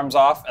 take his arms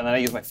off, and then I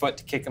use my foot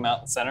to kick him out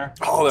in the center.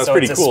 Oh, that's so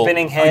pretty it's cool. a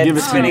spinning I'll head, give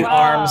it to spinning you.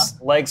 arms,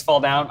 legs fall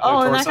down.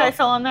 Oh, and that torso. guy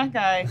fell on that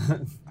guy.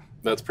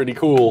 That's pretty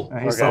cool.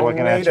 And he's still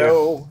looking at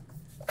you.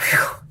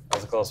 That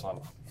was a close one.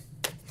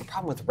 The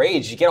problem with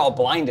rage, you get all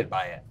blinded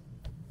by it.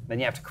 Then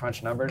you have to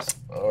crunch numbers.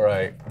 All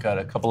right, got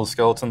a couple of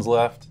skeletons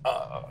left.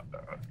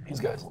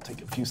 These guys will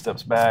take a few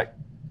steps back.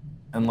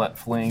 and let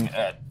fling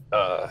at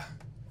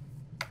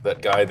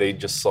that guy they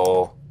just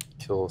saw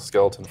kill a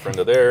skeleton friend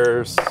of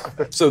theirs.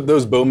 So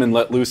those bowmen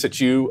let loose at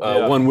you.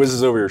 One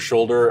whizzes over your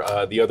shoulder.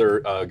 The other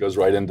goes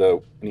right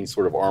into any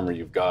sort of armor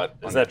you've got.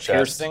 Is that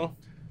piercing?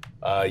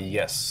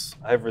 Yes.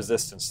 I have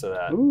resistance to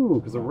that. Ooh,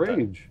 because of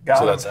range.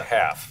 So that's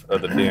half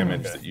of the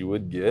damage that you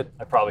would get.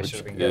 I probably should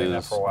have been getting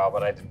that for a while,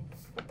 but I didn't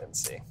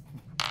see.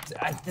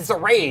 It's a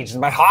rage.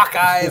 My hawk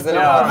eyes. I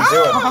don't know what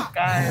I'm doing.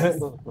 Guys.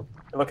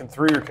 You're looking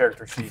through your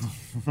character sheet.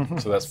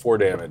 So that's 4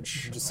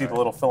 damage. You just see the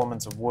little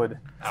filaments of wood.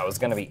 That was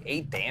going to be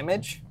 8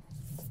 damage?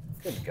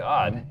 Good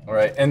God. All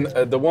right, and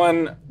the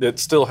one that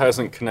still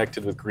hasn't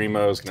connected with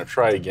Grimo is going to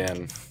try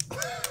again.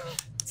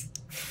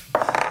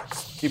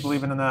 Keep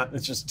believing in that.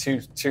 It's just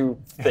two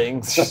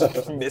things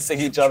just missing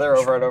each other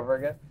over and over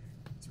again.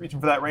 It's reaching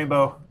for that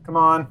rainbow. Come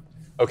on.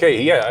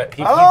 Okay, yeah,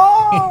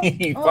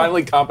 he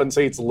finally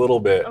compensates a little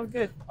bit. Oh,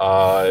 good.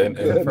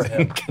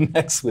 And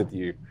connects with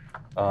you.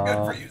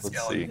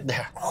 Let's see.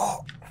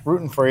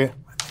 Rooting for you.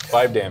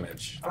 5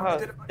 damage.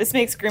 This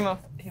makes Grimo,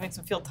 he makes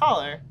him feel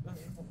taller.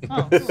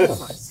 Oh,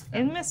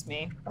 he missed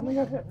me. All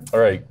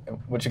right,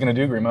 what you going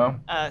to do, Grimo?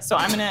 So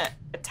I'm going to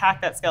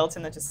attack that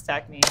skeleton that just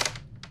attacked me.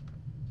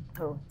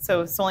 Oh,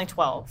 so it's only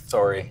 12.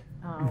 Sorry.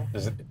 Oh.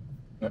 Is it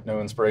no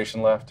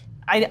inspiration left?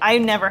 I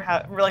never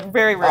have, like,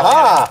 very rarely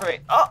Aha! have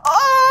inspiration.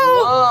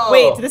 Oh! Whoa.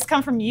 Wait, did this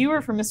come from you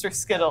or from Mr.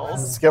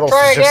 Skittles? Skittles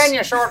Try is just- again,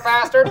 you short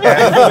bastard.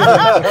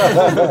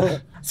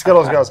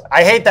 Skittles goes,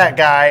 I hate that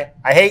guy.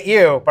 I hate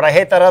you, but I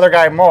hate that other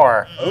guy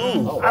more.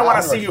 I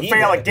want to see you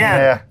fail again.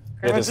 Yeah.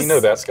 Yeah, does he know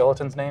that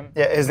skeleton's name?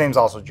 Yeah, his name's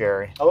also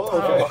Jerry.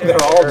 Oh, okay.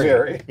 They're all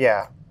Jerry.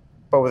 Yeah,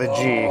 but with a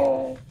G.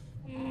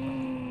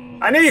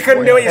 I knew you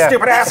couldn't do it, you Yeah.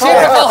 stupid asshole.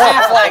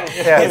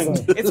 Yeah.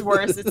 It's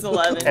worse, it's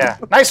 11. Yeah.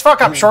 Nice fuck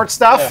up, short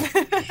stuff.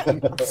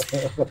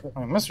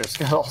 Mr.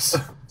 Skittles.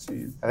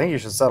 I think you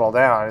should settle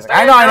down. He's like,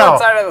 I know.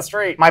 Outside of the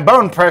street. My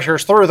bone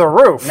pressure's through the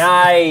roof.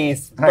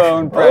 Nice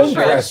bone pressure.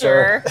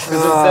 Pressure.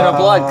 Instead of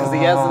blood, because he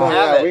doesn't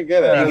have it. We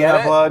get it. He's get not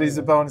it? blood, he's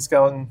a bone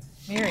skeleton.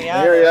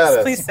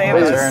 Miriatis, please save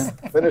us.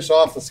 Finish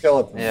off the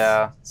skeleton.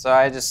 Yeah, so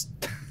I just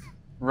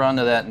run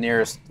to that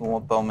nearest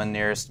bowman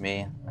nearest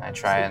me. I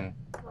try and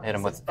hit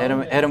him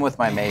with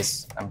my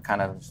mace. I'm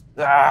kind of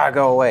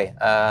go away.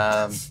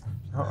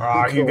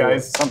 You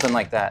guys. Something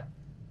like that.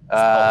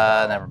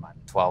 Never mind.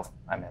 12.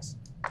 I miss.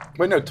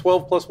 Wait, no,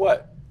 12 plus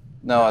what?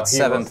 No, it's he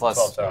 7 was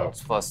plus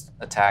 12. plus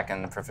attack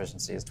and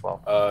proficiency is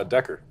 12.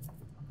 Decker,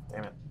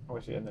 Damn it. I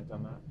wish you hadn't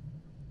done that.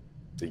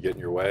 did you get in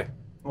your way?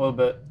 A little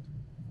bit.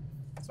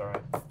 It's all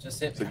right. Just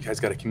hit So you guys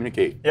got to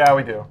communicate. Yeah,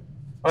 we do.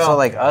 Well, So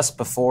like us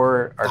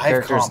before our Dive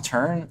character's comp.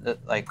 turn,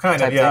 like kind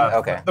type of, yeah. thing.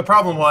 Okay. The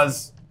problem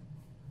was,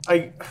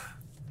 I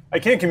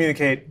can't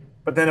communicate,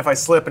 but then if I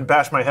slip and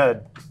bash my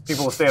head,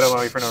 people will stay out of my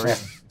way for no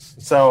reason.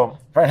 So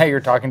Right now you're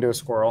talking to a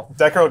squirrel.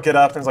 Decker will get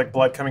up and there's like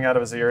blood coming out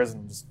of his ears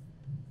and just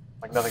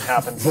like nothing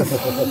happens.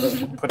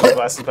 Put his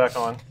glasses back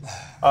on.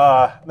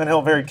 Then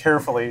he'll very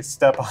carefully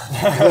step on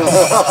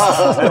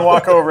and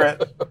walk over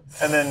it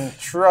and then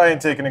try and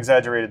take an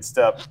exaggerated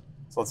step.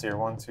 So let's see here.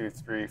 1, 2,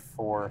 3,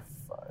 4,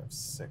 5,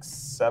 6,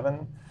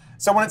 7.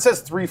 So when it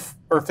says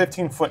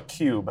 15-foot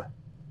cube,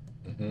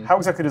 how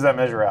exactly does that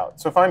measure out?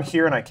 So if I'm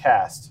here and I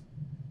cast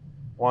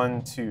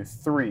 1, 2,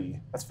 3,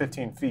 that's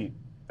 15 feet.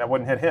 That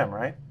wouldn't hit him,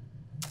 right?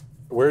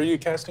 Where are you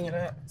casting it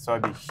at? So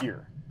I'd be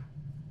here.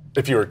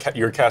 If you were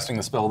you're casting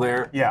the spell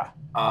there, Yeah.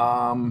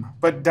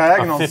 But a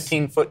diagonals.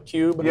 15-foot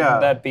cube. Yeah.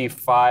 That'd be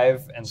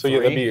 5 and So 3.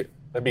 yeah,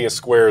 that'd be a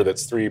square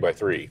that's 3 by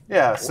 3.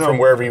 Yeah. So From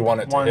wherever you want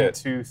it to 1, hit.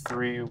 2,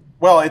 3.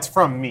 Well, it's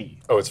from me.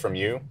 Oh, it's from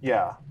you.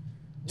 Yeah.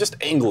 Just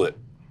angle it.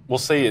 We'll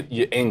say it.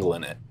 You angle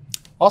in it.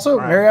 Also,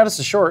 right. Miriatis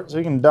is short, so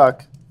you can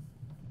duck.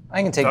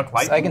 I can take Duck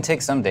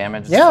lightning? some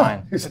damage. It's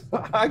Yeah.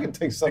 fine. I can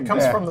take some. It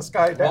comes from the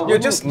sky down. Yeah,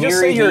 just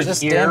say your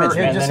just damage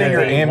me. just say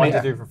your aim.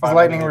 He's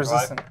lightning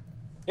resistant.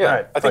 Yeah,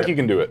 Alright, I think okay. you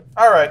can do it.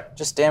 All right.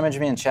 Just damage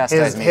me and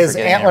chastise me. His for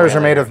getting antlers it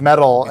are made really. of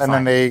metal, and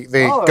then they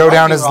Oh, go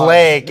down rocky his rods.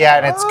 leg. Yeah,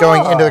 and it's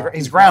going into the.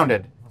 He's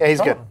grounded. Yeah,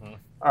 he's good. All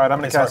right. I'm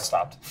gonna cast.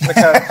 stopped.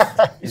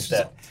 He's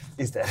dead.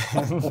 He's dead.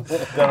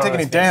 Don't take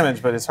any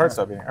damage, but his heart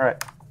stopped beating. All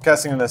right.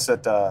 Casting this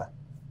at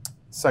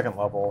second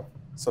level,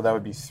 so that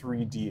would be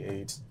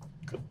 3d8.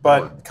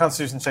 But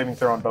Constitution saving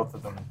throw on both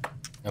of them.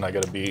 And I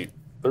got to beat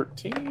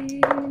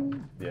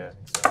 13. Yeah.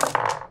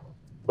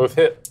 Both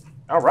hit.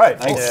 All right.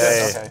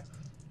 Nice. Shit, okay.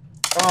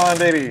 Come on,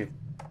 baby.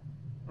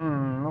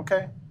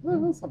 Okay.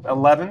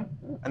 11,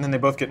 and then they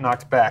both get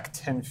knocked back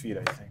 10 feet,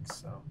 I think.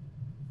 So.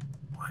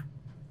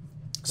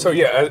 So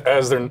yeah,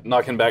 as they're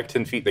knocking back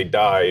 10 feet, they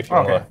die. If you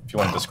Okay.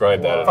 want to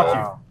describe that. at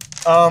all.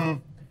 Fuck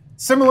you.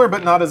 Similar,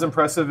 but not as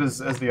impressive as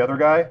the other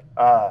guy.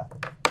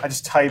 I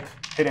just type,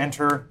 hit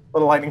enter,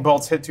 little lightning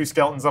bolts hit 2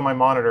 skeletons on my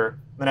monitor.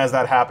 Then as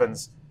that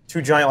happens,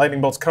 2 giant lightning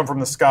bolts come from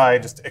the sky,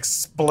 just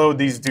explode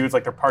these dudes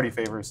like they're party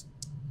favors.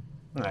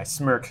 And I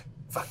smirk.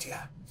 Fuck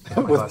yeah.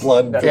 with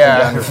blood dripping Yeah.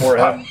 down your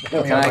forehead.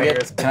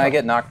 Can I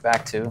get knocked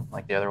back too,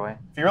 like the other way?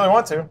 If you really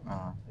want to.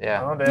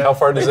 Yeah. Oh, damn. How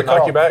far does it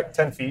knock you back?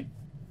 10 feet.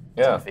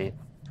 Yeah. 10 feet.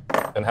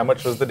 And how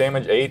much was the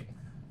damage? 8?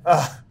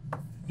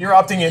 You're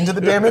opting into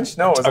the damage?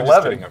 No, it was I'm just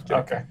 11. kidding, I'm kidding.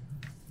 Okay.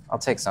 I'll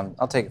take some.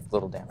 I'll take a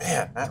little damage.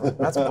 Man,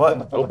 that's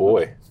blood. Oh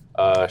boy.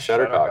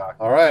 Shattercock.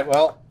 All right,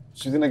 well,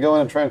 she's going to go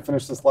in and try and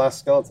finish this last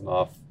skeleton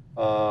off.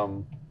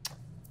 Problem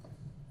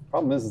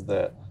is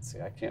that, let's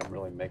see, I can't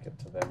really make it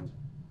to them.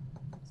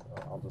 So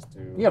I'll just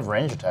do... You have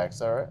range attacks,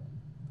 though, right?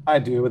 I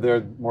do, but there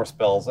are more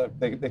spells.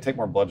 They take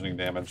more bludgeoning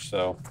damage,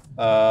 so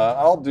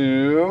I'll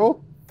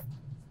do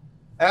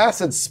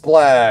Acid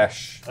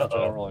Splash. Which I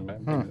don't really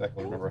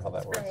exactly remember how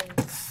that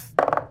works.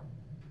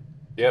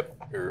 Yep,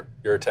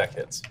 your attack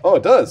hits. Oh,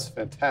 it does.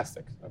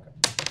 Fantastic. Okay.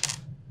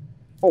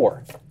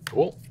 4.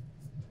 Cool.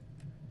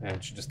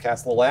 And she just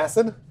casts a little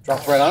acid,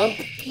 drops right on.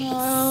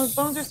 Oh,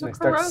 bones are so They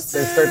start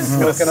corrosive.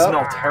 smoking up.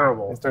 Smell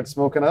terrible. They start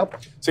smoking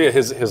up. So yeah,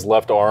 his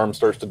left arm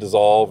starts to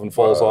dissolve and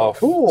falls off.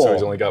 cool. So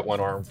he's only got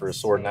one arm for his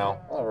sword now.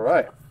 All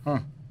right.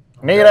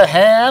 Need a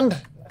hand?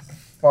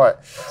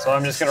 What? So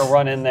I'm just gonna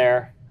run in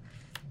there,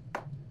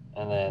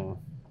 and then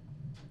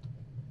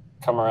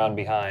come around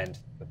behind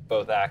with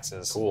both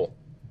axes. Cool.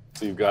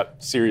 So you've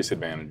got serious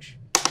advantage.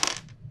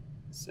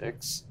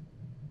 6.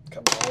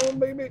 Come on,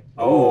 baby.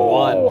 Oh,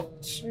 1. Oh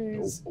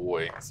Jeez.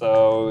 boy,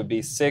 So it would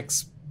be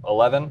 6,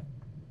 11.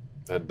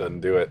 that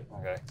doesn't do it.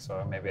 Okay,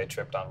 so maybe I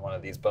tripped on one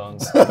of these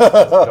bones.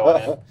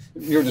 Going in.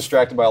 You were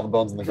distracted by all the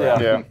bones in the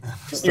ground. Yeah.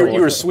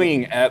 You were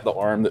swinging at the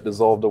arm that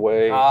dissolved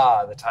away.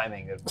 Ah, the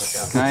timing.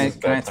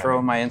 Can I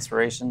throw my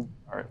inspiration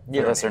or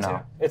You don't yes or need no?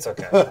 to. It's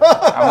okay.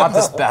 I want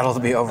this battle to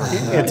be over.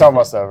 It's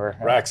almost over.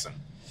 Raxon.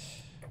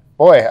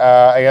 Boy,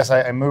 I guess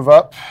I move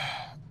up.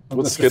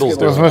 What's Skittles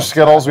There's doing? Mr.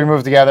 Skittles. We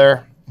move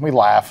together. We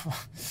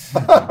laugh.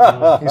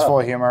 He's full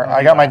of humor.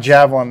 I got my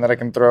javelin that I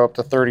can throw up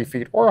to 30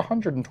 feet or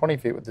 120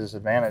 feet with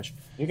disadvantage.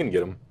 You can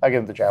get him. I give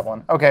him the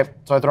javelin. Okay,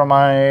 so I throw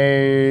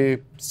my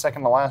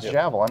second to last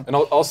javelin. And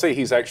I'll say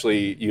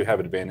you have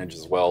advantage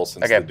as well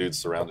since Okay. the dude's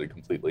surrounded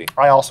completely.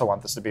 I also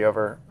want this to be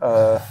over.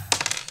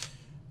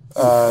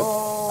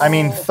 I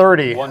mean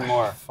 30. One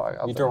more. Fuck,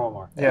 I'll You do throw it. one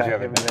more. Yeah, You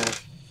have give him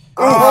advantage.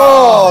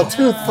 Oh,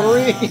 2,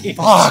 3.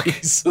 Fuck.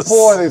 Jesus.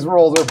 Boy, these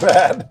rolls are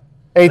bad.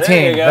 18.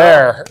 There you go.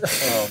 There.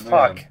 Oh, man.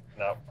 Fuck.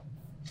 No.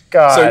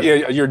 God. So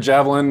yeah, your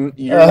javelin,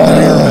 you your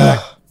back,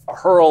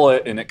 hurl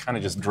it, and it kind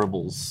of just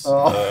dribbles.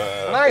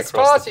 Nice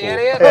across toss, the you pool.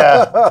 idiot.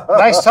 Yeah.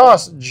 Nice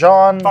toss,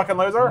 John Fucking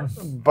loser. All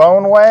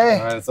Boneway.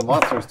 right, it's the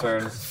monster's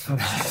turn.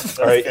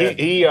 All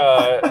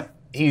right,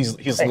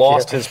 he's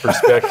lost his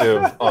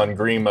perspective on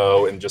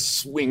Grimo and just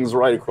swings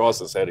right across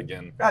his head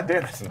again. God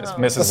damn it. And just The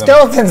misses him.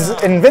 skeleton's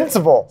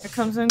invincible. Here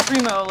comes in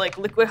Grimo, like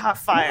liquid hot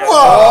fire.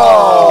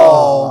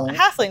 Oh. A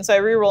halfling, so I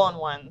reroll on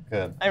 1.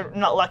 Good. I'm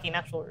not lucky,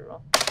 natural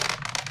reroll.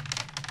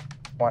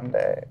 One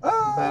day.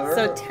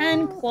 So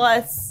 10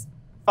 plus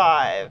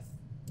 5.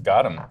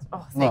 Got him.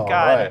 Oh, thank All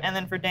God. right. And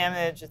then for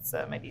damage, it's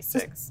my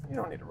d6. You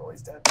don't need to roll.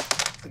 He's dead.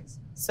 Please.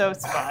 So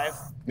it's 5.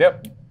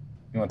 Yep.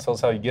 You want to tell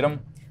us how you get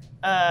him?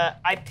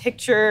 I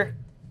picture,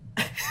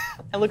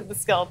 I look at the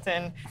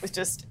skeleton with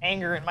just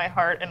anger in my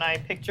heart, and I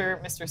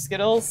picture Mr.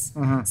 Skittles.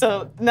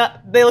 So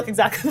they look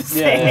exactly the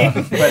same. Yeah,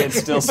 yeah. But it's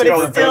still But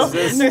it's still,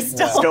 Skittles. they're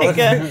still Skeleton. like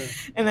a,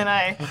 and then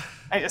I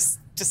just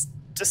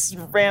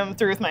ram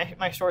through with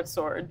my short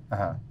sword.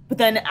 Uh-huh. But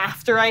then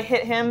after I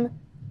hit him,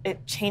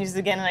 it changes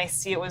again, and I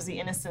see it was the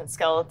innocent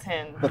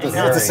skeleton. But and it's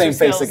not the same Mr.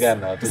 face Skittles.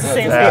 again, though. It's the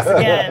same face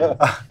again.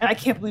 And I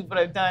can't believe what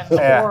I've done. The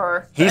Yeah.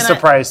 horror. He's And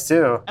surprised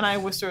too. And I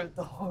whisper,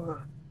 the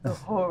horror, the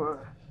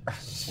horror.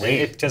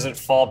 Does it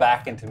fall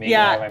back into me?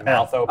 Yeah. When I have my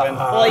mouth open.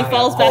 Well, he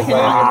falls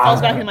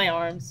back in my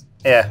arms.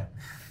 Yeah.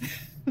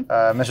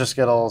 Mr.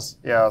 Skittles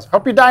yells,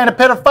 "Hope you die in a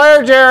pit of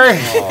fire, Jerry."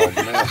 Oh,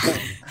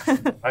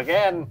 man.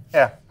 Again.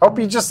 Yeah. Hope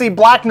you just see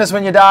blackness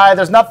when you die.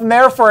 There's nothing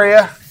there for you.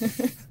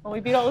 Well, we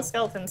beat all the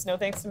skeletons, no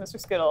thanks to Mr.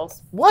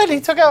 Skittles. What? He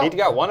took out. He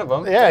got one of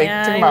them. Yeah, he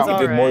Yeah, took him he was out. all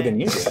He did more right. than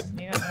you did.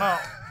 Yeah, well,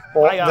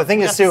 Well, the thing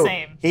we is got the too,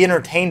 same. he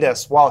entertained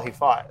us while he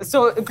fought.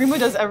 So Grimo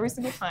does every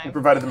single time.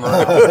 Provided the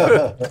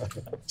morale.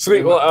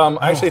 Sweet. Well,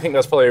 I actually think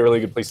that's probably a really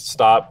good place to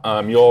stop.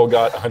 You all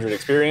got 100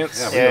 experience.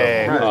 Yeah,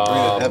 Yeah. we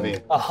got breathing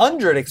heavy.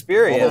 100 All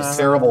experience. those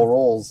terrible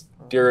rolls.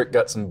 Derek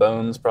got some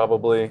bones,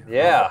 probably.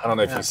 Yeah. I don't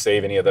know if you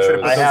save any of those.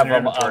 Should've I have in your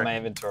them on inventory. my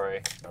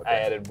inventory. I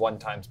added 1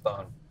 times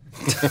bone.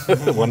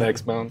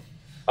 1x bone.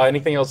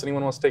 Anything else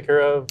anyone wants to take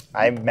care of?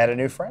 I met a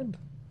new friend.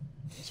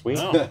 Sweet.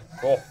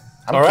 Cool.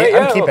 I'm All right.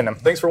 I'm keeping him.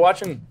 Thanks for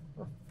watching.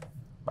 All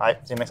right.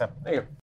 See you next time. There you go.